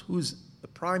fathers. Who's the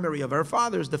primary of our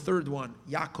fathers? The third one,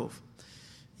 Yaakov.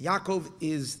 Yaakov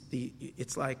is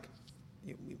it's like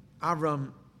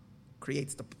Avram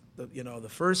creates the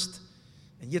first,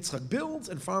 and Yitzchak builds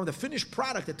and farms the finished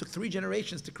product. It took 3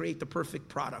 generations to create the perfect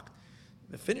product.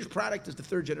 The finished product is the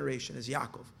 3rd generation, is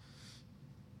Yaakov.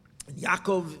 And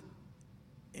Yaakov,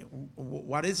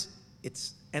 what is?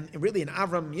 And really in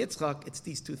Avram Yitzchak, it's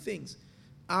these 2 things.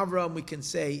 Avram, we can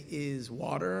say, is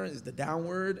water, is the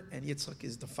downward, and Yitzchak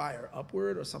is the fire,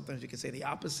 upward, or sometimes you can say the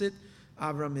opposite.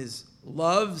 Avram is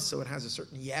love, so it has a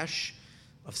certain yesh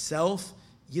of self.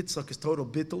 Yitzchak is total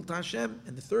bittul to Hashem.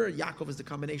 And the 3rd, Yaakov, is the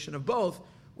combination of both,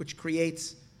 which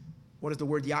creates, what does the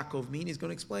word Yaakov mean? He's going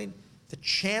to explain. The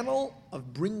channel of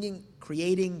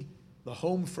creating the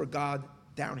home for God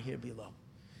down here below.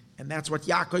 And that's what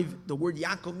the word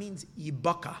Yaakov means,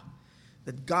 yibaka,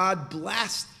 that God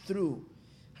blasts through.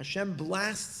 Hashem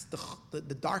blasts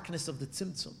the darkness of the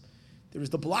tzimtzum. There is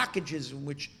the blockages in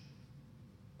which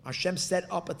Hashem set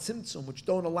up a tzimtzum, which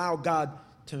don't allow God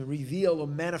to reveal or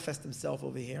manifest himself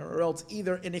over here, or else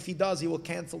and if he does, he will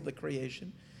cancel the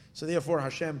creation. So therefore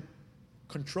Hashem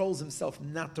controls himself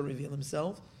not to reveal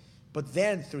himself. But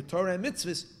then through Torah and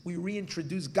mitzvahs, we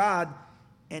reintroduce God,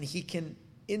 and he can,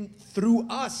 through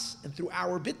us and through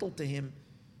our bittul to him,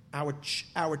 our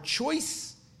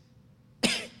choice,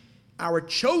 our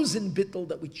chosen bittul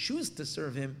that we choose to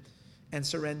serve him and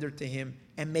surrender to him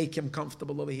and make him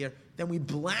comfortable over here. Then we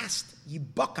blast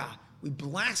yibaka. We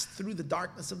blast through the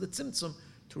darkness of the tzimtzum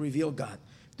to reveal God.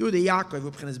 Do the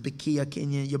Yaakov,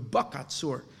 yibaka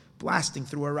tzur, blasting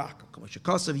through a rock.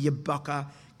 Yibaka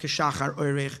keshachar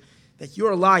oirech, that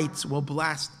your lights will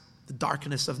blast the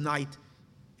darkness of night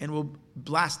and will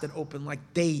blast it open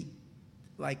like day,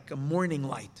 like a morning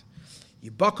light.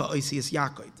 Yibaka oisias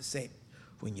Yaakov, the same.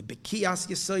 When you bekiyas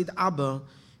Yesod Abba,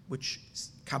 which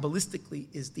Kabbalistically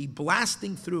is the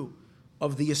blasting through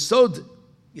of the Yesod.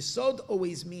 Yesod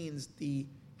always means the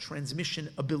transmission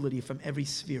ability from every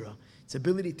sphera. It's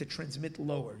ability to transmit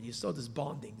lower. Yesod is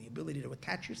bonding, the ability to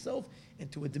attach yourself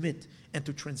and to admit and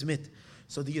to transmit.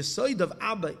 So the Yesod of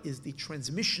Abba is the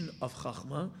transmission of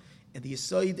Chachma, and the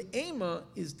Yesod Ema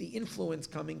is the influence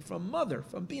coming from Mother,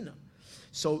 from Bina.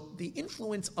 So the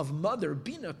influence of Mother,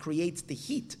 Bina, creates the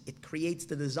heat. It creates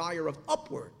the desire of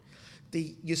upward.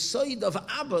 The Yesod of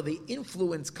Abba, the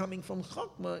influence coming from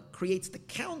Chokmah, creates the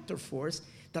counterforce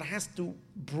that has to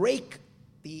break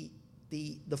the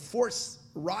force,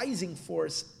 rising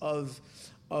force of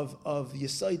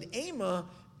Yesod Ema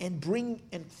and bring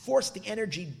and force the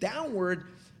energy downward,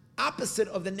 opposite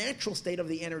of the natural state of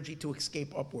the energy to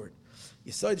escape upward.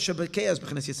 Yesod Shabbakeas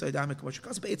b'chinas Yesod Amek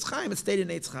K'moshkas Be'etz Chaim. It's stated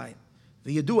in Eitz Chaim.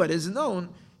 The Yedua, it is known,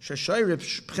 Shashayr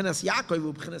b'chinas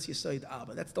Yaakov b'chinas Yesod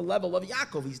Abba. That's the level of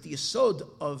Yaakov. He's the Yesod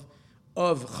of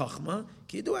Chachma.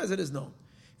 Yedua, as it is known.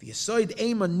 The Yesod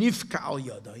Ema Nifka Al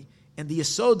Yadai, and the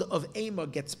yesod of Ema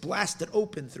gets blasted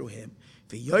open through him,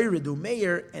 v'yoyredu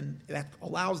meir, and that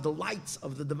allows the lights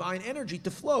of the divine energy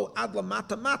to flow ad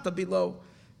lamata mata below,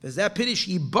 v'zeh pirish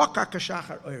yibaka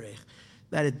kashachar oirech,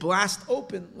 that it blasts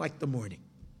open like the morning.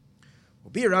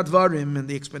 Ubir advarim, and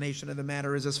the explanation of the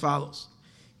matter is as follows.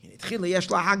 First we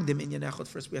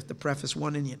have to preface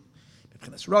one inyan.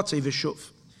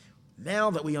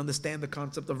 Now that we understand the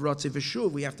concept of Ratzei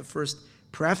V'Shuv, we have to first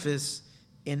preface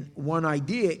in one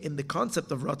idea in the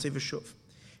concept of Ratzei V'Shuv.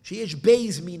 Sheyesh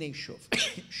beis minei shuv.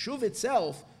 Shuv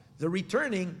itself, the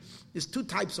returning, is two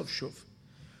types of shuv.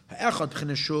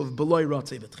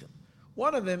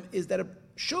 One of them is that a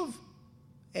shuv,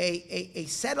 a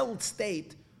settled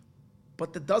state,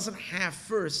 but that doesn't have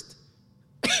first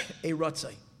a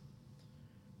Ratzei.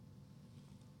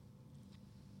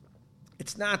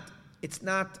 It's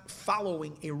not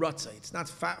following a Ratzei. It's not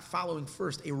following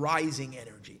first a rising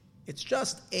energy. It's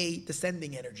just a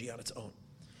descending energy on its own.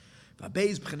 And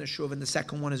the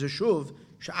second one is a shuv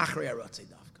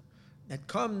that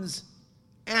comes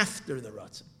after the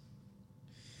Ratzei.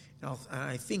 Now,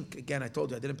 I think, again, I told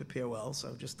you I didn't prepare well, so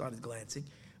I just started glancing.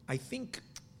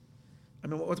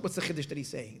 What's the chiddush that he's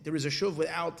saying? There is a shuv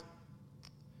without,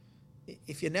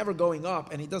 if you're never going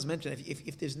up, and he does mention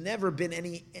if there's never been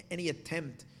any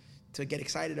attempt to get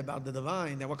excited about the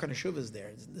divine, then what kind of shuv is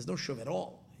there? There's no shuv at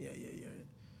all.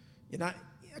 You're not,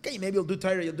 okay, maybe you'll do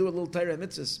Torah, you'll do a little Torah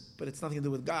mitzvahs, but it's nothing to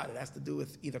do with God. It has to do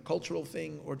with either cultural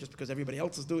thing, or just because everybody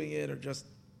else is doing it, or just,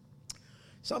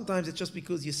 sometimes it's just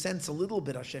because you sense a little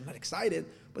bit Hashem, not excited,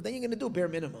 but then you're going to do bare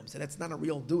minimum, so that's not a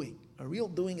real doing. A real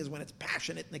doing is when it's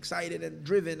passionate and excited and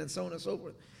driven and so on and so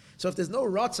forth. So if there's no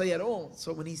Ratzei at all,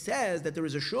 so when he says that there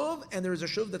is a shuv, and there is a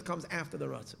shuv that comes after the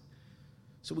Ratzei.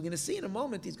 So we're going to see in a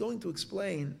moment, he's going to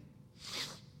explain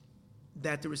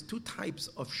that there is two types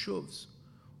of shuvs.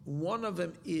 One of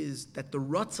them is that the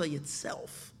Ratzei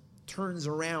itself turns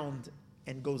around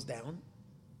and goes down.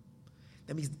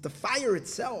 That means the fire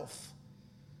itself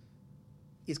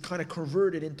is kind of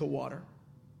converted into water,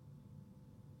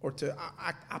 or to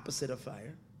opposite of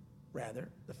fire, rather.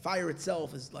 The fire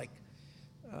itself is like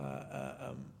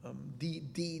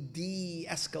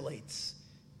de-escalates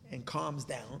and calms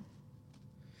down.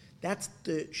 That's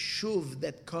the shuv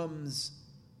that comes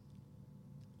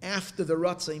after the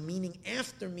Ratzei, meaning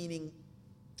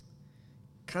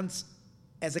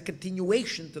as a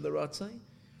continuation to the Ratzei,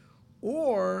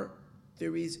 or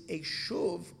there is a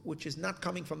shuv which is not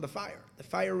coming from the fire. The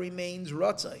fire remains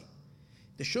Ratzei.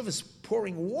 The shuv is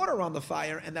pouring water on the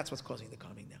fire, and that's what's causing the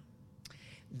calming down.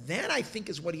 That, I think,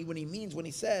 is what he means when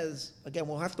he says, again,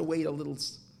 we'll have to wait a little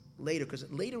later, because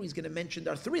later he's going to mention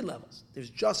there are three levels. There's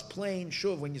just plain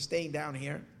shuv when you're staying down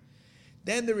here.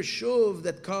 Then there is shuv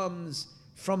that comes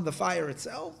from the fire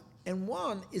itself, and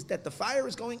one is that the fire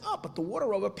is going up, but the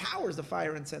water overpowers the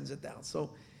fire and sends it down.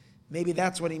 So maybe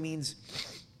that's what he means.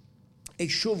 A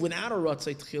shuv without a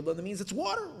Ratzei tchila, that means it's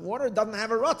water. Water doesn't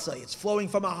have a Ratzei. It's flowing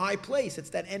from a high place.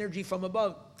 It's that energy from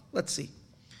above. Let's see.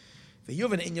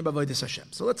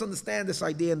 So let's understand this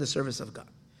idea in the service of God.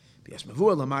 We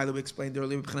explained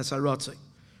earlier,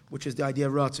 which is the idea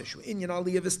of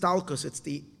Ratzei. It's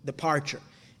the departure,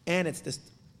 and it's this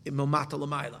milmata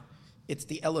l'mayla. It's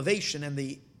the elevation and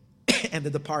the and the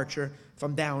departure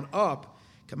from down up.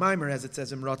 Kamaimer, as it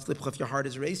says in Ratz Lipcha, if your heart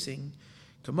is racing,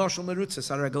 kamashal merutzes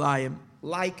haraglayim,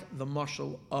 like the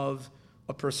mashal of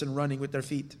a person running with their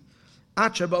feet.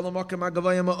 Until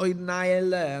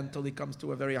he comes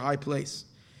to a very high place,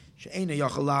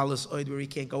 where he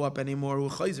can't go up anymore.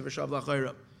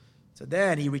 So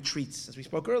then he retreats, as we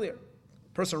spoke earlier.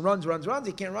 Person runs,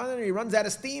 he can't run anymore, he runs out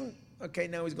of steam. Okay,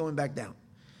 now he's going back down.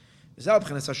 And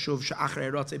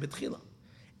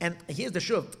here's the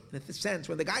shuv. In this sense,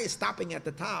 when the guy is stopping at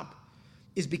the top,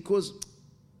 is because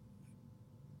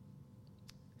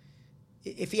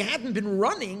if he hadn't been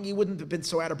running, he wouldn't have been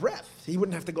so out of breath. He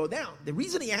wouldn't have to go down. The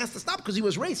reason he has to stop because he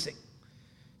was racing.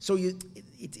 So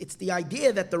it's the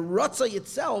idea that the Ratzei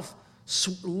itself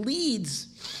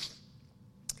leads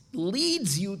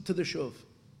you to the shuv.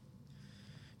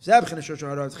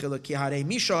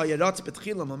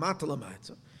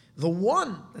 The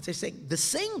one, that's I say, the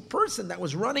same person that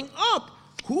was running up,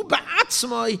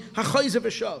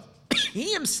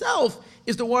 he himself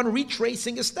is the one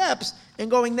retracing his steps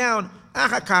and going down.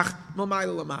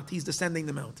 He's descending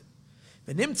the mountain.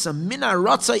 From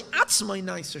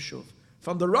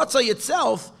the Ratzei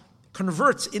itself,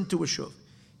 converts into a shuv.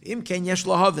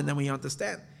 And then we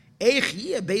understand.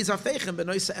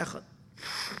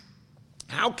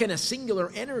 How can a singular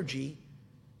energy,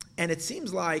 and it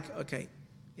seems like, okay,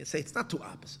 you say it's not two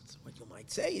opposites. What you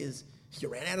might say is, you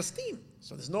ran out of steam,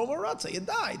 so there's no more Ratzei, you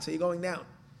died, so you're going down.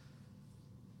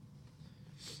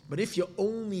 But if you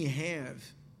only have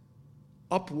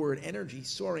upward energy,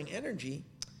 soaring energy,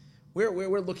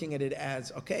 we're looking at it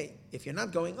as, okay, if you're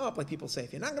not going up, like people say,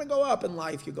 if you're not going to go up in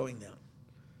life, you're going down.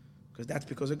 Because that's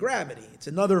because of gravity. It's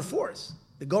another force.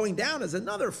 The going down is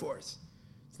another force.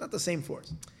 It's not the same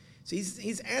force. So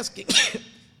he's asking,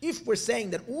 if we're saying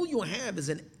that all you have is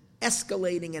an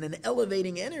escalating and an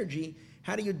elevating energy,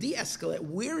 how do you de-escalate?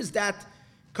 Where is that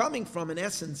coming from, in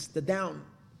essence, the down?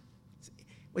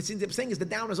 What he's saying is the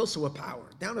down is also a power.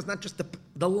 Down is not just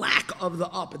the lack of the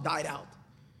up, it died out.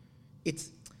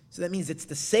 So that means it's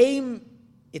the same,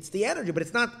 it's the energy, but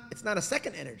it's not a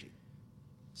second energy.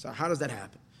 So how does that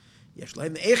happen? They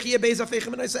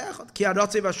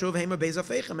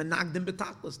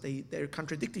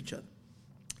contradict each other.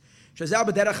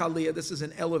 This is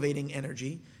an elevating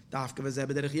energy, and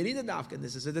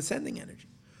this is a descending energy.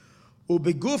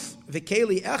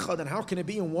 And how can it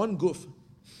be in one guf?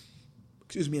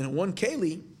 In one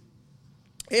keli?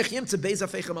 How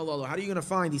are you going to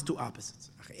find these two opposites?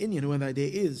 When the idea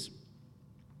is,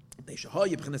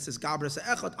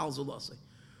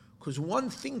 because one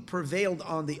thing prevailed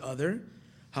on the other,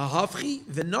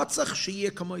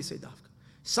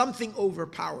 something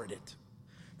overpowered it.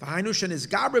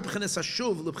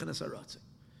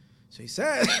 So he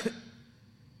said,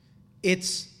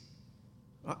 it's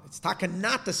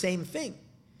not the same thing.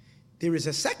 There is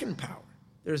a second power.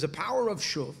 There is a power of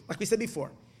shuv, like we said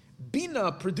before.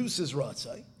 Bina produces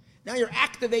ratzai. Now you're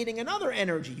activating another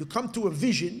energy. You come to a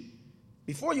vision.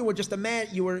 Before you were just a man.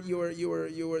 You were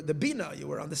the bina. You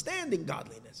were understanding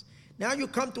godliness. Now you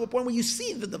come to a point where you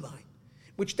see the divine,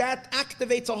 which that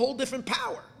activates a whole different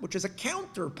power, which is a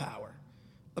counter power,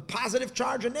 a positive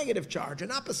charge, a negative charge,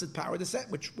 an opposite power,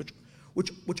 which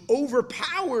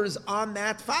overpowers on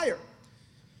that fire.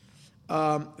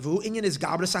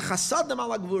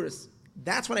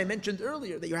 That's what I mentioned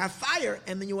earlier, that you have fire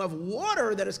and then you have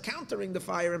water that is countering the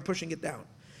fire and pushing it down.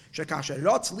 When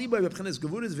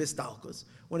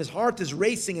his heart is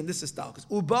racing, and this is stalkus,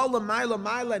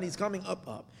 and he's coming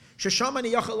up.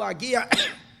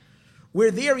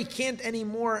 Where there he can't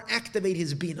anymore activate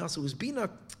his bina, so his bina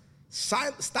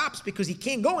stops because he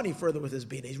can't go any further with his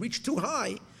bina. He's reached too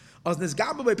high.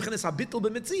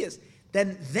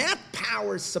 Then that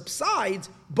power subsides,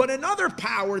 but another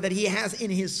power that he has in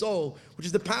his soul, which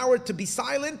is the power to be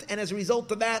silent, and as a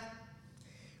result of that,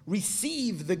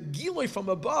 receive the giloy from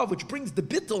above, which brings the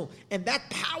bittul, and that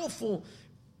powerful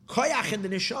koyach in the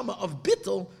neshama of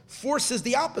bittul forces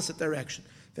the opposite direction.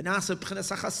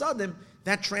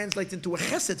 That translates into a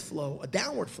chesed flow, a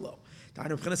downward flow.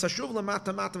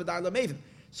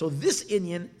 So this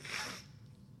inyan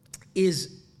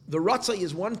is, the ratzah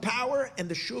is one power, and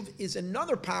the shuv is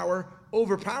another power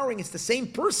overpowering. It's the same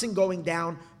person going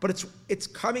down, but it's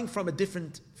coming from a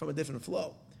different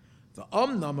flow. The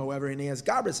omnam, however, in his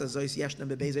gabrus says this,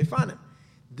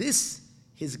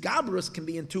 his gabrus can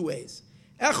be in two ways.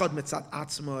 Echad mitzat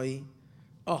atzmoi.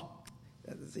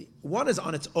 One is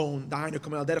on its own.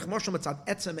 The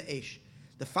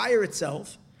fire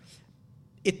itself,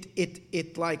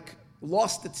 it like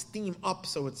lost its steam up,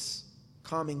 so it's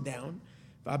calming down.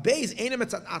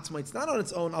 It's not on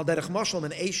its own.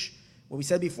 What we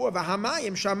said before, that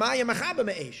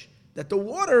the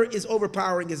water is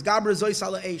overpowering.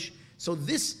 So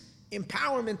this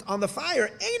empowerment on the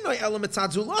fire,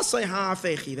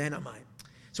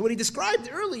 so what he described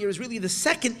earlier is really the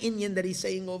second inyan that he's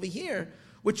saying over here,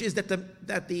 which is that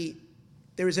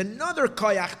there is another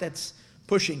koyach that's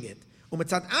pushing it.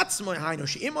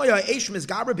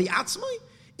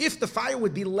 If the fire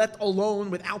would be let alone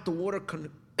without the water,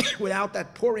 without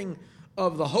that pouring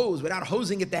of the hose, without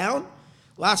hosing it down,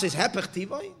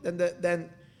 then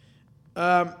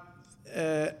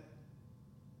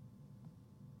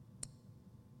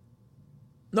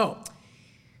no.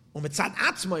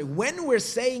 When we're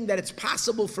saying that it's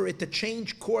possible for it to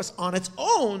change course on its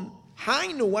own,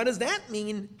 what does that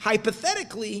mean?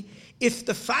 Hypothetically, if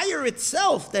the fire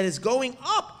itself that is going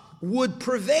up would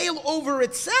prevail over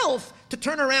itself to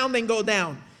turn around and go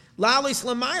down. That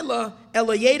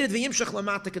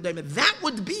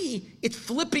would be it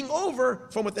flipping over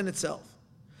from within itself.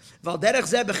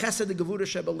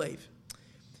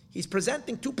 He's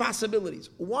presenting two possibilities.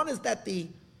 One is that the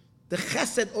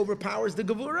chesed overpowers the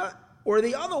gevura, or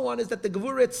the other one is that the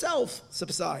gevura itself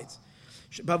subsides.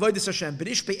 Where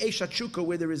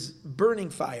there is burning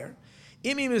fire,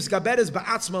 if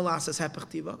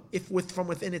from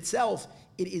within itself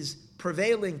it is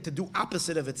prevailing to do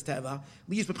opposite of its teva,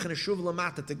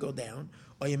 to go down,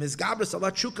 or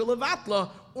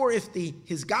if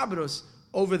his gabrus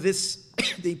over this,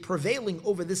 the prevailing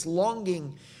over this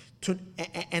longing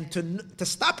to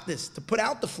stop this, to put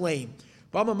out the flame.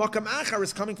 Bama makam achar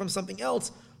is coming from something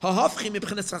else. Hahafchim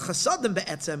ibchenes hachasadim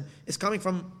be'etzem is coming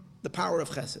from the power of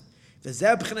chesed.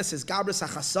 V'zeh b'chenes is gabras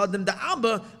hachasadim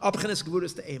da'aba al b'chenes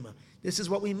gevuras de'ema. This is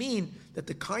what we mean, that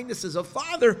the kindnesses of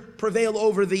father prevail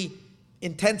over the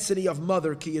intensity of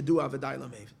mother, ki yadua v'dai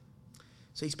lamev.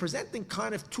 So he's presenting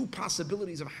kind of two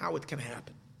possibilities of how it can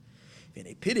happen.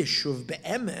 V'nei pirish shuv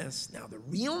be'emes. Now the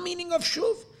real meaning of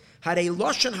shuv, had a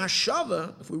lashon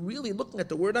hashava, if we're really looking at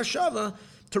the word hashava,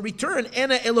 to return,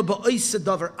 ena ela ba'oisa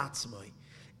davar atzmai.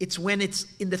 It's when it's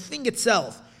in the thing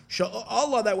itself,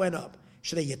 Allah that went up.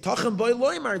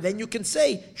 Then you can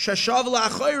say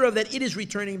that it is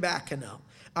returning back now.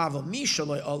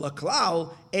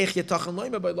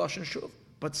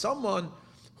 But someone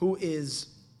who is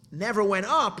never went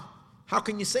up, how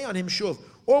can you say on him shuv?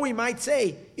 Or we might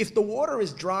say, if the water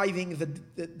is driving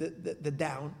the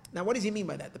down. Now, what does he mean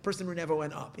by that? The person who never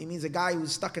went up. He means a guy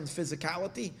who's stuck in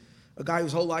physicality, a guy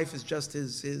whose whole life is just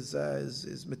his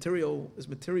material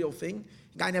thing.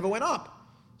 The guy never went up,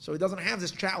 so he doesn't have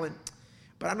this challenge.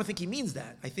 But I don't think he means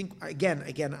that. I think, again,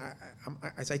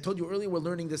 as I told you earlier, we're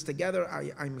learning this together.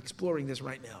 I'm exploring this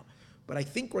right now. But I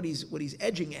think what he's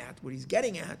edging at, what he's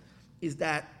getting at, is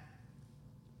that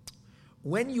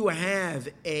when you have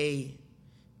the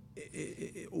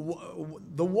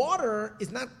water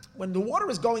is not, when the water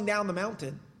is going down the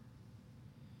mountain,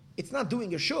 it's not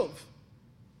doing a shuv,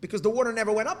 because the water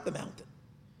never went up the mountain.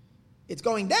 It's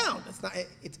going down. It's not.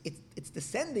 It's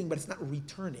descending, but it's not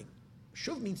returning.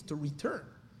 Shuv means to return.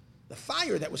 The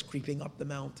fire that was creeping up the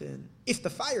mountain, if the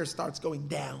fire starts going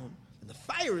down, and the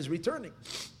fire is returning,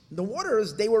 the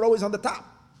waters, they were always on the top.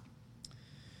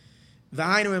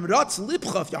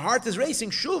 If your heart is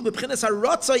racing, shuv b'pchinas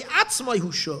haratzai atzmai hu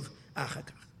shuv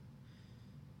achakach.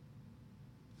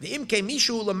 V'im ke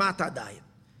mishu lamata dayin.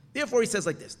 Therefore, he says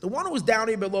like this: the one who was down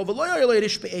here below,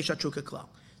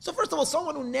 so first of all,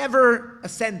 someone who never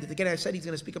ascended. Again, I said he's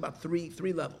going to speak about three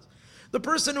levels. The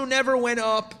person who never went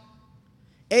up,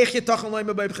 and what can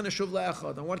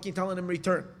you tell him in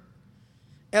return?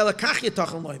 You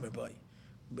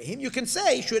can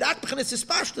say, there are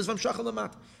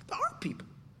people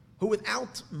who,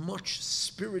 without much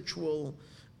spiritual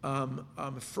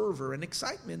fervor and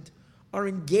excitement, are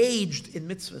engaged in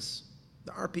mitzvahs.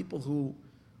 There are people who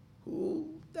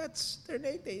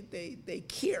they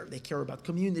care. They care about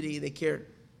community. They care.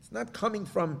 It's not coming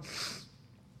from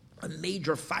a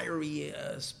major fiery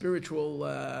spiritual.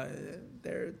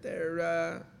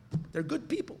 They're good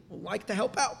people who like to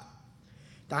help out.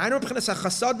 It's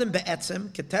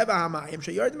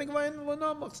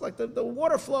like the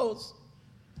water flows.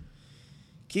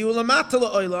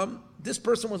 This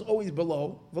person was always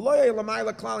below.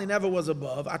 He never was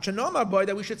above.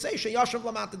 That we should say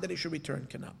that he should return.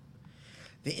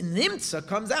 The nimtza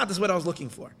comes out. This is what I was looking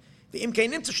for. The imkei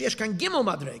nimtza sheyesh kan gimel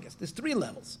madregas. There's three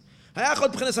levels.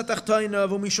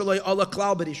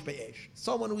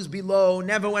 Someone who's below,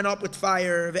 never went up with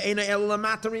fire,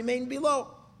 remained below.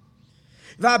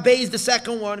 The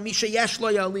second one,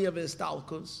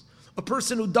 a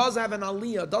person who does have an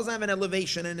aliyah, does have an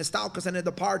elevation, and a stalkus and a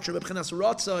departure,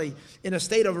 in a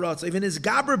state of ratzai, even his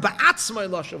gabr ba'atzmai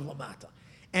lashav lamata.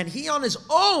 And he on his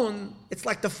own, it's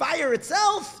like the fire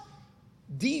itself,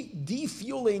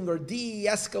 defueling or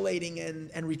de-escalating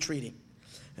and retreating.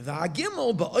 The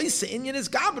agimel ba'oisa inyan is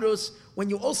gabrus, when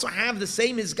you also have the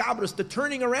same is gabrus, the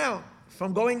turning around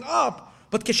from going up,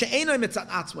 but when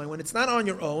it's not on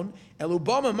your own,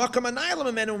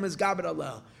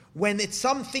 when it's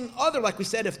something other, like we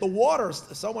said, if the water,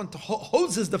 someone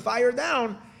hoses the fire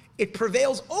down, it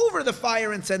prevails over the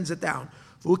fire and sends it down.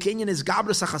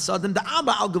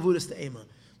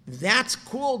 That's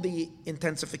called the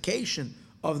intensification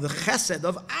of the chesed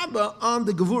of Abba on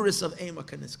the gevuris of Ema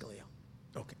Kaniskalia.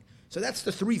 Okay, so that's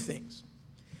the three things.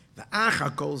 The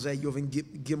acha kol zeh yuvin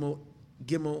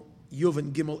gimel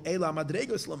ela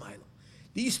madregos lamayla.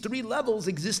 These three levels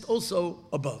exist also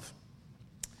above.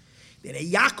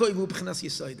 Yaakov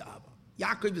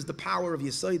is the power of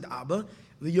Yesod Abba,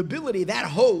 the ability, that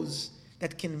hose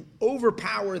that can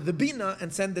overpower the bina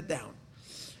and send it down.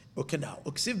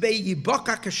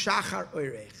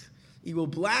 He will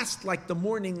blast like the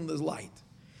morning light.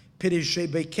 As we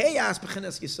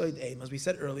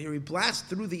said earlier, he blasts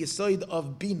through the Yesod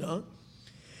of bina.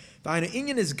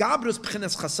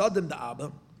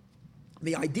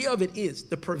 The idea of it is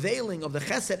the prevailing of the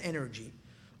chesed energy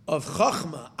of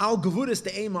chachma, al gevuras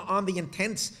de'ema, on the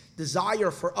intense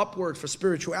desire for upward, for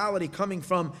spirituality coming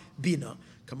from bina.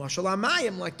 Kamashal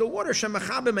amayim, like the water,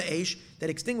 shemachabim ma'esh, that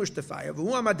extinguished the fire.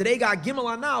 V'hu amadrega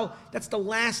gimel anal, that's the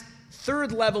last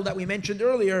third level that we mentioned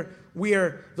earlier,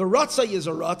 where the ratzai is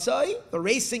a ratzai, the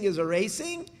racing is a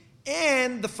racing,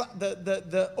 and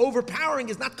the overpowering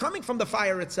is not coming from the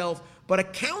fire itself, but a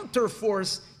counter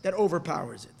force that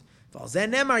overpowers it.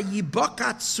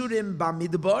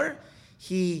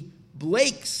 He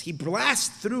blasts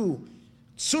through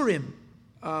tsurim,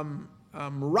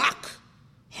 rock,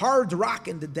 hard rock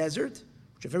in the desert,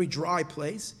 which is a very dry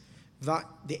place.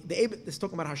 This is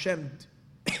talking about Hashem,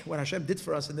 what Hashem did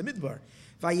for us in the Midbar.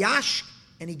 Vayash,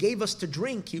 and He gave us to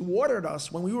drink. He watered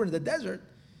us when we were in the desert.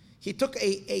 He took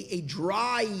a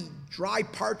dry,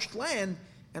 parched land,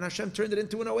 and Hashem turned it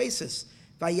into an oasis.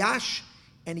 Vayash,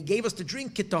 and He gave us to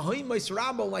drink,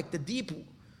 like the deep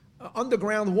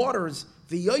underground waters.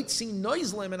 V'yotzin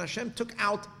noizlim, and Hashem took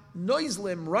out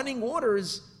noizlim, running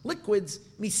waters, liquids,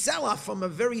 misela, from a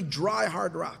very dry,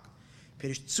 hard rock. The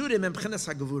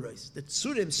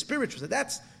tsurim, spiritual,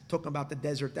 that's talking about the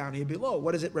desert down here below.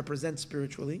 What does it represent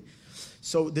spiritually?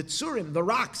 So the tsurim, the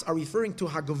rocks, are referring to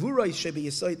hagavura shebi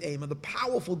yasoid ema, the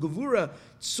powerful gavura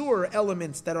tsur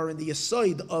elements that are in the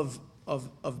yasoid of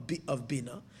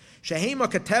bina. Shehema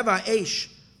kateva eish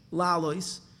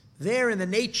lalois, they're in the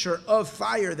nature of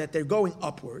fire, that they're going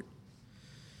upward.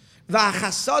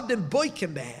 V'chasadim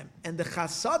boikim behem, and the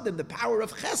chasadim, the power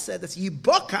of chesed, that's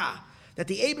yibaka, that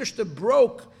the Eibishter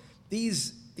broke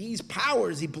these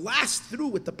powers. He blasts through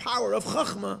with the power of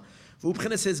chachma.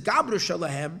 V'ubchina says gabru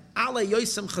shalahem ala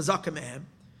yoisem chazakim mehem,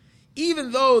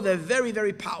 even though they're very,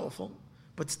 very powerful,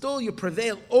 but still you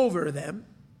prevail over them.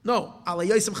 No, ala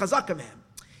yoisem chazakim mehem.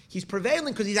 He's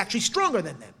prevailing because he's actually stronger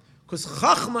than them, because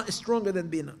chachma is stronger than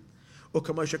bina. That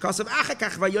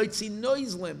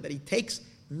he takes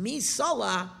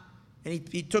misala, and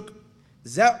he took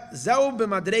zeu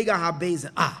b'madrega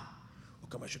habeza.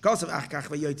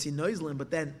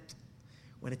 But then,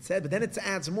 when it said, but then it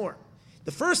adds more.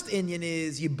 The first inyan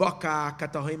is yibaka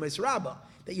katahoimes rabba,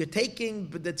 that you're taking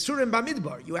the tsurim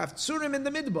b'midbar. You have tsurim in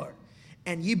the midbar,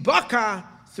 and yibaka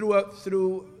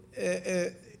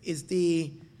is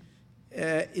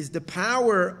the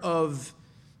power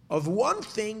of one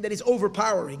thing that is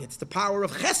overpowering. It's the power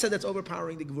of chesed that's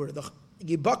overpowering the gevurah. The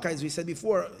yibaka, as we said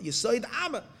before, yisoid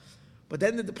amma. But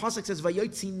then the pasuk says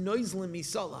vayotzi noizlim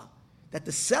misala, that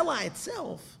the sela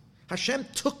itself, Hashem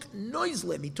took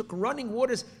noizlim, He took running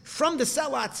waters from the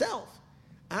sela itself.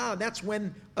 That's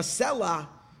when a sela,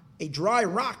 a dry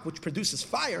rock which produces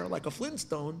fire like a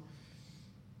flintstone,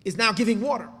 is now giving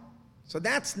water. So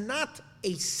that's not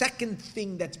a second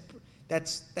thing that's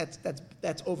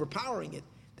overpowering it.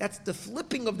 That's the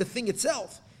flipping of the thing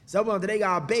itself. That's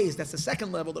the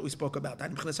second level that we spoke about.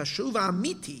 That's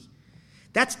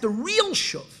the real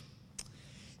shuv.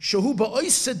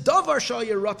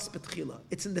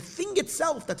 It's in the thing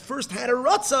itself that first had a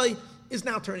ratzai is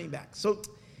now turning back. So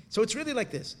it's really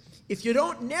like this. If you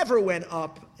never went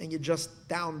up and you're just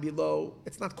down below,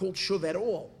 it's not called shuv at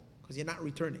all, because you're not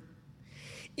returning.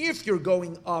 If you're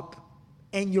going up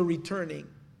and you're returning,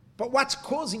 but what's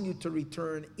causing you to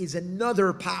return is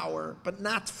another power, but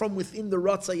not from within the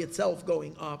ratzai itself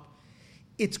going up,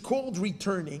 it's called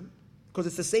returning, because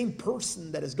it's the same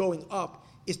person that is going up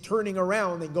is turning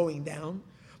around and going down.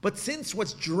 But since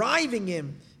what's driving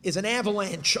him is an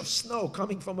avalanche of snow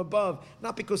coming from above,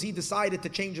 not because he decided to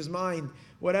change his mind,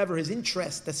 whatever, his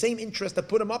interest, the same interest that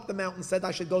put him up the mountain said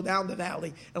I should go down the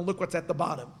valley and look what's at the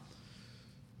bottom.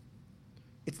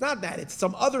 It's not that. It's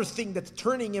some other thing that's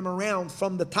turning him around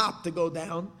from the top to go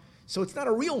down. So it's not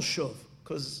a real shuv,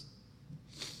 because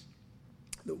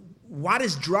what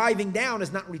is driving down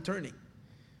is not returning.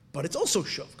 But it's also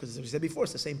shuv, because as we said before,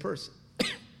 it's the same person.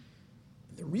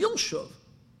 The real shuv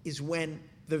is when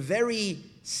the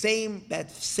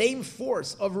that same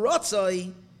force of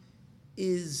ratzai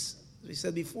is, as we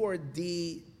said before,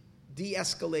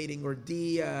 de-escalating or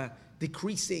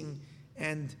decreasing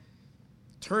and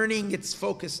turning its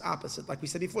focus opposite. Like we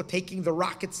said before, taking the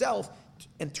rock itself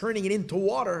and turning it into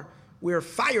water, where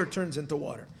fire turns into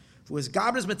water. Opposite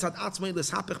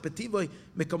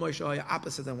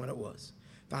than what it was.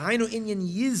 The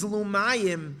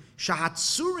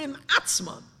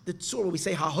tzur, we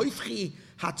say hahoifchi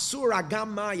hatzur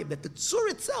agam mayim, that the tzur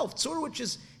itself, tzur which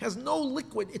has no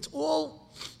liquid, it's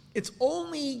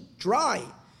only dry.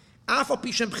 Even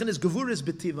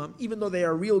though they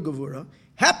are real gevura,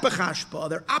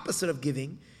 they're opposite of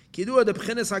giving. Gevuras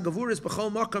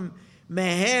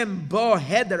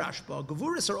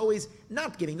are always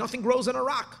not giving. Nothing grows on a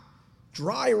rock.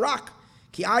 Dry rock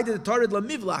Ki aida the tarid la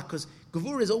mivlach, because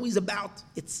gevura is always about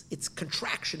its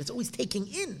contraction. It's always taking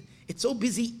in. It's so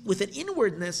busy with an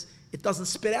inwardness, it doesn't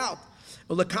spit out.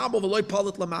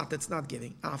 It's not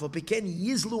giving.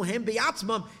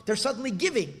 They're suddenly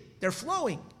giving. They're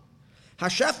flowing. To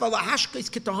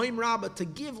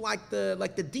give like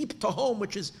the deep tahom,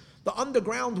 which is the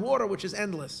underground water, which is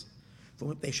endless.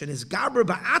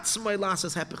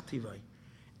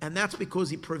 And that's because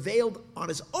he prevailed on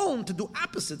his own to do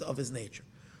opposite of his nature.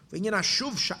 It's the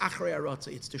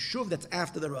shuv that's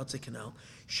after the Ratzah canal.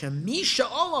 Shemisha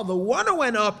Allah, the one who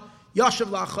went up, Yashav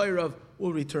la'achayrav,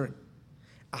 will return.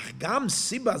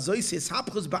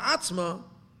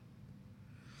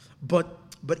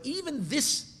 But even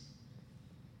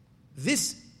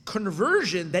this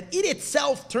conversion that it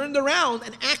itself turned around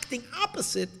and acting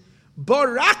opposite,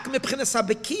 barak mebchinas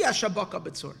habekiya shabaka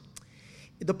betzor.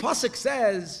 The pasuk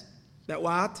says that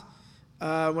what?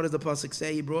 What does the pasuk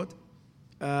say? He brought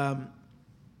yibakat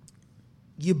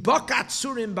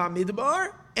surim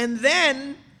bamidbar, and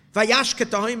then vayashket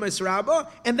tahimus rabba,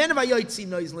 and then vayotzi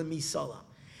noizlim misala.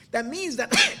 That means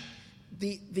that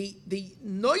the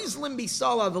noizlim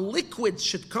misala, the liquids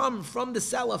should come from the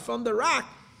cellar, from the rock.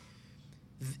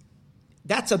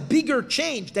 That's a bigger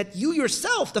change, that you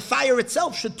yourself, the fire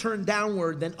itself, should turn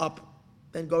downward than up,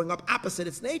 than going up opposite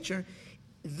its nature.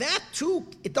 That too,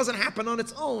 it doesn't happen on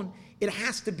its own. It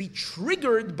has to be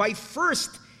triggered by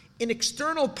first an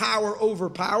external power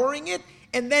overpowering it,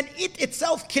 and then it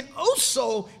itself can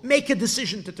also make a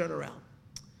decision to turn around.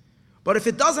 But if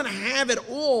it doesn't have at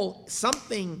all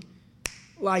something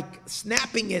like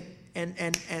snapping it and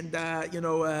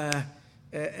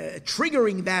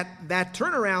triggering that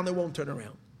turnaround, it won't turn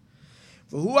around.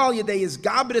 When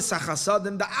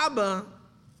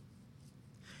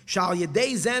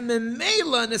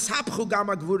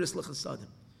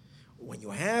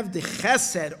you have the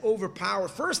chesed overpower,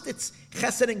 first it's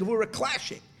chesed and gevura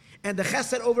clashing, and the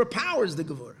chesed overpowers the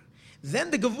gevura. Then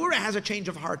the gevura has a change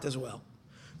of heart as well.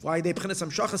 When the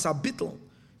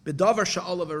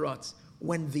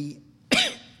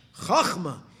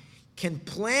chachma can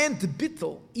plant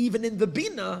bittul even in the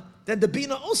bina, then the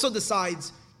bina also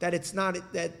decides that it's not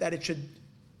that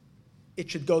it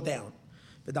should go down.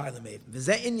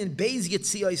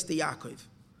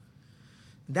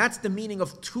 That's the meaning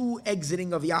of two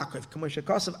exiting of Yaakov.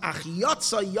 Ach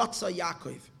yotza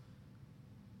Yaakov.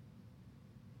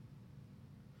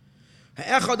 By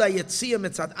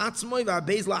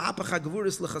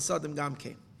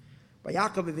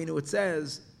Yaakov Avinu it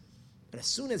says that as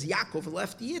soon as Yaakov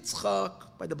left Yitzchak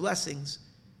by the blessings,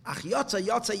 Ach yotza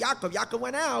Yaakov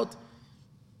went out,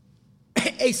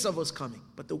 Esav was coming.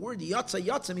 But the word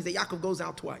yotza means that Yaakov goes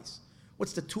out twice.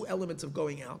 What's the two elements of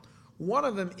going out? One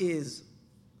of them is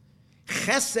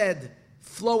chesed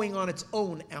flowing on its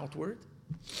own outward,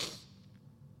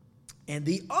 and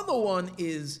the other one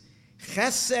is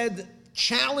chesed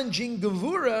challenging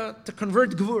gevura to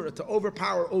convert gevura, to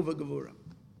overpower over gevura.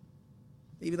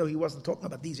 Even though he wasn't talking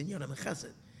about these in Yonam and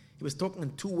Chesed, he was talking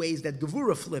in two ways that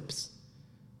gevura flips.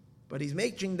 But he's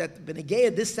making that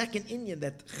Benegeya, this second Inyan,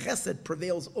 that Chesed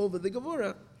prevails over the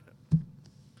Gevura.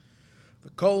 The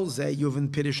Kol Zeh Yuvin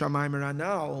Pirush HaMaimer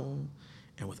Anal.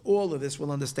 And with all of this,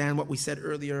 we'll understand what we said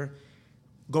earlier,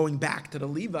 going back to the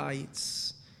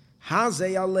Levites.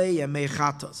 Hazei Aleya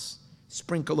Mechatos.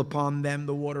 Sprinkle upon them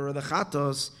the water of the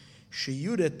Chatos.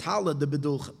 Sheyude Tala de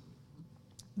Bedulcha.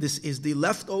 This is the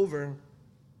leftover,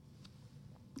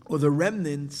 or the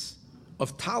remnants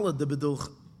of Tala de Bedulcha.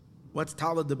 What's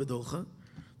Tala de Bedulcha?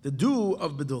 The dew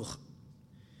of Bedulcha.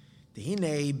 The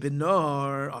Hine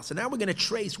Benar. So now we're going to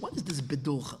trace, what is this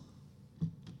Bedulcha?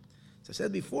 So I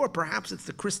said before, perhaps it's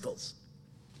the crystals.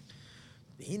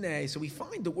 The Hine, so we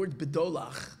find the word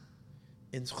Bedolach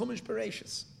in Chumash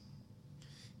Bereshis.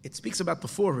 It speaks about the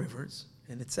four rivers,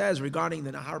 and it says regarding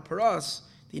the Nahar Paras,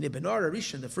 the Hine Benar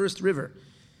Arishan, the first river,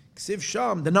 Ksiv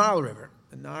Sham, the Nile River,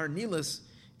 the Nahar Nilas,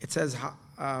 it says,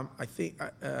 I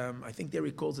think there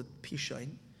he calls it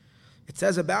Pishain. It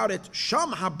says about it,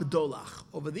 Sham ha-bedolach.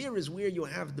 Over there is where you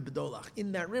have the bedolach.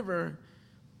 In that river,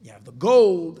 you have the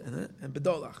gold and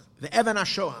bedolach. The Evan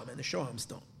ha-shoham and the shoham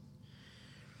stone.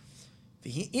 The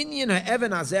Inyan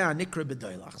ha-Evan hazeh nikra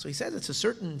bedolach. So he says it's a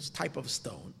certain type of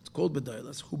stone. It's called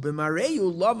bedolach. Hu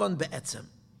b'mareyu lavan be'etzem.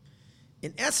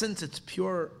 In essence, it's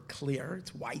pure clear.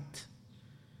 It's white,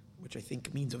 which I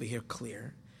think means over here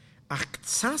clear.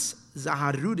 Achtzas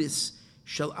zaharudis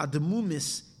shel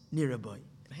admumis niraboy.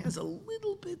 It has a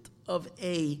little bit of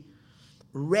a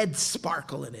red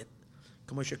sparkle in it.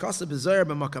 Stated in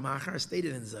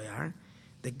Zayar,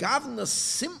 the Gavna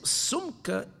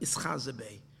Sumka is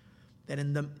Chazabeh. That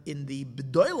in the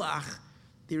B'doilach,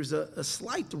 there's a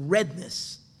slight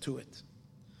redness to it.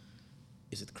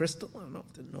 Is it crystal? I don't know.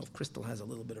 I didn't know if crystal has a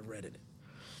little bit of red in it.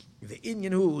 The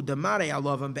inyan hu demare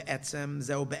alavam be'etzem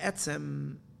zeu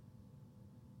be'etzem.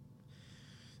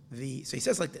 So he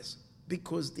says like this,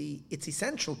 because its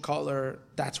essential color,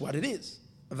 that's what it is.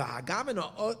 And the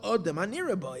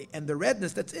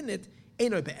redness that's in it,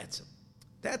 eino be'etzem.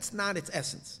 That's not its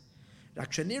essence. To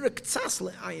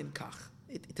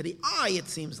the eye, it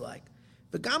seems like.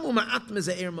 Number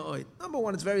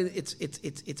one,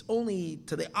 it's only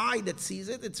to the eye that sees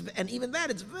it. And even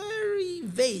that, it's very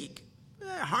vague.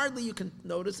 Hardly you can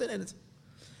notice it. And it's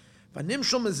from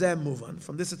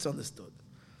this it's understood.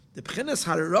 The b'chinas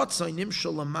harotzo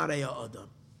nimshol l'marei adam.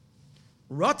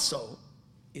 Rotzo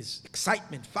is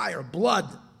excitement, fire, blood.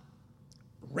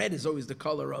 Red is always the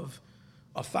color of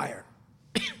fire.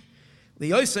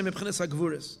 The Yosem b'chinas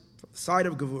hagvuras, from the side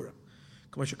of gevura.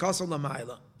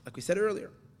 Like we said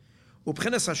earlier.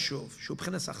 Ub'chinas hashuv, shu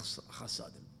b'chinas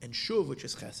chasadim. And shuv, which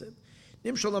is chesed,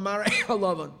 nimshol l'marei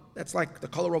alavan. That's like the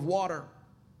color of water,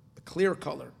 the clear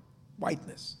color,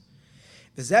 whiteness.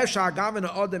 V'zeh sha'agaven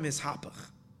ha'adam is hapach.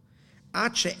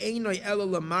 At she'einoi elo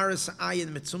l'maris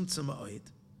ayin mitzumtzum ha'oid.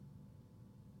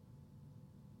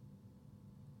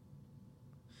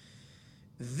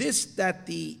 This, that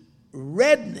the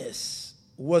redness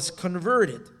was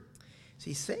converted. So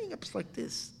he's saying it's like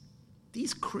this.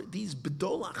 These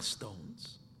bedolach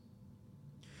stones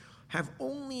have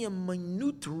only a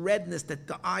minute redness that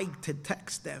the eye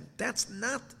detects them. That's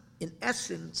not, in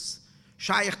essence,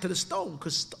 shaykh to the stone,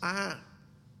 because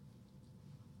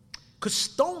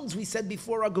stones, we said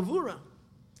before, are gevura.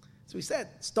 So we said,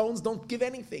 stones don't give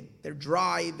anything. They're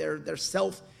dry, they're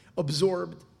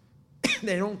self-absorbed.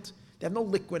 They have no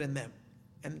liquid in them.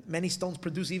 And many stones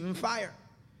produce even fire.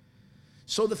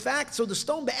 So the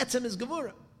stone be'etzem is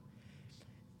gevura.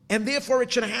 And therefore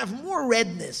it should have more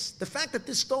redness. The fact that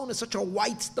this stone is such a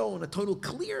white stone, a total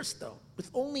clear stone,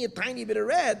 with only a tiny bit of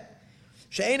red,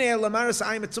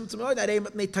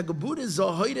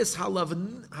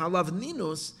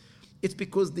 it's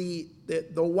because the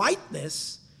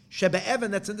whiteness,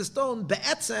 shebe'evan, that's in the stone,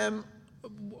 be'etzem,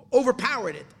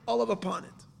 overpowered it, all of upon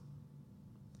it.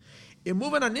 In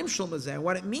moving on nimshul mazeh,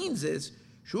 what it means is,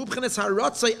 what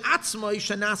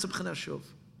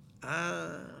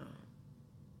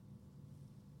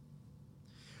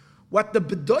the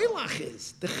bedolach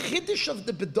is, the chiddush of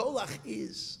the bedolach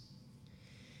is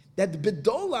that the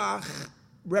bedolach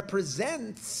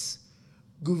represents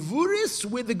gevuris,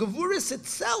 where the gevuris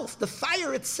itself, the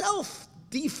fire itself,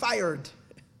 defired.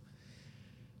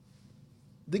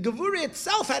 The gevura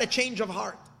itself had a change of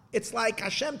heart. It's like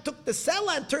Hashem took the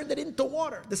sela and turned it into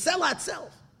water. The sela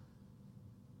itself.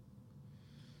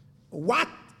 What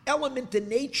element in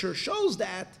nature shows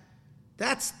that?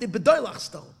 That's the bedolach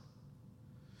stone.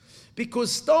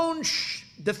 Because stone,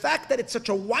 the fact that it's such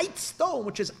a white stone,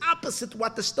 which is opposite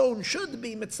what the stone should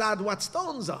be, mitzad what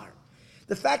stones are.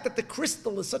 The fact that the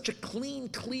crystal is such a clean,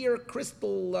 clear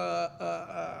crystal,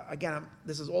 again,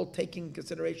 this is all taking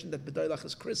consideration that bedolach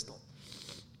is crystal.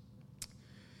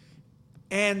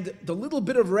 And the little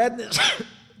bit of redness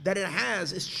that it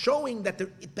has is showing that the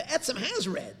be'etzem has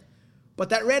red. But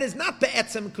that red is not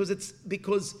be'etzem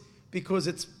because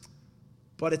it's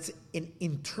an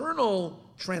internal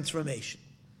transformation.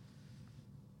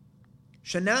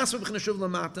 Shanas v'b'china shuv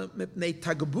lamata mipnei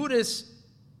tagaburis.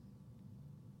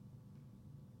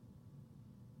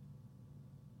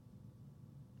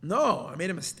 No, I made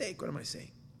a mistake. What am I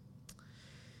saying?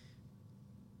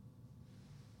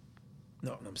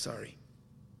 No, I'm sorry.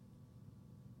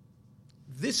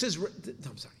 I'm sorry.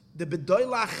 The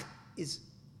bedoilach is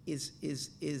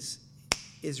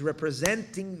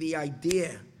representing the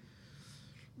idea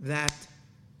that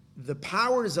the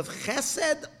powers of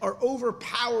chesed are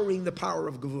overpowering the power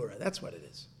of gevura. That's what it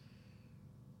is.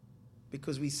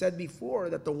 Because we said before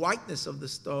that the whiteness of the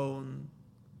stone,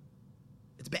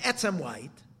 it's be'etzem white,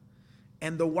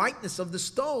 and the whiteness of the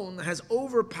stone has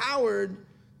overpowered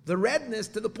the redness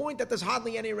to the point that there's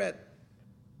hardly any red.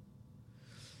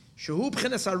 I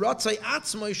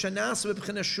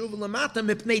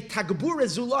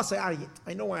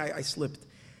know why I slipped.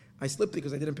 I slipped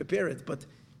because I didn't prepare it, but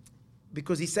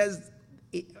because he says,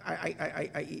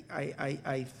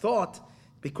 I thought,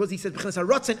 because he said,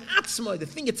 the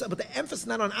thing it's, but the emphasis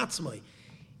not on atzmai.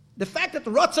 The fact that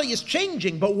the ratzai is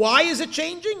changing, but why is it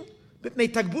changing?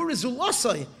 Because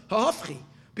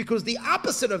the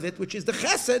opposite of it, which is the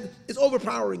chesed, is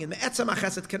overpowering. And the etzem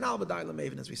ha-chesed kanal b'day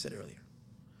l'meven, as we said earlier.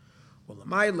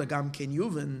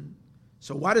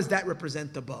 So what does that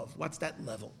represent above? What's that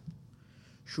level?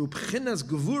 Shu b'chinas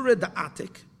gevura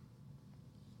da'atik.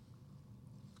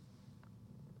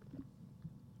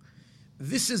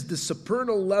 This is the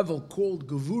supernal level called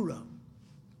Gevura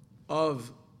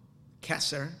of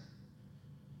Keser.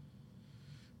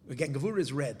 Again, Gevura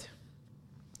is red.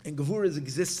 And Gevura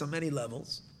exists on many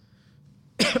levels.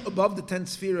 Above the 10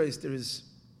 spheres, there is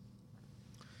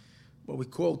what we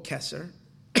call Keser.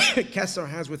 Keser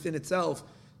has within itself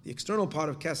the external part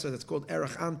of Keser that's called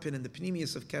Erech Anpin, and the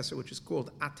Pneumius of Keser, which is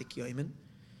called Atik Yoimin.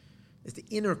 It's the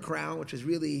inner crown, which is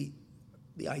really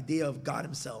the idea of God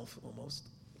himself, almost.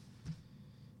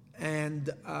 And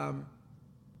in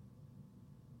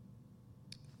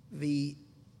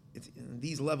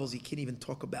these levels, you can't even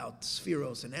talk about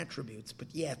spheros and attributes, but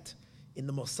yet, in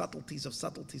the most subtleties of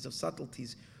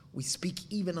subtleties, we speak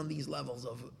even on these levels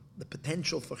of the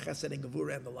potential for Chesed and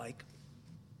Gevura and the like.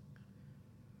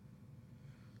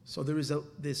 So there is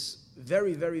this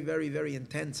very, very, very, very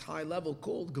intense high level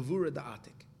called Gevura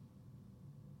Da'atik.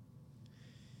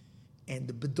 And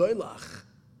the Bedoilach,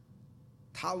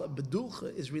 Tala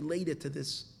Bedulcha, is related to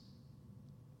this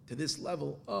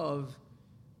level of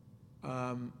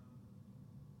Gevura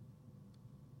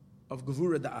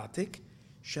Da'atik,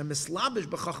 Shemislabish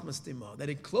B'chachmas Tima, that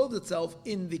it clothes itself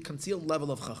in the concealed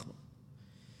level of Chachma.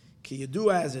 Ki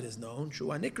Yadu, as it is known,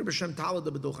 Shua Nikr B'Shem Tala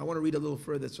Bedulcha. I want to read a little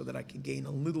further so that I can gain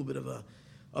a little bit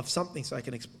of something, so I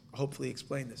can hopefully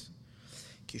explain this.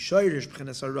 Ki Shoyrish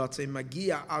B'chenes HaRatzai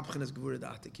Magia Ad B'chenes Gevura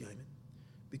Da'atik Yoimin.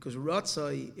 Because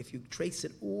Ratzai, if you trace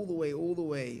it all the way,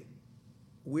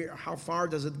 how far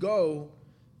does it go?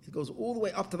 It goes all the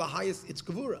way up to the highest. It's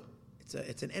Gevura.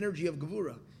 It's an energy of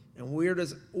Gevura. And where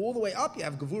does all the way up? You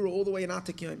have Gevura all the way in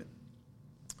Atik Yoimin.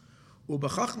 Now,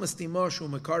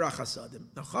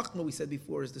 Chachma, we said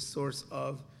before, is the source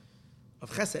of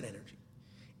Chesed energy.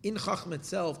 In Chachma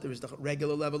itself, there is the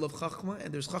regular level of Chachma,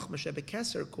 and there's Chachma Shebe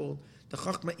Keser, called the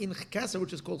Chachma in Keser,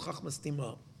 which is called Chachma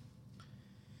Stima.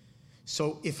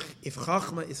 So if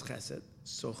Chachma is Chesed,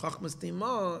 so Chachma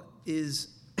Stima is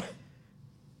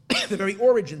the very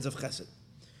origins of Chesed.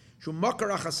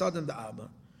 Shumakar HaChasadim Da'aba,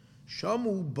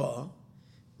 Shamu Ba,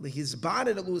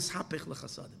 Lehizbared Alus Hapich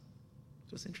LeChasadim.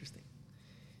 So it's interesting.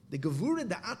 The Gevura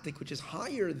Da'atik, which is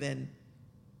higher than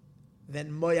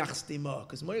Moyach Stima,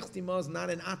 because Moyach Stima is not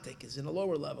an Atik, it's in a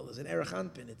lower level, it's an Erech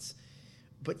Anpin.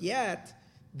 But yet,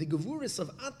 the Gevuras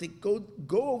of Atik go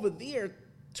over there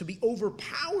to be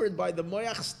overpowered by the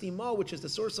Moyach Stima, which is the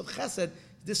source of Chesed,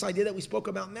 this idea that we spoke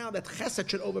about now, that Chesed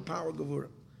should overpower Gevura.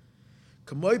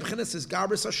 Kamoy B'chenes is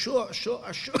Gabris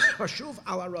Hashuv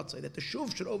ala Ratzai, that the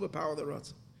Shuv should overpower the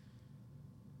Ratzai.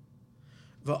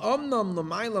 V'omnam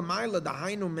l'mayla mayla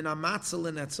dahainu min ha'matzel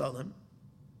l'netzalim.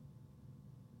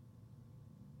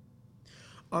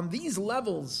 On these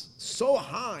levels so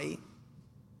high,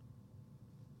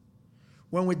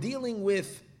 when we're dealing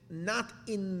with not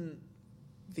in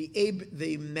the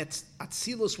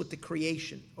Atzilus with the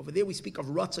creation, over there we speak of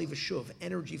Ratzai v'shuv,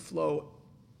 energy flow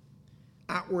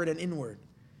outward and inward.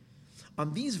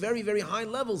 On these very, very high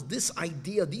levels, this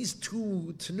idea, these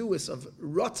two tenuis of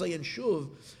Ratzai and Shuv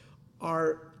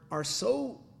are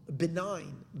so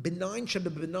benign,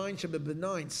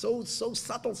 so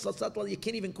subtle, you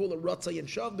can't even call it Ratzai and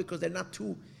Shav because they're not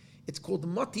too, it's called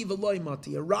Mati v'loy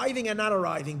Mati, arriving and not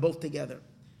arriving, both together.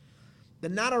 The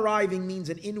not arriving means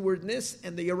an inwardness,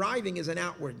 and the arriving is an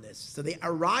outwardness. So the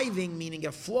arriving meaning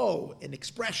a flow, an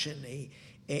expression,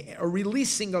 a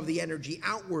releasing of the energy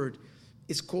outward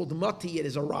is called Mati, it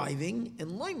is arriving,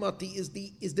 and loy Mati is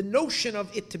the notion of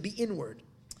it to be inward.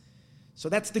 So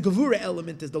that's the Gevura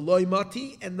element, is the loy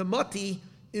Mati, and the Mati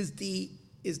is the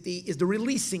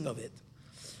releasing of it.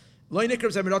 On the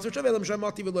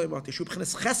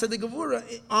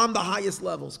highest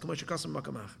levels.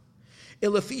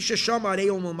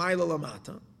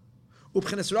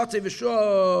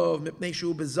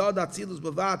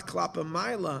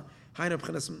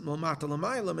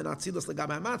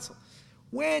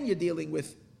 When you're dealing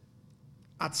with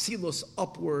Atzilus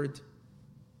upward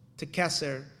to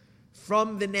Keser,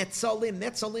 from the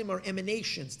Netzalim are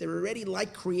emanations. They're already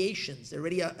like creations. They're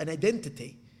already an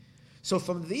identity. So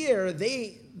from there,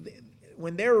 we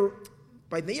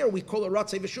call it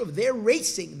Ratzai v'shuv. They're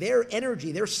racing, their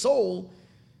energy, their soul.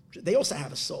 They also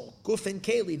have a soul, Guf and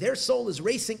Keli. Their soul is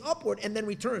racing upward and then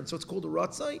returns. So it's called a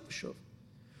Ratzai v'shuv.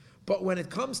 But when it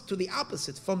comes to the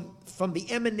opposite, from the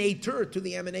emanator to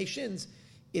the emanations,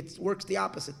 it works the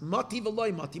opposite. Mati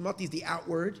v'loy Mati. Mati is the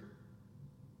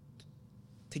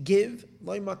to give,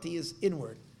 loy Mati is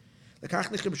inward. From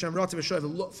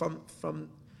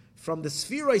the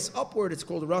spheroids upward, it's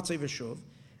called Ratzai v'shuv,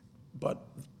 but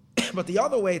the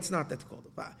other way, it's not. That's called.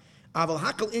 Aval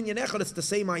hakal inyan echad. It's the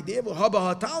same idea.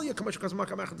 Haba hatalia kamash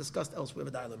kazmakam echad discussed elsewhere.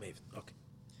 V'dai lemev. Okay.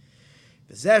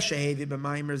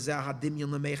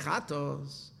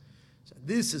 So So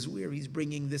this is where he's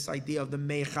bringing this idea of the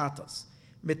Meichatas,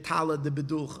 Metala de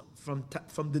Bedulcha,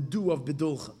 from the dew of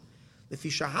Bedulcha. The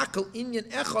Fishahakal Inyan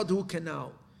Echad Hu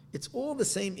Kanal. It's all the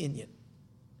same Inyan.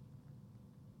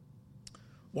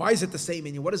 Why is it the same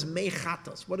Inyan? What is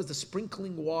Meichatas? What is the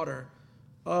sprinkling water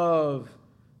of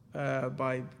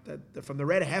from the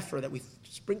red heifer that we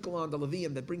sprinkle on the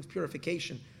Levium that brings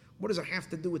purification? What does it have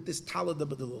to do with this Tala de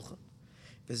Bedulcha?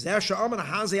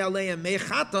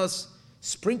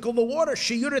 Sprinkle the water.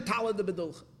 Sheyura Tala de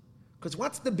Bedulcha. Because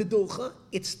what's the Bedulcha?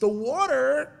 It's the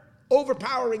water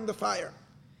overpowering the fire.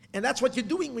 And that's what you're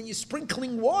doing when you're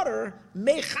sprinkling water,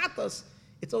 mechatas.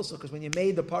 It's also because when you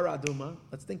made the para aduma,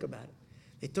 let's think about it.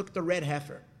 They took the red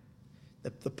heifer,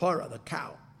 the para, the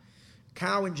cow.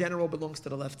 Cow in general belongs to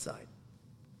the left side.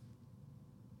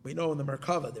 We know in the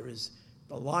Merkava there is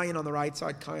the lion on the right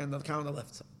side, cow on the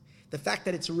left side. The fact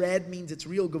that it's red means it's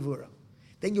real gevura.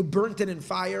 Then you burnt it in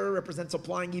fire, represents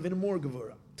applying even more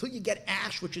gevura. Till you get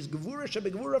ash, which is gevura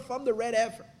shebegevura from the red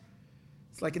heifer.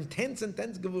 It's like intense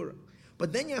gevura.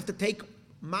 But then you have to take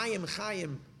mayim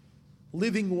chayim,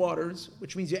 living waters,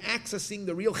 which means you're accessing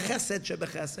the real chesed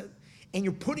shebechesed, and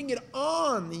you're putting it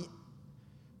on the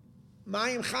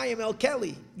mayim chayim el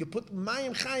keli. You put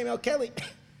mayim chayim el keli,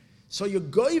 so you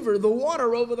goiver the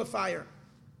water over the fire.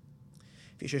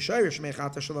 That's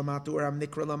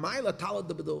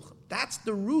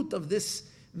the root of this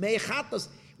meichatas,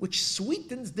 which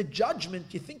sweetens the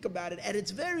judgment. You think about it at its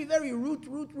very, very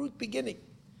root beginning.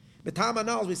 We said the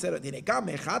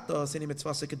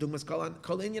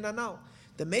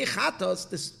meichatas,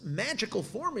 this magical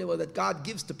formula that God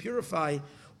gives to purify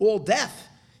all death,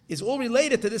 is all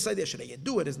related to this idea. Should I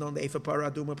do it? Is known the efa para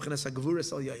aduma b'chinas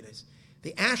hagevuras al yoynes.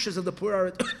 The ashes of the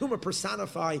Pura Aduma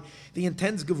personify the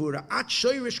intense Gevura. At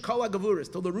shoyrish kol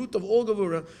hagevuras, till the root of all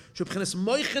Gevura, shubchinas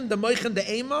moichen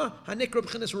the ema, hanikra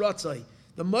b'chinas ratzai.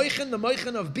 The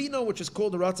moichen of Bino, which is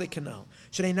called the Ratzai Canal.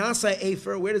 Shnei nasa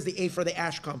efer, where does the efer, the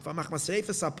ash come from?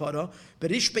 Machmasrefa sapara,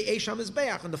 berish be'esh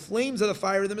ha-mizbeach, and the flames of the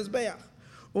fire of the mizbeach.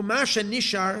 Umasha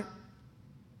nishar.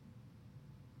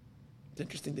 It's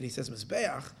interesting that he says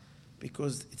mizbeach,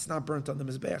 because it's not burnt on the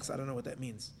mizbeach, so I don't know what that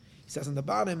means. He says on the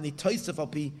bottom, the Tosef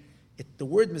Alpi, the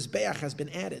word mizbeach has been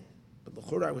added. But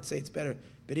l'chura, I would say it's better.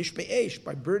 Berish be'esh,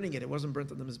 by burning it, it wasn't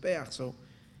burnt on the mizbeach. So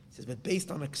he says, but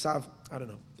based on a ksav, I don't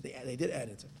know. They did add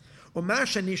it.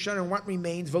 Umasha nishar, and what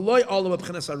remains? V'loy olu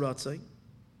b'chinas haratzai.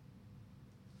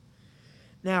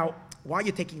 Now, why are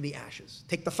you taking the ashes?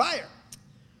 Take the fire.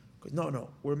 Because no,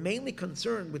 we're mainly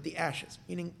concerned with the ashes,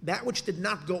 meaning that which did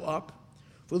not go up.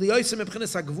 V'liyosim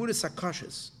b'chinas hagvuris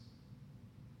hakashis.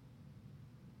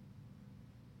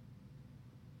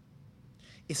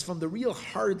 Is from the real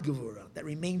hard gevura that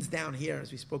remains down here,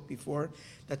 as we spoke before,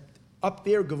 that up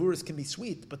there gevuras can be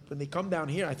sweet, but when they come down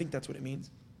here, I think that's what it means.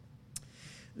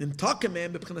 That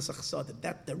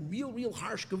the real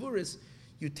harsh gevuras,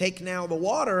 you take now the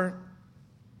water,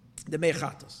 the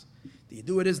mechatos. The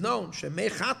Yeduot is known.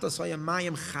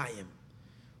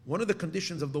 One of the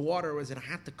conditions of the water was it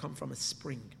had to come from a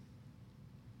spring.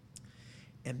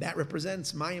 And that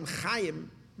represents mayim chayim.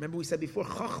 Remember we said before,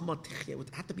 Chachma Tichya, it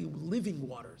had to be living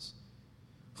waters.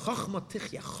 Chachma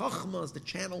Tichya, Chachma is the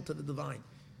channel to the divine.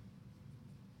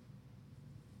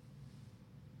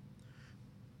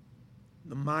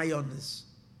 The Mayon is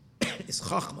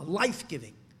Chachma,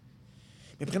 life-giving.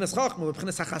 This is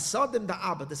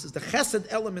the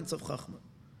chesed elements of Chachma.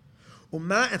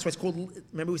 That's why it's called,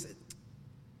 remember we said,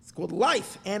 it's called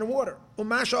life and water.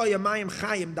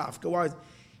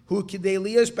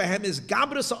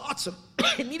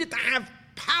 It needed to have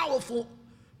powerful,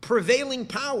 prevailing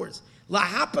powers. To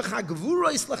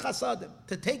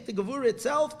take the gevura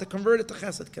itself, to convert it to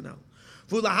chesed canal.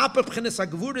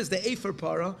 The efer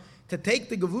para, to take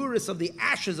the gevuras of the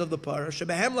ashes of the para, to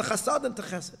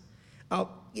chesed.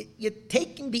 You're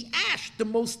taking the ash, the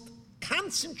most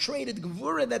concentrated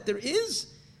gevura that there is,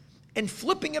 and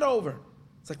flipping it over.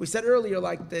 It's like we said earlier,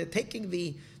 like taking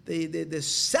the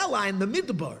sela in the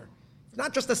midbar. It's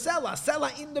not just a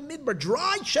sela in the midbar,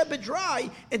 dry, shebet dry,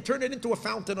 and turn it into a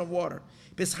fountain of water.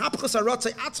 Take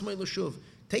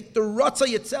the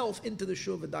ratzai itself into the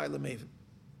shuv and lemeven.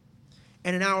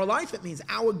 And in our life, it means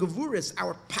our gevuras,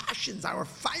 our passions, our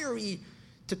fiery,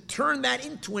 to turn that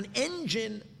into an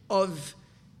engine of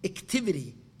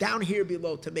activity down here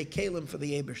below to make kalim for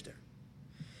the Eibishter.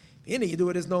 In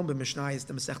it, is known by Mishnah, is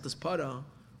the Masechtas Para.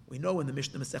 We know in the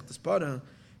Mishnah Masechtas Para,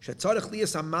 there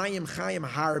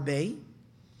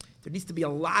needs to be a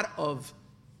lot of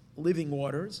living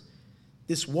waters.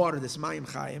 This water, this mayim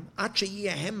chayim,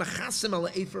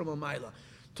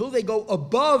 till they go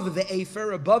above the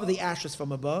afer, above the ashes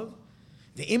from above.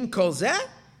 The im kol zeh,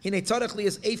 That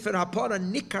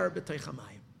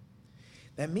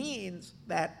means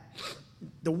that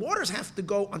the waters have to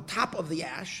go on top of the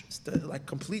ash, to like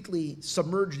completely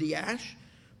submerge the ash.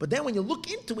 But then when you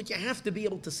look into it, you have to be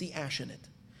able to see ash in it.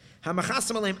 That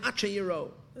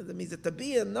means that to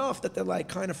be enough that they're like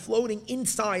kind of floating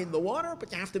inside the water,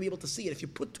 but you have to be able to see it. If you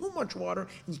put too much water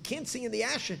and you can't see in the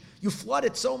ash, you flood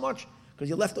it so much because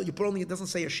you put only, it doesn't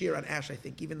say a shear on ash, I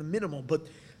think, even the minimal, but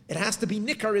it has to be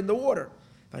nikkar in the water.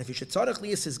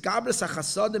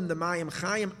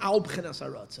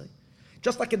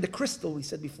 Just like in the crystal we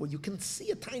said before, you can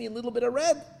see a tiny little bit of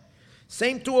red.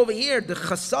 Same too over here. The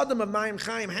chasadim of Mayim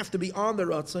Chaim have to be on the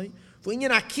Ratzai.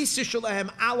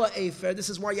 This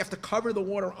is why you have to cover the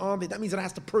water on it. That means it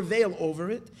has to prevail over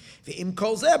it.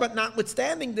 But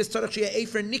notwithstanding this, there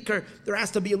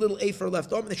has to be a little afer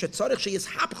left over.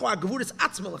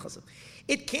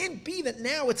 It can't be that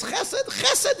now it's chesed.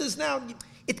 Chesed is now,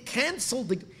 it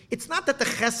canceled. It's not that the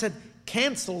chesed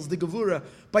cancels the gevura,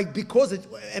 because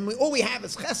all we have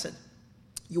is chesed.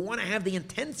 You want to have the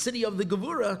intensity of the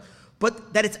gevura,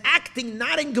 but that it's acting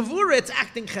not in gevura, it's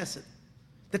acting chesed.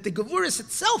 That the gevuras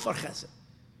itself are chesed.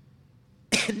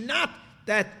 Not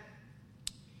that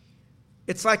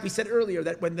it's like we said earlier,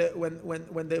 that when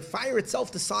the fire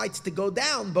itself decides to go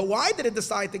down, but why did it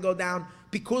decide to go down?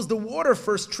 Because the water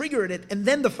first triggered it, and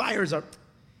then the fires are.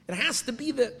 It has to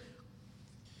be the.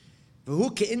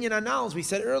 As we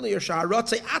said earlier, that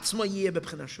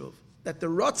the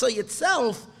Ratzai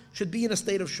itself should be in a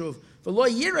state of shuv.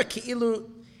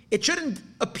 It shouldn't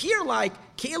appear like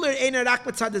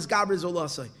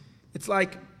it's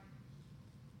like,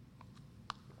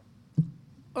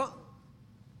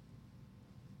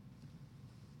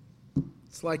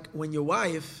 it's like when your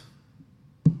wife,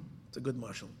 it's a good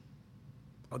marshal.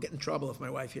 I'll get in trouble if my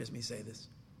wife hears me say this.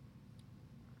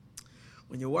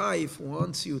 When your wife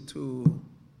wants you to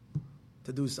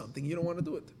do something, you don't want to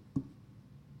do it.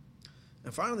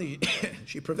 And finally,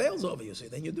 she prevails over you, so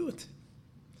then you do it.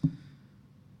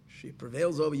 She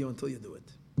prevails over you until you do it.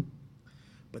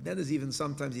 But then there's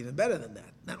sometimes even better than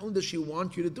that. Not only does she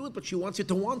want you to do it, but she wants you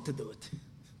to want to do it.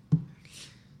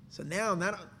 So now,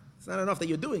 it's not enough that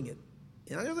you're doing it.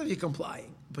 It's not enough that you're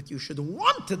complying, but you should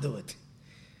want to do it.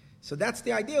 So that's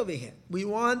the idea over here. We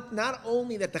want not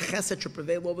only that the chesed should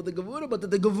prevail over the gevura, but that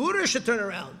the gevura should turn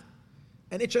around.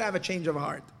 And it should have a change of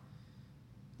heart.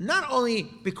 Not only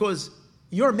because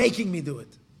you're making me do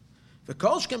it. You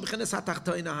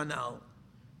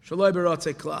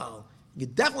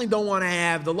definitely don't want to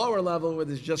have the lower level where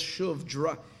there's just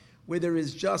shuv, where there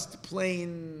is just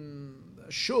plain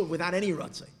shuv without any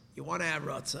ratzai. You want to have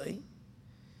ratzai.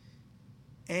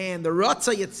 And the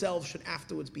ratzai itself should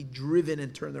afterwards be driven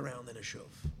and turned around in a shuv.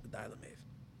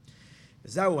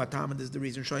 This is the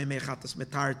reason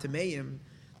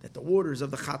that the waters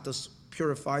of the chatas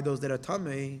purify those that are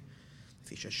tamei.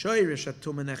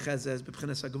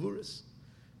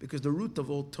 Because the root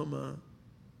of all tumah,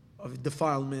 of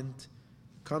defilement,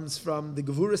 comes from the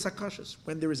gevuras hakashas.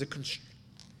 When there is a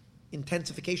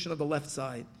intensification of the left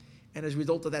side, and as a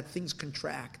result of that, things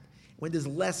contract. When there's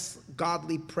less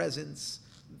godly presence,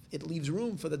 it leaves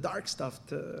room for the dark stuff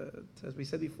to, as we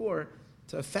said before,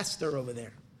 to fester over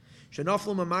there. From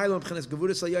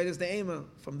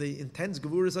the intense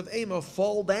gevuras of ema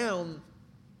fall down,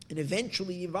 and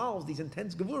eventually evolve these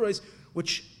intense gevuras,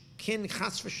 which can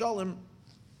chas v'shalom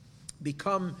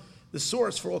become the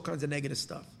source for all kinds of negative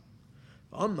stuff.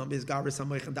 So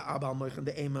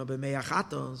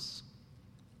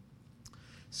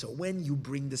when you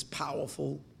bring this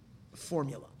powerful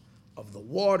formula of the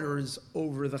waters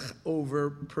over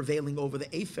prevailing over the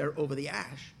afer, over the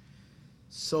ash,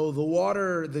 so the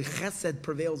water, the chesed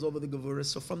prevails over the gevuras.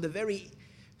 So from the very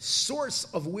source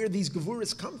of where these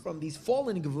gevuras come from, these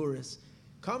fallen gevuras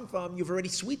come from, you've already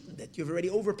sweetened it, you've already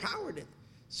overpowered it.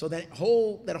 So that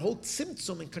whole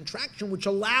tzimtzum and contraction, which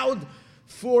allowed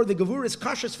for the gevuras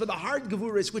kashas, for the hard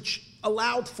gevuras, which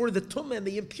allowed for the tumah and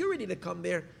the impurity to come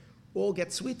there, all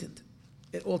get sweetened.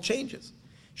 It all changes.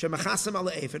 And he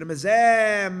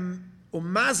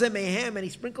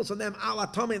sprinkles on them ala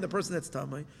tamei, and the person that's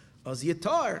tamei, as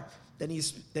yatar, then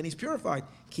he's purified.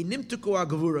 Ki nimtuku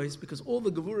gevuras, because all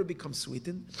the gevura becomes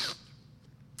sweetened.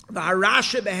 The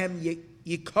harasha behem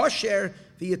yikosher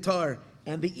the yatar.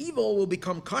 And the evil will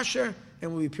become kosher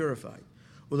and will be purified.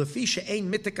 And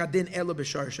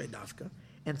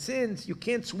since you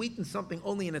can't sweeten something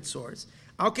only in its source,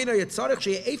 in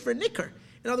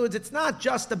other words, it's not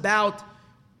just about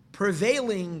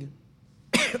prevailing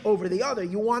over the other.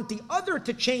 You want the other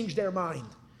to change their mind.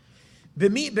 So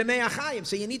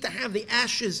you need to have the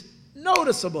ashes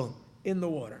noticeable in the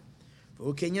water. The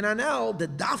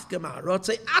dafka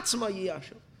ma'arotzai atzma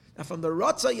yiyashuv. Now from the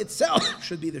rotzai itself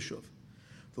should be the shuv.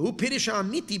 V'hu pirisha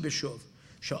amiti b'shuv.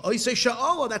 Sha'oisei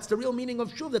sha'ala, that's the real meaning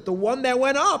of shuv, that the one that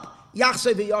went up,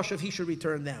 yachsei v'yashuv, he should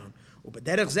return down.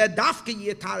 U'b'derech zeh dafka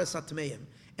yiyataris atmeim.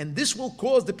 And this will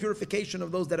cause the purification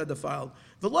of those that are defiled.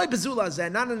 V'loi bezula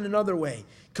zeh, not in another way.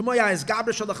 K'moya is gabra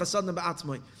shalach hasadna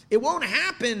ba'atzmoi. It won't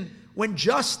happen when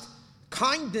just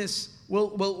kindness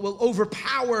will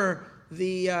overpower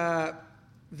the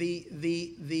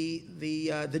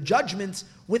judgments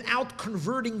without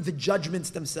converting the judgments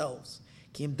themselves.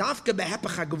 You need the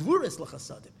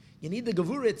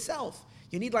gevura itself.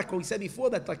 You need, like what we said before,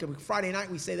 that like Friday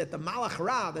night we say that the malach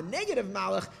ra, the negative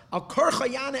malach, al korcha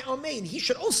yana amen, he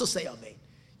should also say amen.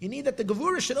 You need that the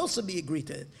gevura should also be agreed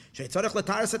to it.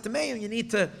 You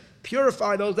need to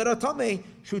purify those that are tamei.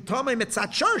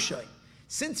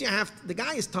 Since you have, the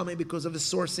guy is tamei because of his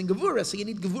source in gevura, so you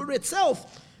need gevura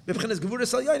itself.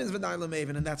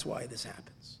 And that's why this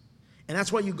happens. And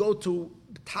that's why you go to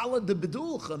Tala de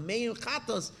Bedulcha, Meir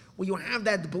Chatas, where you have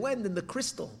that blend in the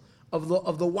crystal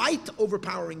of the white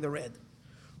overpowering the red.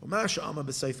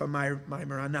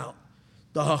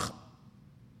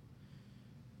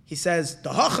 He says,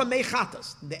 Dahacha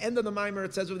Mechatas. The end of the Maimer,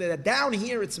 it says over there that down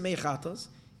here it's Mechatas.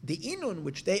 The Inun,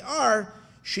 which they are,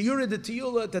 Shiura de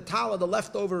Tiyula, the Tala, the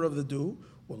leftover of the dew.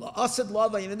 And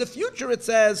in the future it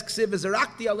says, I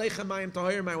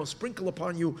will sprinkle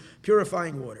upon you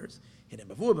purifying waters.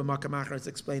 It's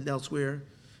explained elsewhere.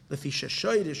 What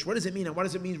does it mean? And what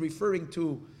does it mean referring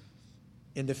to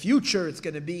in the future it's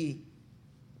going to be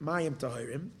Mayim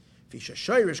Tahirim?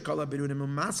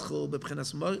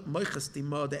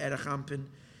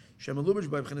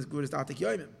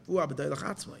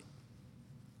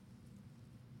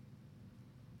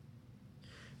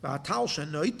 V'atalsha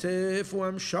noite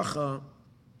fuam shacha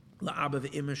la'aba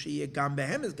v'imah she'yeh gam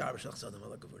behem is garba shach sadam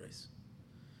ala gavurais.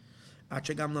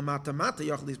 Ache gam lamata mata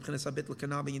yochel is b'chenes abit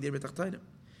l'kanal b'yidir b'tachtayna.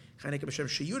 Chaneke b'shem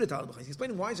shiyuda tal b'chais. He's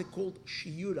explaining why is it called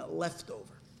shiyuda,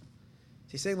 leftover.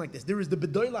 So he's saying like this, there is the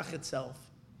bedoilach itself.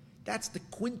 That's the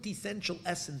quintessential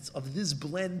essence of this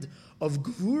blend of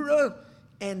gvura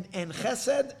and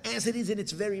chesed as it is in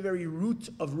its very, very root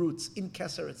of roots, in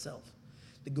Keser itself.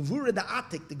 The gevura, the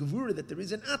atik, the gevura that there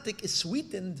is in atik is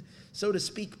sweetened, so to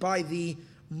speak, by the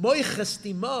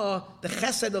moichestima, the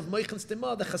chesed of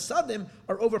moichestima, the chesadim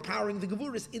are overpowering the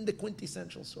gevuras in the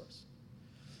quintessential source.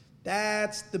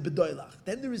 That's the bedoilach.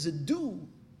 Then there is a dew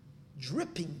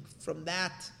dripping from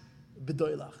that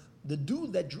bedoilach. The dew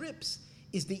that drips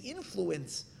is the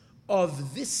influence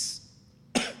of this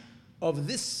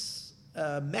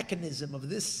mechanism, of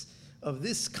this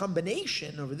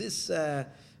combination, of this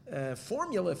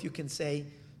formula, if you can say,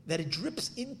 that it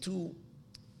drips into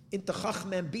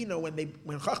Chachma and Bina when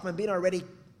Chachma and Bina are already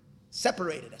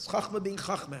separated, as Chachma being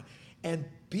Chachma and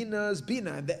Bina is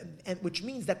Bina, and which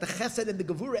means that the Chesed and the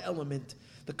Gevura element,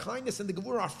 the kindness and the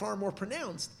Gevura are far more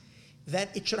pronounced.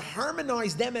 That it should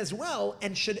harmonize them as well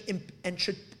and should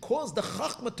cause the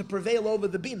Chachma to prevail over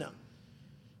the Bina.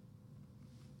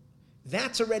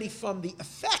 That's already from the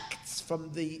effects,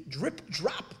 from the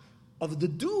drip-drop of the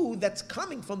dew that's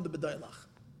coming from the B'doilach.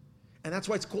 And that's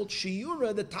why it's called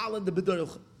Shiura, the Tal and the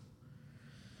B'doilach.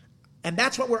 And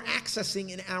that's what we're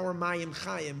accessing in our Mayim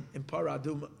Chayim in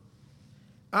Paraduma.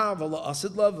 But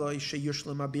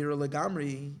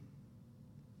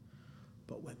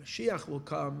when Mashiach will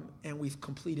come and we've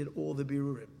completed all the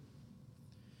Birurim.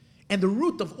 And the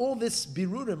root of all this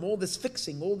Birurim, all this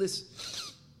fixing, all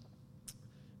this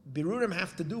Birurim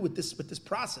have to do with this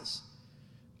process.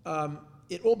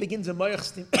 It all begins in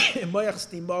Moyach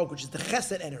Stimog, which is the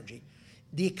Chesed energy.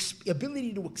 The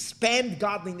ability to expand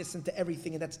godliness into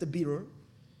everything, and that's the Birur.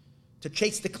 To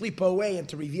chase the Klippa away and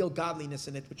to reveal godliness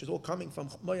in it, which is all coming from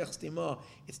Moyach Stimog.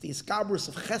 It's the Iskabrus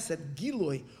of Chesed,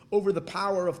 Giloi, over the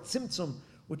power of Tzimtzum,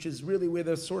 which is really where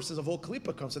the sources of all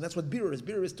Klippa comes. And that's what Birur is.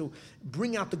 Birur is to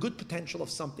bring out the good potential of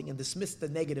something and dismiss the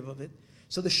negative of it.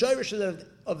 So the Shayrish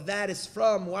of that is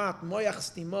from what? Moyach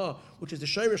Stimog, which is the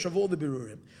Shayrish of all the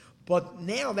Birurim. But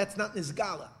now that's not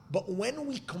Nizgala. But when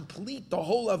we complete the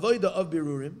whole Avodah of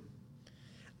Birurim,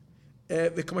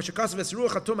 and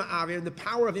the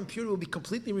power of impurity will be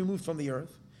completely removed from the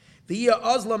earth. So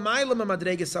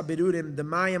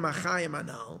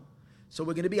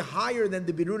we're going to be higher than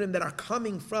the Birurim that are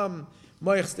coming from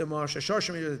Moyach Stimah.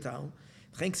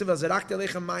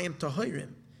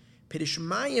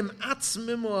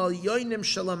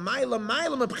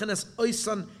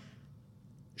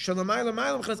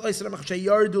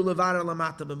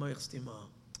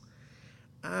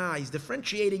 He's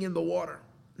differentiating in the water.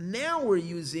 Now we're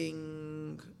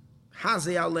using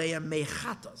Hazei Aleya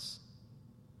Mechatas.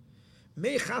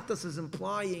 Mei chatas is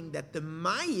implying that the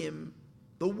mayim,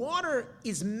 the water,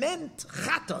 is meant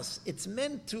chatas. It's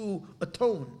meant to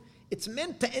atone. It's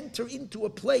meant to enter into a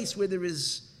place where there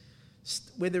is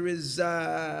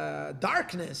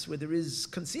darkness, where there is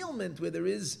concealment, where there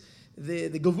is the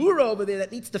gevura over there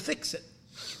that needs to fix it.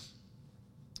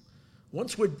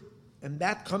 And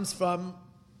that comes from,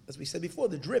 as we said before,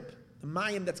 the drip, the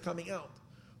mayim that's coming out.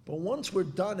 But once we're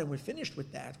done and we're finished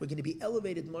with that, we're going to be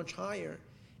elevated much higher,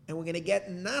 and we're going to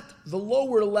get not the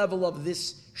lower level of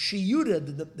this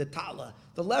shiyuda, the tala,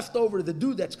 the leftover, the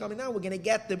dew that's coming out. We're going to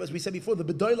get them, as we said before, the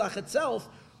bedoilach itself,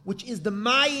 which is the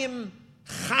mayim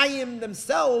chayim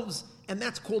themselves, and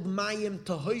that's called mayim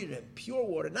tahoirim, pure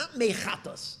water, not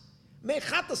mechatas.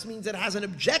 Mechatas means it has an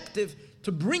objective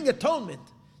to bring atonement.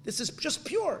 This is just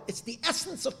pure. It's the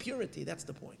essence of purity. That's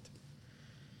the point.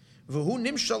 This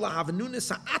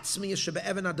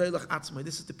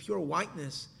is the pure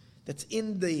whiteness that's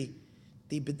in the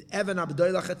Even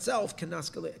Abdoilach itself.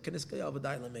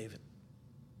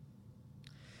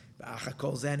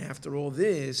 After all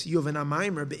this,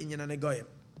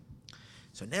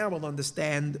 so now we'll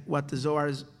understand what the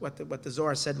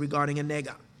Zohar said regarding a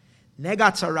nega.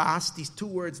 Nega tzaras, these two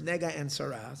words, nega and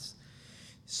tzaras.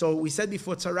 So we said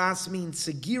before, tzaras means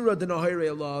segira de nohire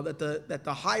Allah, that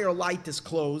the higher light is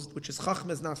closed, which is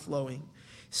chachma is not flowing.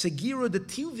 Segira de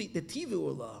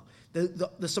tivu Allah,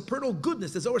 the supernal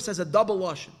goodness. The Zohar says a double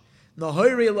lashon.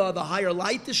 Nohire Allah, the higher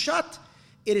light is shut.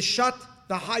 It is shut,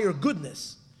 the higher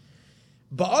goodness.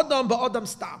 Ba'adam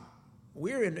stam.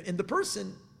 We're in the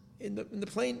person. In the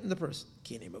plane, in the person.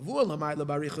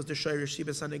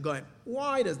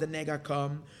 Why does the nega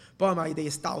come?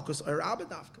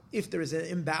 If there is an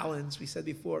imbalance, we said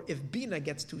before, if bina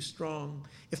gets too strong,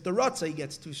 if the ratzai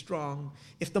gets too strong,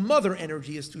 if the mother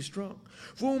energy is too strong.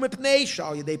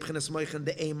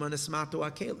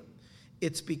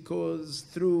 It's because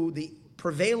through the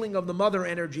prevailing of the mother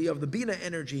energy, of the bina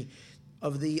energy,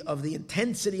 of the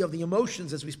intensity of the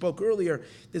emotions, as we spoke earlier,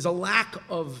 there's a lack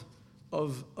of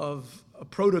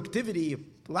productivity,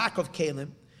 lack of kelim.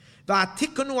 And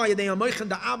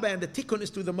the tikkun is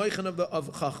through the moichan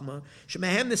of chachma,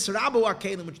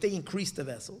 which they increase the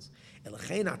vessels. The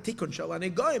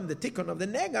tikkun of the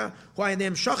nega,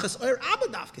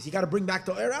 because you got to bring back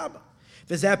the oir abba.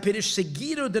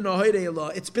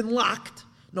 It's been locked.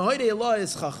 Nohide Allah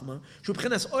is chachma.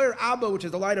 Shubchinas oir abba, which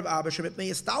is the light of Abba. Shemipnei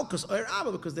istalkus oir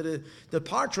abba, because the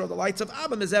departure of the lights of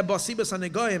Abba. Mezeh basibas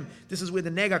hanegoyim. This is where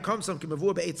the nega comes from.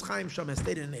 Kimavur be'etz chaim sham has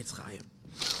stated in Eitz Chaim.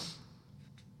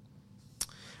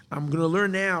 I'm going to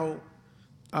learn now.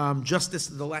 Just this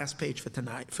is the last page for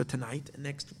tonight. And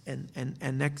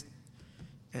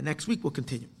next week we'll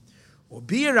continue. And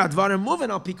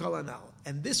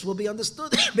this will be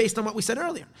understood based on what we said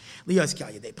earlier.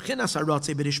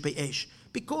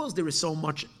 Because there is so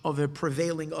much of a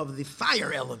prevailing of the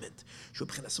fire element,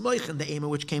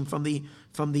 which came from the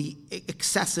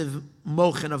excessive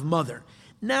mochen of mother.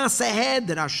 That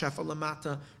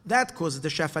causes the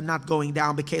shefa not going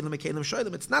down.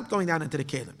 It's not going down into the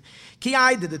kelim.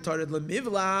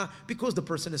 Because the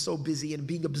person is so busy and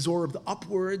being absorbed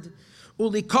upward.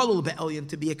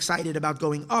 To be excited about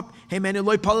going up.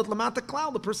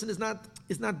 The person is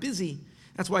not busy.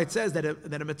 That's why it says that a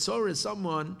metzora is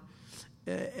someone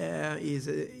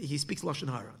he speaks lashon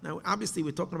hara. Now, obviously,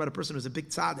 we're talking about a person who's a big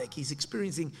tzaddik. He's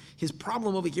experiencing his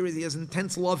problem over here is he has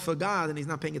intense love for God and he's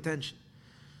not paying attention.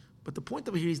 But the point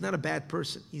over here, he's not a bad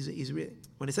person. He's really,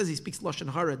 when it says he speaks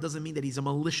lashon hara, it doesn't mean that he's a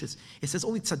malicious. It says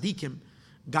only tzaddikim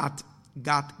got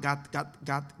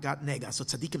nega. So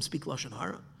tzaddikim speak lashon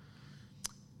hara.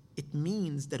 It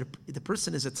means that the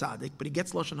person is a tzaddik, but he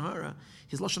gets lashon hara.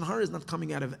 His lashon hara is not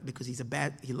coming out of because he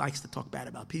likes to talk bad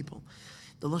about people.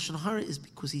 The lashon hara is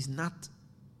because he's not.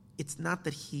 It's not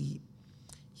that he's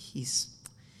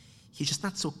just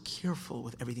not so careful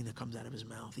with everything that comes out of his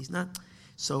mouth. He's not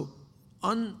so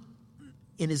in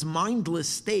his mindless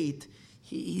state.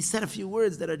 He said a few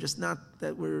words that are just not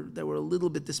that were a little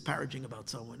bit disparaging about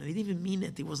someone, and he didn't even mean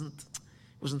it. He wasn't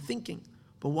thinking.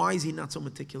 But why is he not so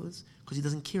meticulous? Because he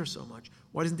doesn't care so much.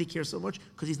 Why doesn't he care so much?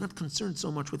 Because he's not concerned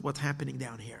so much with what's happening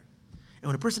down here. And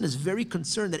when a person is very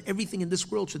concerned that everything in this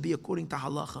world should be according to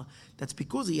halacha, that's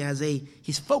because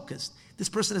he's focused. This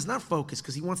person is not focused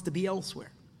because he wants to be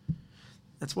elsewhere.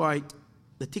 That's why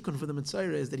the tikkun for the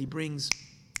Metzora is that he brings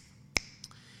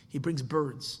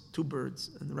birds, 2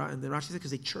 birds, and the Rashi said because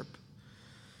they chirp.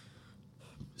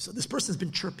 So this person's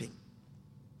been chirping.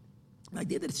 The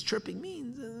idea that it's chirping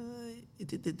means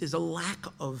there's a lack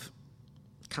of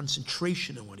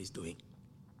concentration in what he's doing.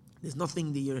 There's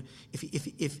nothing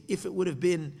if it would have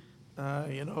been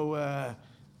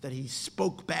that he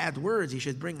spoke bad words, he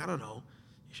should bring, I don't know,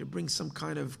 he should bring some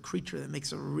kind of creature that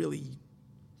makes a really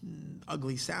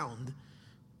ugly sound.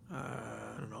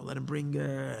 I don't know, let him bring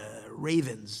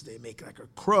ravens. They make like a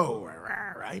crow,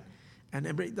 right?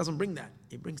 And he doesn't bring that.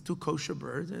 He brings 2 kosher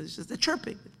birds, and it's just they're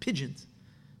chirping, pigeons.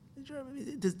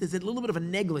 There's a little bit of a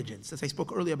negligence, as I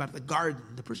spoke earlier about the garden.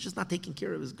 The person's just not taking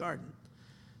care of his garden.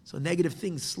 So negative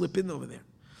things slip in over there.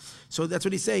 So that's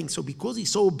what he's saying. So because he's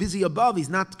so busy above, he's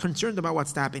not concerned about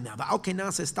what's happening now. The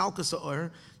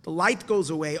light goes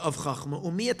away of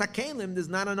chachma. There's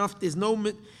not enough. There's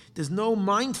no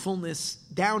mindfulness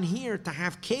down here to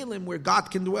have kelim where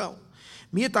God can dwell.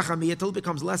 Till it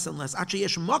becomes less and less. And when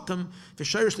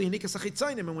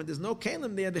there's no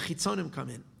kelim there, the chitzonim come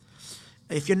in.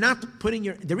 If you're not putting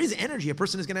there is energy. A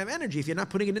person is going to have energy. If you're not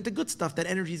putting it into good stuff, that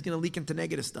energy is going to leak into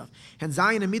negative stuff. And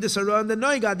Zayin and Midas Hara and the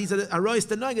Noiga, these are the Arois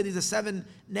the Noiga, these are 7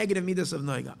 negative Midas of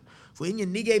Noiga. For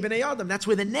Inyan Nigei B'nei Adam, that's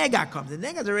where the Nega comes. The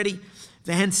Nega is already,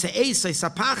 Vehen Se'esai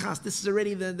Sapachas, this is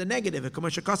already the negative.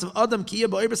 Kamashakasav Adam Kiya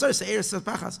Ba'or B'sar Se'er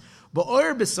Sapachas,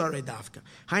 Ba'or B'sar Davka.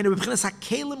 Hainu B'chinas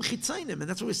HaKelim Chitzainim, and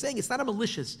that's what we're saying. It's not a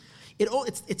malicious.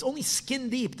 It's only skin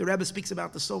deep. The Rebbe speaks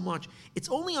about this so much. It's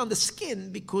only on the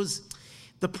skin because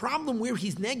the problem where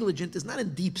he's negligent is not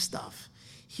in deep stuff.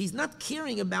 He's not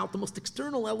caring about the most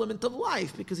external element of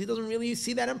life because he doesn't really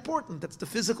see that important. That's the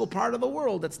physical part of the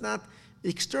world. That's not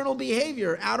the external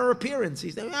behavior, outer appearance.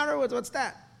 He's saying, what's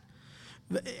that?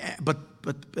 But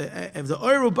if the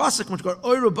oiru basik, which got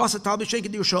oiru basik talbi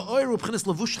shekin diu shal oiru b'chinas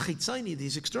lavush chitzayni,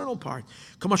 this external part,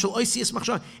 kamashal oisius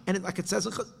machshav, and like it says,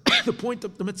 the point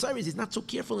of the Mitzvah is he's not so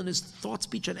careful in his thought,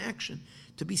 speech, and action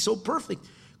to be so perfect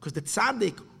because the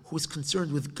tzaddik who is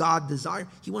concerned with God desire,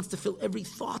 he wants to feel every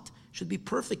thought should be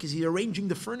perfect because he's arranging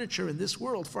the furniture in this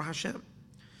world for Hashem.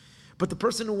 But the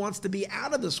person who wants to be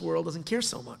out of this world doesn't care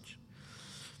so much.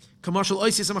 These are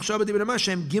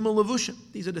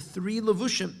the 3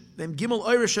 levushim.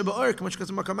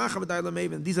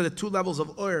 These are the 2 levels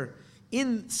of oir.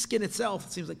 In skin itself,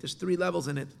 it seems like there's 3 levels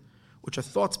in it, which are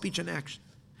thought, speech, and action.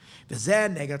 And the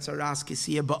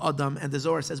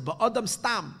Zohar says, Ba'adam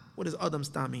stam. What does Adam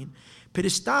stam mean? When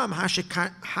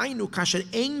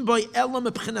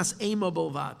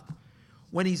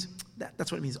he's,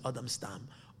 that's what it means, Adam stam.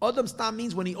 Adam stam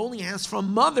means when he only has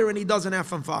from mother and he doesn't have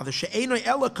from father.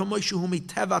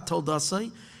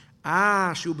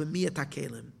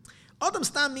 Adam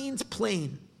stam means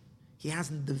plain. He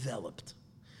hasn't developed.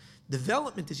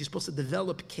 Development is you're supposed to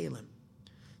develop kelim.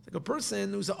 Like a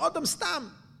person who's an Adam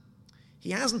stam.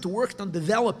 He hasn't worked on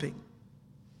developing.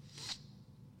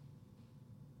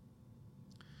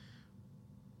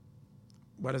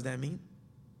 What does that mean?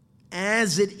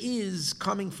 As it is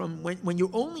coming from when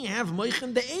you only have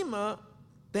moichen de'ema,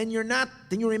 then you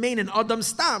remain an Adam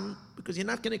stam because you're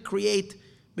not going to create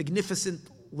magnificent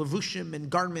levushim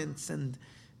and garments and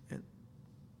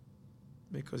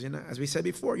because you're not, as we said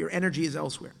before, your energy is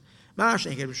elsewhere.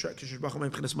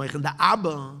 The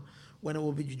Abba, when it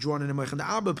will be drawn in a moichen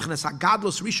de'aba,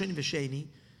 gadlos rishon v'sheni,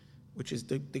 which is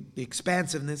the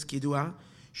expansiveness, kidua.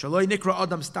 Shaloi nikra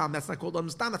Adam stam. That's not called Adam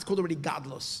stam. That's called already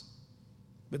gadlos.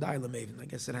 I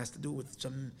guess it has to do with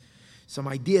some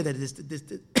idea that it is.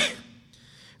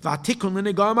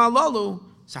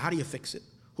 So how do you fix it?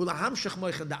 You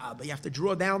have to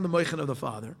draw down the moichen of the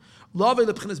father.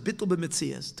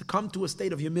 To come to a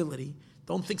state of humility.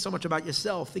 Don't think so much about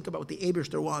yourself. Think about what the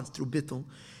Eibishter wants through bittul.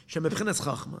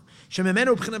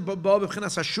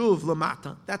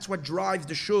 That's what drives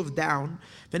the shuv down.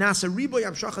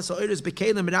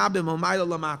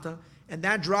 And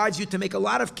that drives you to make a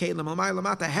lot of kelim.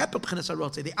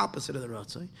 The opposite of the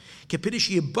rotzai.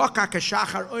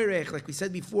 Like we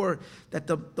said before, that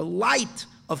the light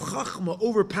of chachma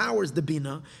overpowers the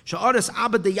bina.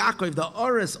 The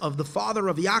oris of the father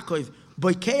of Yaakov,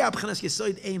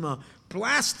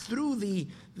 blast through the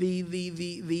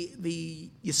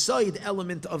yisoid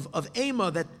element of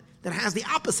ema that has the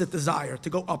opposite desire to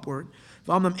go upward.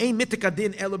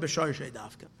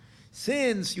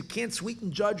 Since you can't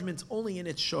sweeten judgments only in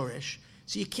its shorish,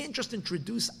 so you can't just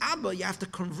introduce Abba, you have to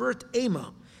convert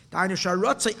Ema. You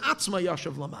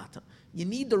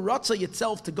need the Ratzah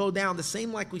itself to go down, the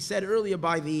same like we said earlier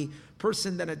by the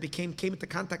person that came into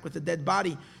contact with the dead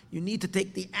body. You need to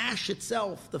take the ash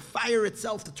itself, the fire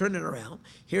itself, to turn it around.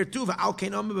 Here too, that's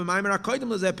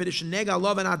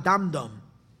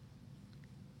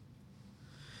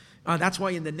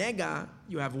why in the Nega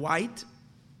you have white,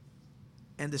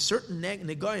 and the certain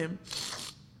negoyim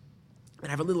that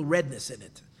have a little redness in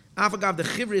it.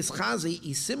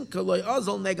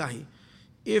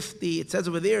 It says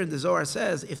over there in the Zohar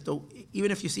says, even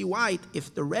if you see white,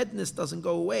 if the redness doesn't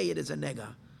go away, it is a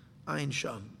nega. Ayin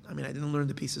Sham. I mean, I didn't learn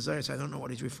the piece of Zohar, so I don't know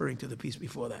what he's referring to the piece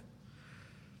before that.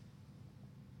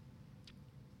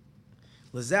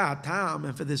 L'zeh ha'tam,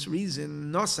 and for this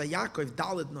reason, Nosa Yaakov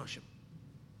Dalet Noshim.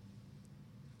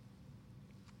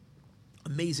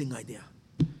 Amazing idea.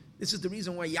 This is the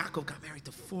reason why Yaakov got married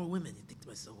to 4 women. You think to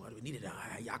myself, what,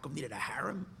 Yaakov needed a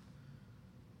harem?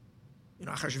 You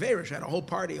know, Achashverosh had a whole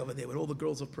party over there with all the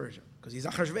girls of Persia, because he's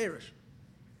Achashverosh.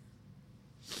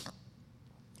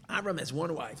 Avram has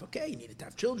 1 wife. Okay, he needed to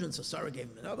have children, so Sarah gave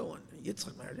him another one.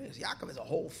 Yitzchak married Yaakov has a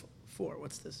whole 4.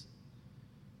 What's this?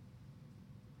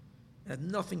 It had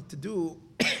nothing to do,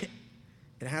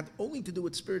 it had only to do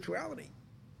with spirituality.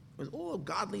 It was all a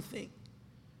godly thing.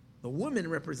 The woman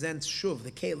represents Shuv,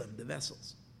 the Kalim, the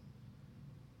vessels,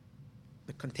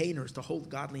 the containers to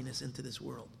hold godliness into this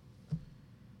world.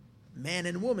 Man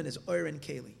and woman is Oir and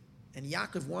Kali. And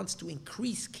Yaakov wants to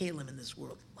increase Kalim in this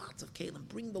world. Lots of Kalim.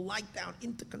 Bring the light down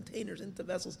into containers, into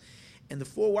vessels. And the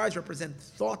 4 wives represent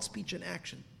thought, speech, and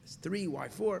action. There's 3, why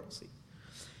 4? We'll see.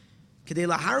 Bring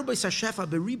down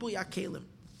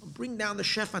the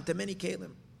Shefa to many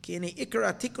Kalim.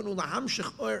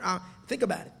 Think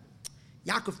about it.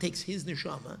 Yaakov takes his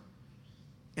neshama,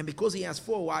 and because he has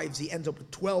 4 wives, he ends up with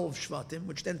 12 shvatim,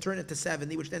 which then turn into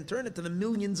 70, which then turn into the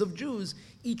millions of Jews.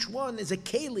 Each one is a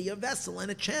keli, a vessel, and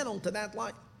a channel to that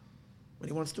light. When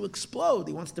he wants to explode,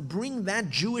 he wants to bring that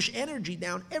Jewish energy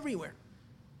down everywhere.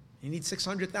 He needs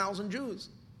 600,000 Jews,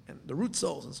 and the root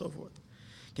souls, and so forth.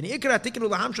 To bring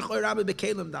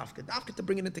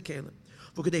it into Kelim.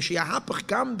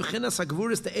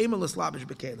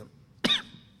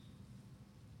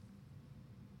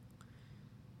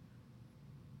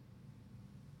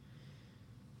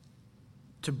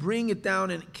 To bring it down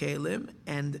in Kalim,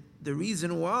 and the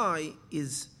reason why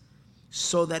is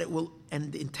so that it will,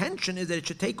 and the intention is that it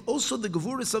should take also the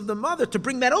Gevuris of the mother to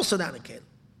bring that also down in Kalim.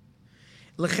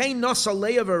 L'chein nasa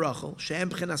Leah v'Rachel, she'em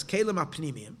b'chinas Kalim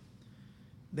ha'pnimiyim.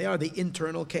 They are the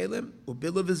internal Kalim.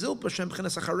 Ubila v'Zilpa, she'em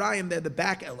b'chinas ha'charayim, they're the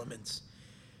back elements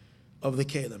of the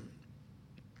Kalim,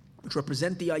 which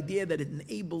represent the idea that it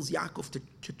enables Yaakov to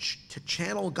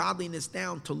channel godliness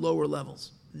down to lower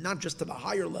levels. Not just to the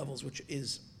higher levels, which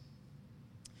is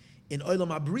in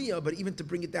Olam Abriya, but even to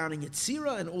bring it down in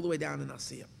Yetzirah and all the way down in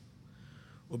Asiyah.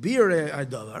 And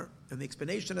the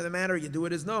explanation of the matter, you do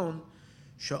it is known,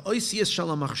 the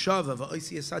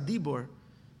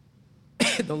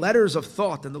letters of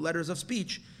thought and the letters of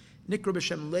speech, Nikra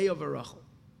b'Shem Leah v'Rachel,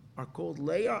 are called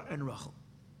Leah and Rachel.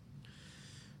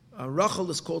 Rachel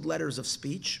is called letters of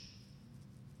speech,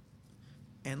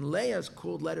 and Leah is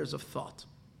called letters of thought.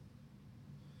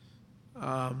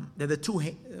 They're the 2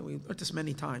 we learned this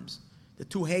many times. The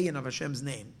 2 Heyin of Hashem's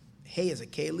name. Hey is a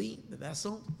Keli, the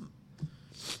vessel,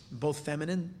 both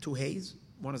feminine, 2 Heys.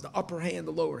 One is the upper Hey and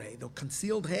the lower Hey. The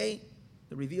concealed Hey,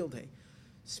 the revealed Hey.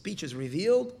 Speech is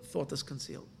revealed, thought is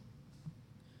concealed.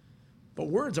 But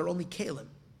words are only Kalim.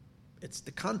 It's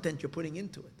the content you're putting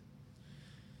into it.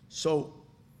 So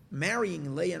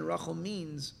marrying Leah and Rachel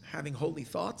means having holy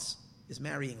thoughts, is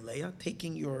marrying Leah,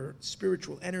 taking your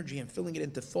spiritual energy and filling it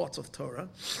into thoughts of Torah,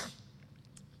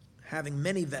 having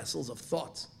many vessels of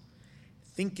thoughts.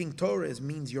 Thinking Torah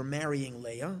means you're marrying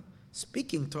Leah.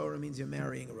 Speaking Torah means you're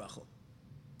marrying Rachel.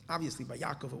 Obviously, by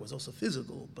Yaakov it was also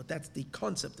physical, but that's the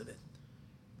concept of it.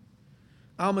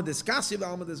 Alma Diskasiv,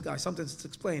 Alma Disgai. Sometimes it's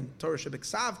explained, Torah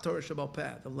Shabiksav, Torah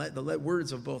Shabalpeh, the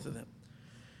words of both of them.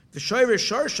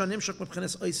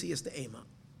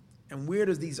 And where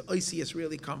does these Oisias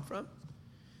really come from?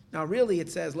 Now, really, it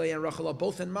says Leah and Rachel are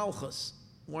both in Malchus.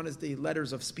 One is the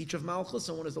letters of speech of Malchus,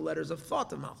 and one is the letters of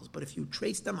thought of Malchus. But if you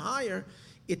trace them higher,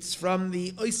 it's from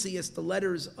the Oisias, the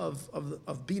letters of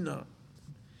Bina.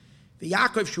 The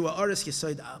Yaakov Shua Aris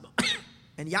Yesod Abba.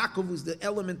 And Yaakov was the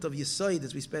element of Yesod,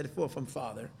 as we said before, from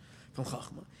father, from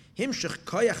Chachma. Himshech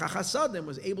Koyach HaChasadim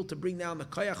was able to bring down the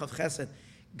Koyach of Chesed.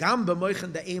 Gam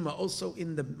b'moichen da'ema, also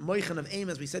in the moichen of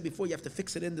Ema, as we said before, you have to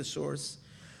fix it in the source.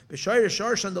 B'shayr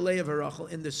sharshan the Leah v'Rachel,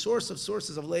 in the source of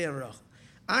sources of Leah and Rachel.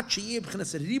 At she'yib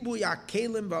b'chinas ribu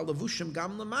ya'kelim v'alavushim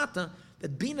gam lamata,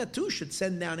 that Bina too should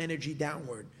send down energy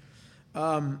downward.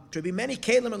 To be many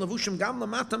kelim and lavushim gam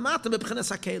lamata mata b'chinas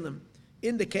ha'kelim.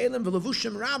 In the kelim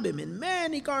v'lavushim rabim, in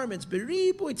many garments,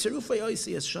 b'ribu yitzerufay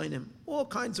oisias shainim, all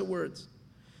kinds of words.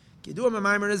 Kiduam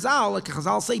ha'maimer Rizal, like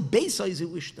Chazal say,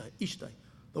 beisaizu ishtai.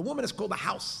 The woman is called a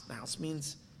house. The house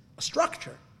means a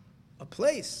structure, a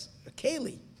place, a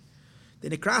keli. The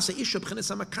nekrasa isha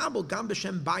b'chinas hamakabel gam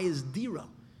b'shem bayis dira.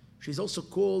 She's also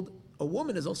called, a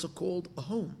woman is also called a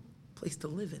home, a place to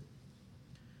live in.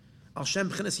 Al shem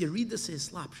b'chinas yeridas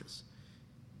hislapshus.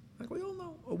 Like we all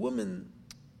know, a woman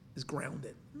is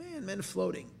grounded. Men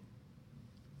floating.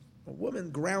 A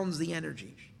woman grounds the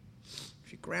energy.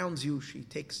 She grounds you. She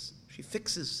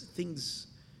fixes things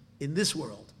in this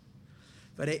world.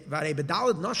 How many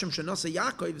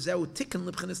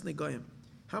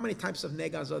types of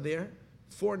negas are there?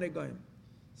 4 negoim.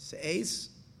 Se'ez,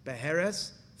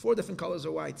 beheres, 4 different colors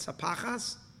are white.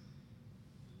 Sapachas.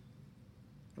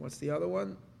 And what's the other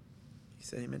one?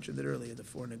 He mentioned it earlier, the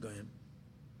 4 negoim.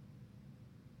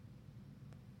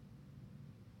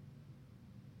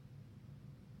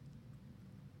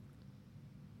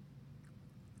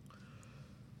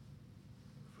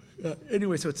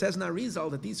 Anyway, so it says in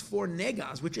Arizal that these 4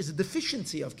 negas, which is a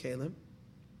deficiency of Kalim,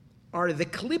 are the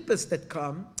klippas that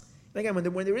come. And again,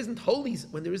 when there isn't holy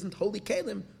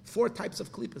Kalim, 4 types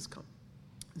of klippas come.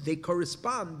 They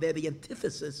correspond, they're the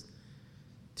antithesis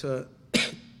to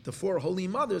the 4 holy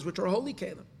mothers, which are holy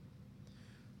Kalim.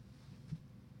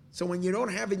 So when you don't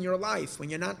have in your life,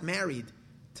 when you're not married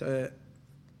to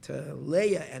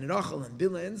Leah and Rachel and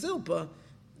Bilhah and Zilpah,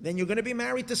 then you're going to be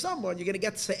married to someone. You're going to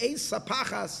get Se'ez,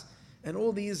 Sapachas, and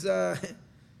all these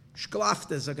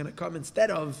shklaftas are going to come instead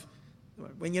of,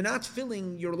 when you're not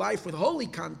filling your life with holy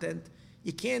content,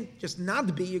 you can't just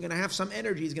not be, you're going to have some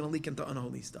energy, it's going to leak into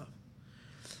unholy stuff.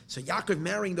 So Yaakov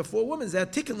marrying the 4 women, they're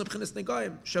tikkun l'bchinas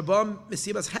negoyim. Shabam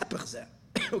mesibas hepech zeh.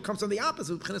 It comes from the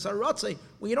opposite, l'bchinas haratzei,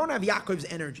 when you don't have Yaakov's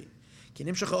energy. Ki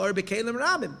nimshach ha'or b'kelim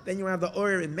rabim. Then you have the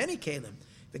oil in many kelim.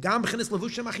 The gam b'chinas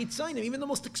levushim achitzayim. Even the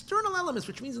most external elements,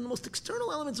 which means in the most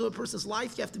external elements of a person's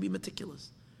life, you have to be meticulous.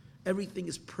 Everything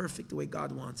is perfect the way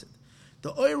God wants it.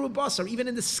 The oil basar, even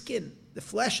in the skin, the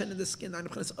flesh and in the skin,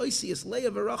 b'chinas oisius, leah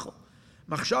v'rachel,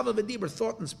 machshava v'dibur,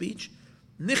 thought and speech,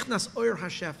 nichnas oir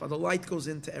hashefa, the light goes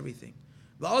into everything.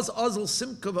 V'az azal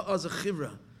simka v'az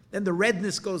chivra. Then the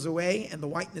redness goes away and the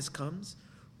whiteness comes.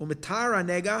 U'mitara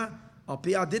nega, al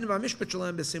pi adin v'mishpat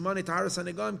shalem b'simani taharas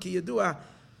hanegam ki yadua,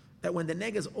 that when the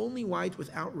nega is only white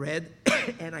without red,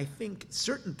 and I think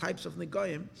certain types of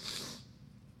negoyim,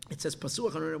 it says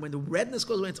pasuach, when the redness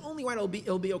goes away, it's only white,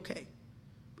 it'll be okay.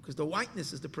 Because the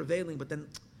whiteness is the prevailing, but on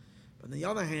the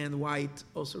other hand, white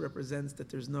also represents that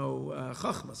there's no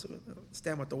chachma, so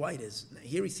understand what the white is. Now,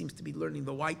 here he seems to be learning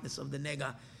the whiteness of the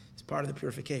nega is part of the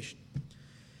purification.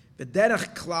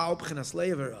 V'derech klau b'chinas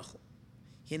leah v'rachel.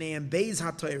 Hineim beis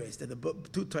ha-Torahs, the 2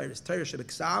 Torahs, Torah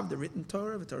shebeksav, the written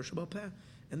Torah, the Torah shebal peh,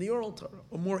 and the oral Torah,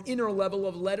 a more inner level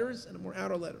of letters and a more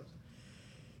outer letters.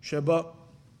 Sheba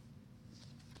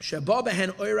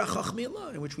behen oira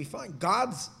chachmilah, in which we find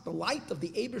the light of the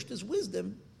Eibishter's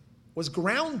wisdom was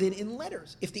grounded in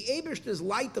letters. If the Eibishter's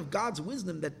light of God's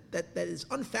wisdom that is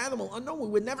unfathomable, unknown, we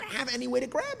would never have any way to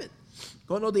grab it.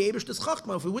 Go know the Eibishter's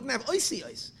chachma, if we wouldn't have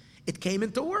oisiyos. It came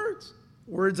into words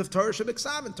of Torah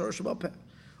shebeksav and Torah shebal peh.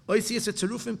 Oisiyos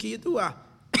etzerufim ki yedua,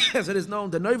 as it is known,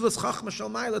 the noivlas chachma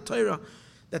shel ma'ila Torah,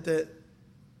 that the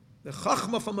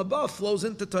chachma from above flows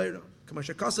into Torah.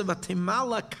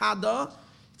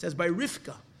 It says by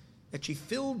Rivka that she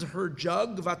filled her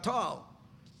jug vatal.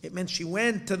 It meant she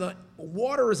went to the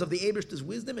waters of the Eibishter's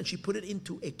wisdom and she put it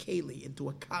into a keli, into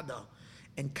a kada.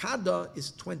 And kada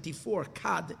is 24.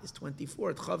 Kad is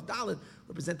 24. Chav Dalet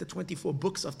represent the 24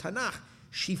 books of Tanakh.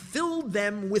 She filled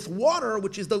them with water,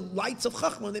 which is the lights of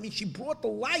Chachma. That means she brought the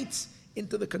lights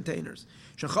into the containers.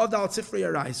 Shechav Dalet Sifrei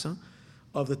Araisa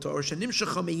of the Torah.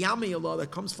 Shenimshecha miyami Allah, that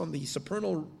comes from the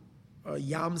supernal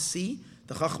Yam Sea,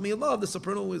 the Chachmi Allah of the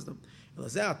supernal wisdom.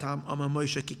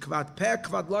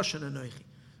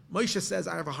 Moshe says,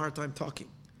 I have a hard time talking.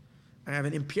 I have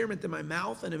an impairment in my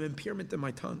mouth and an impairment in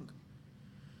my tongue.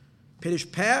 Pirish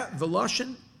peh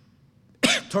v'loshen,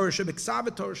 Torah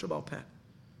shebeksav, Torah shebal peh.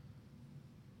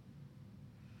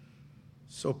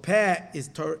 So peh is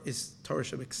Torah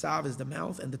shebeksav, is the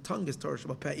mouth, and the tongue is Torah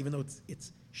shebal peh, even though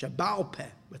it's shabal peh,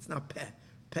 but it's not peh.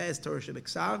 Peh is Torah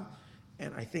shebeksav,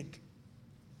 and I think.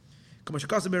 Kvat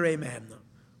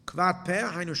peh,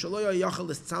 hainu shaloya yachal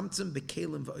l'tzamtzim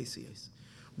bekelim v'oisiyos.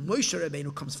 Moshe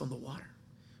Rabbeinu comes from the water.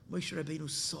 Moshe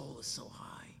Rabbeinu's soul is so high.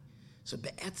 So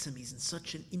be'etzim, he's in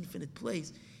such an infinite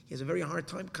place. He has a very hard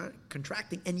time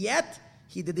contracting. And yet,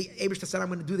 the Eibishter said, I'm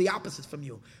going to do the opposite from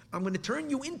you. I'm going to turn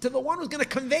you into the one who's going to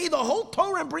convey the whole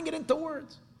Torah and bring it into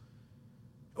words.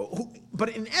 But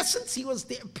in essence, he was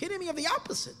the epitome of the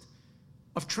opposite,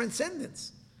 of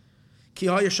transcendence. He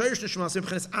was in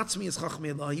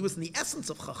the essence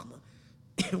of Chachma,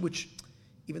 which,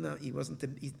 even though he wasn't,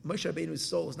 Moshe Rabbeinu's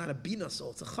soul is not a Bina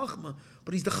soul, it's a Chachma,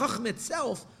 but he's the Chachma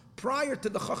itself prior to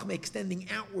the Chachma extending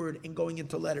outward and going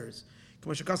into letters.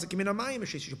 You should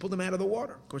pull them out of the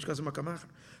water.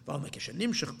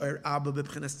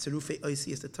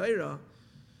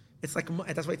 It's like,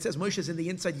 that's why it says Moshe is in the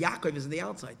inside, Yaakov is in the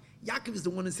outside. Yaakov is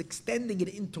the one who's extending it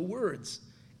into words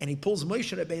And he pulls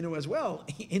Moshe Rabbeinu as well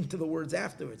into the words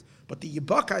afterwards. But the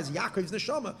Yibaka is Yaakov's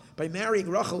neshama. By marrying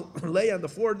Rachel, Leah, and the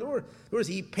four doors,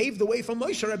 he paved the way for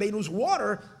Moshe Rabbeinu's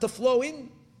water to flow in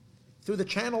through the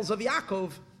channels of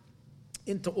Yaakov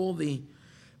into all the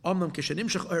when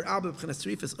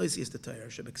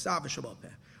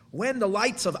the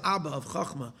lights of Abba, of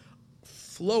Chachma,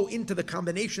 flow into the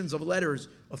combinations of letters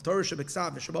of Torah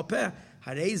Shebeksav v'Shabal Peh,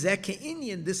 Harei Zeh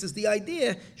Ke'inyan, this is the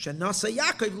idea, Shenasa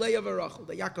Yaakov Leah v'Rachel,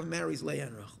 that Yaakov marries Leah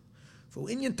and Rachel. For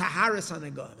Inyan Taharas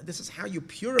HaNegah, and this is how you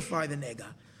purify the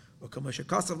Negah.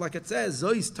 Like it says,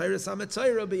 Zois Teiras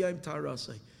HaMetzorah b'Yom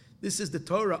Taharasai. This is the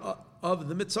Torah of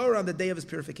the Metzorah on the day of his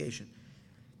purification.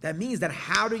 That means that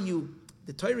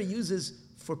the Torah uses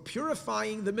for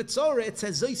purifying the Metzorah, it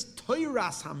says Zois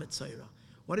Teiras HaMetzorah.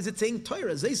 What is it saying?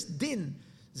 Torah. Zeis din.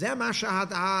 What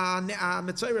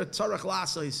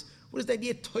is the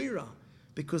idea? Torah.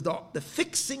 Because the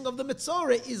fixing of the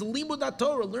Metzorah is limud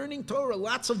Torah, learning Torah,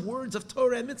 lots of words of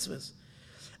Torah and mitzvahs.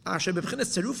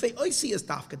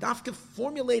 Dafka,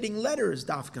 formulating letters,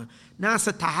 dafka.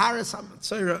 Nasa taharas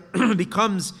ha-Metzorah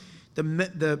becomes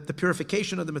the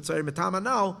purification of the Metzorah metama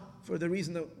now for the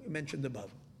reason that we mentioned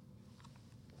above.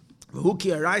 And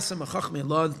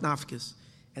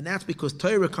that's because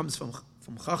Torah comes from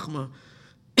Chachma,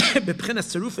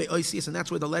 and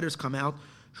that's where the letters come out.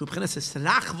 This is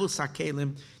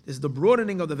the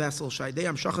broadening of the vessel. Comes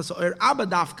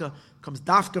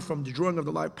dafka from the drawing of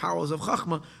the light powers of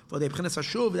Chachma. For the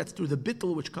Hashuv, that's through the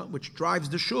bittul which drives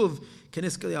the shuv.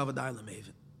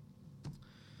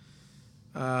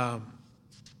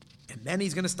 And then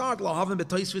he's going to start Lahavim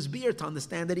b'Tosfos Beer to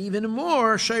understand that even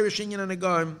more. Shayrish Inyan and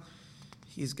Agam.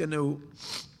 He's going to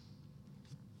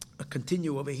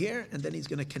continue over here, and then he's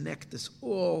going to connect this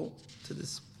all to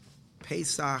this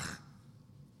Pesach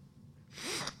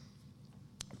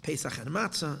and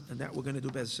Matzah, and that we're going to do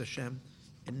Be'ez Hashem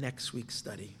in next week's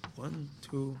study.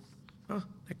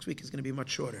 Next week is going to be much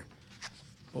shorter.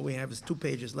 All we have is 2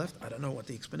 pages left. I don't know what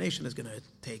the explanation is going to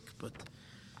take,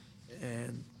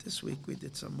 and this week we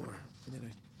did some more.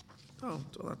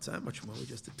 That's that much more. We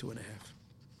just did 2.5.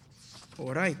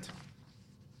 All right.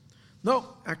 No,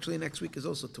 actually next week is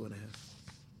also 2.5.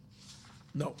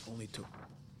 No, only 2.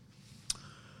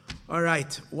 All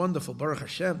right, wonderful. Baruch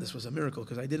Hashem, this was a miracle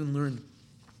because I didn't learn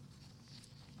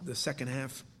the second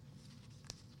half.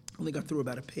 Only got through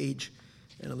about a page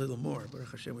and a little more.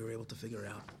 Baruch Hashem, we were able to figure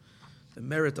out the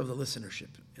merit of the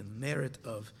listenership and the merit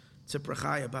of Tzipra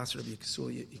Chaya Bas Rabbi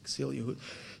Yiksil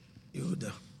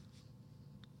Yehuda.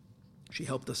 She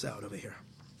helped us out over here.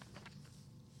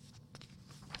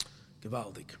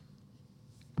 Gewaldig.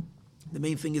 The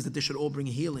main thing is that they should all bring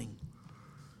healing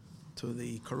to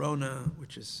the corona,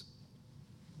 which is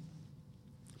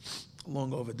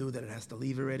long overdue, that it has to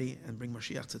leave already, and bring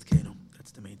Mashiach Tzidkenu.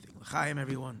 That's the main thing. L'chaim,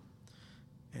 everyone,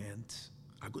 and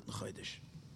a guten Chodesh.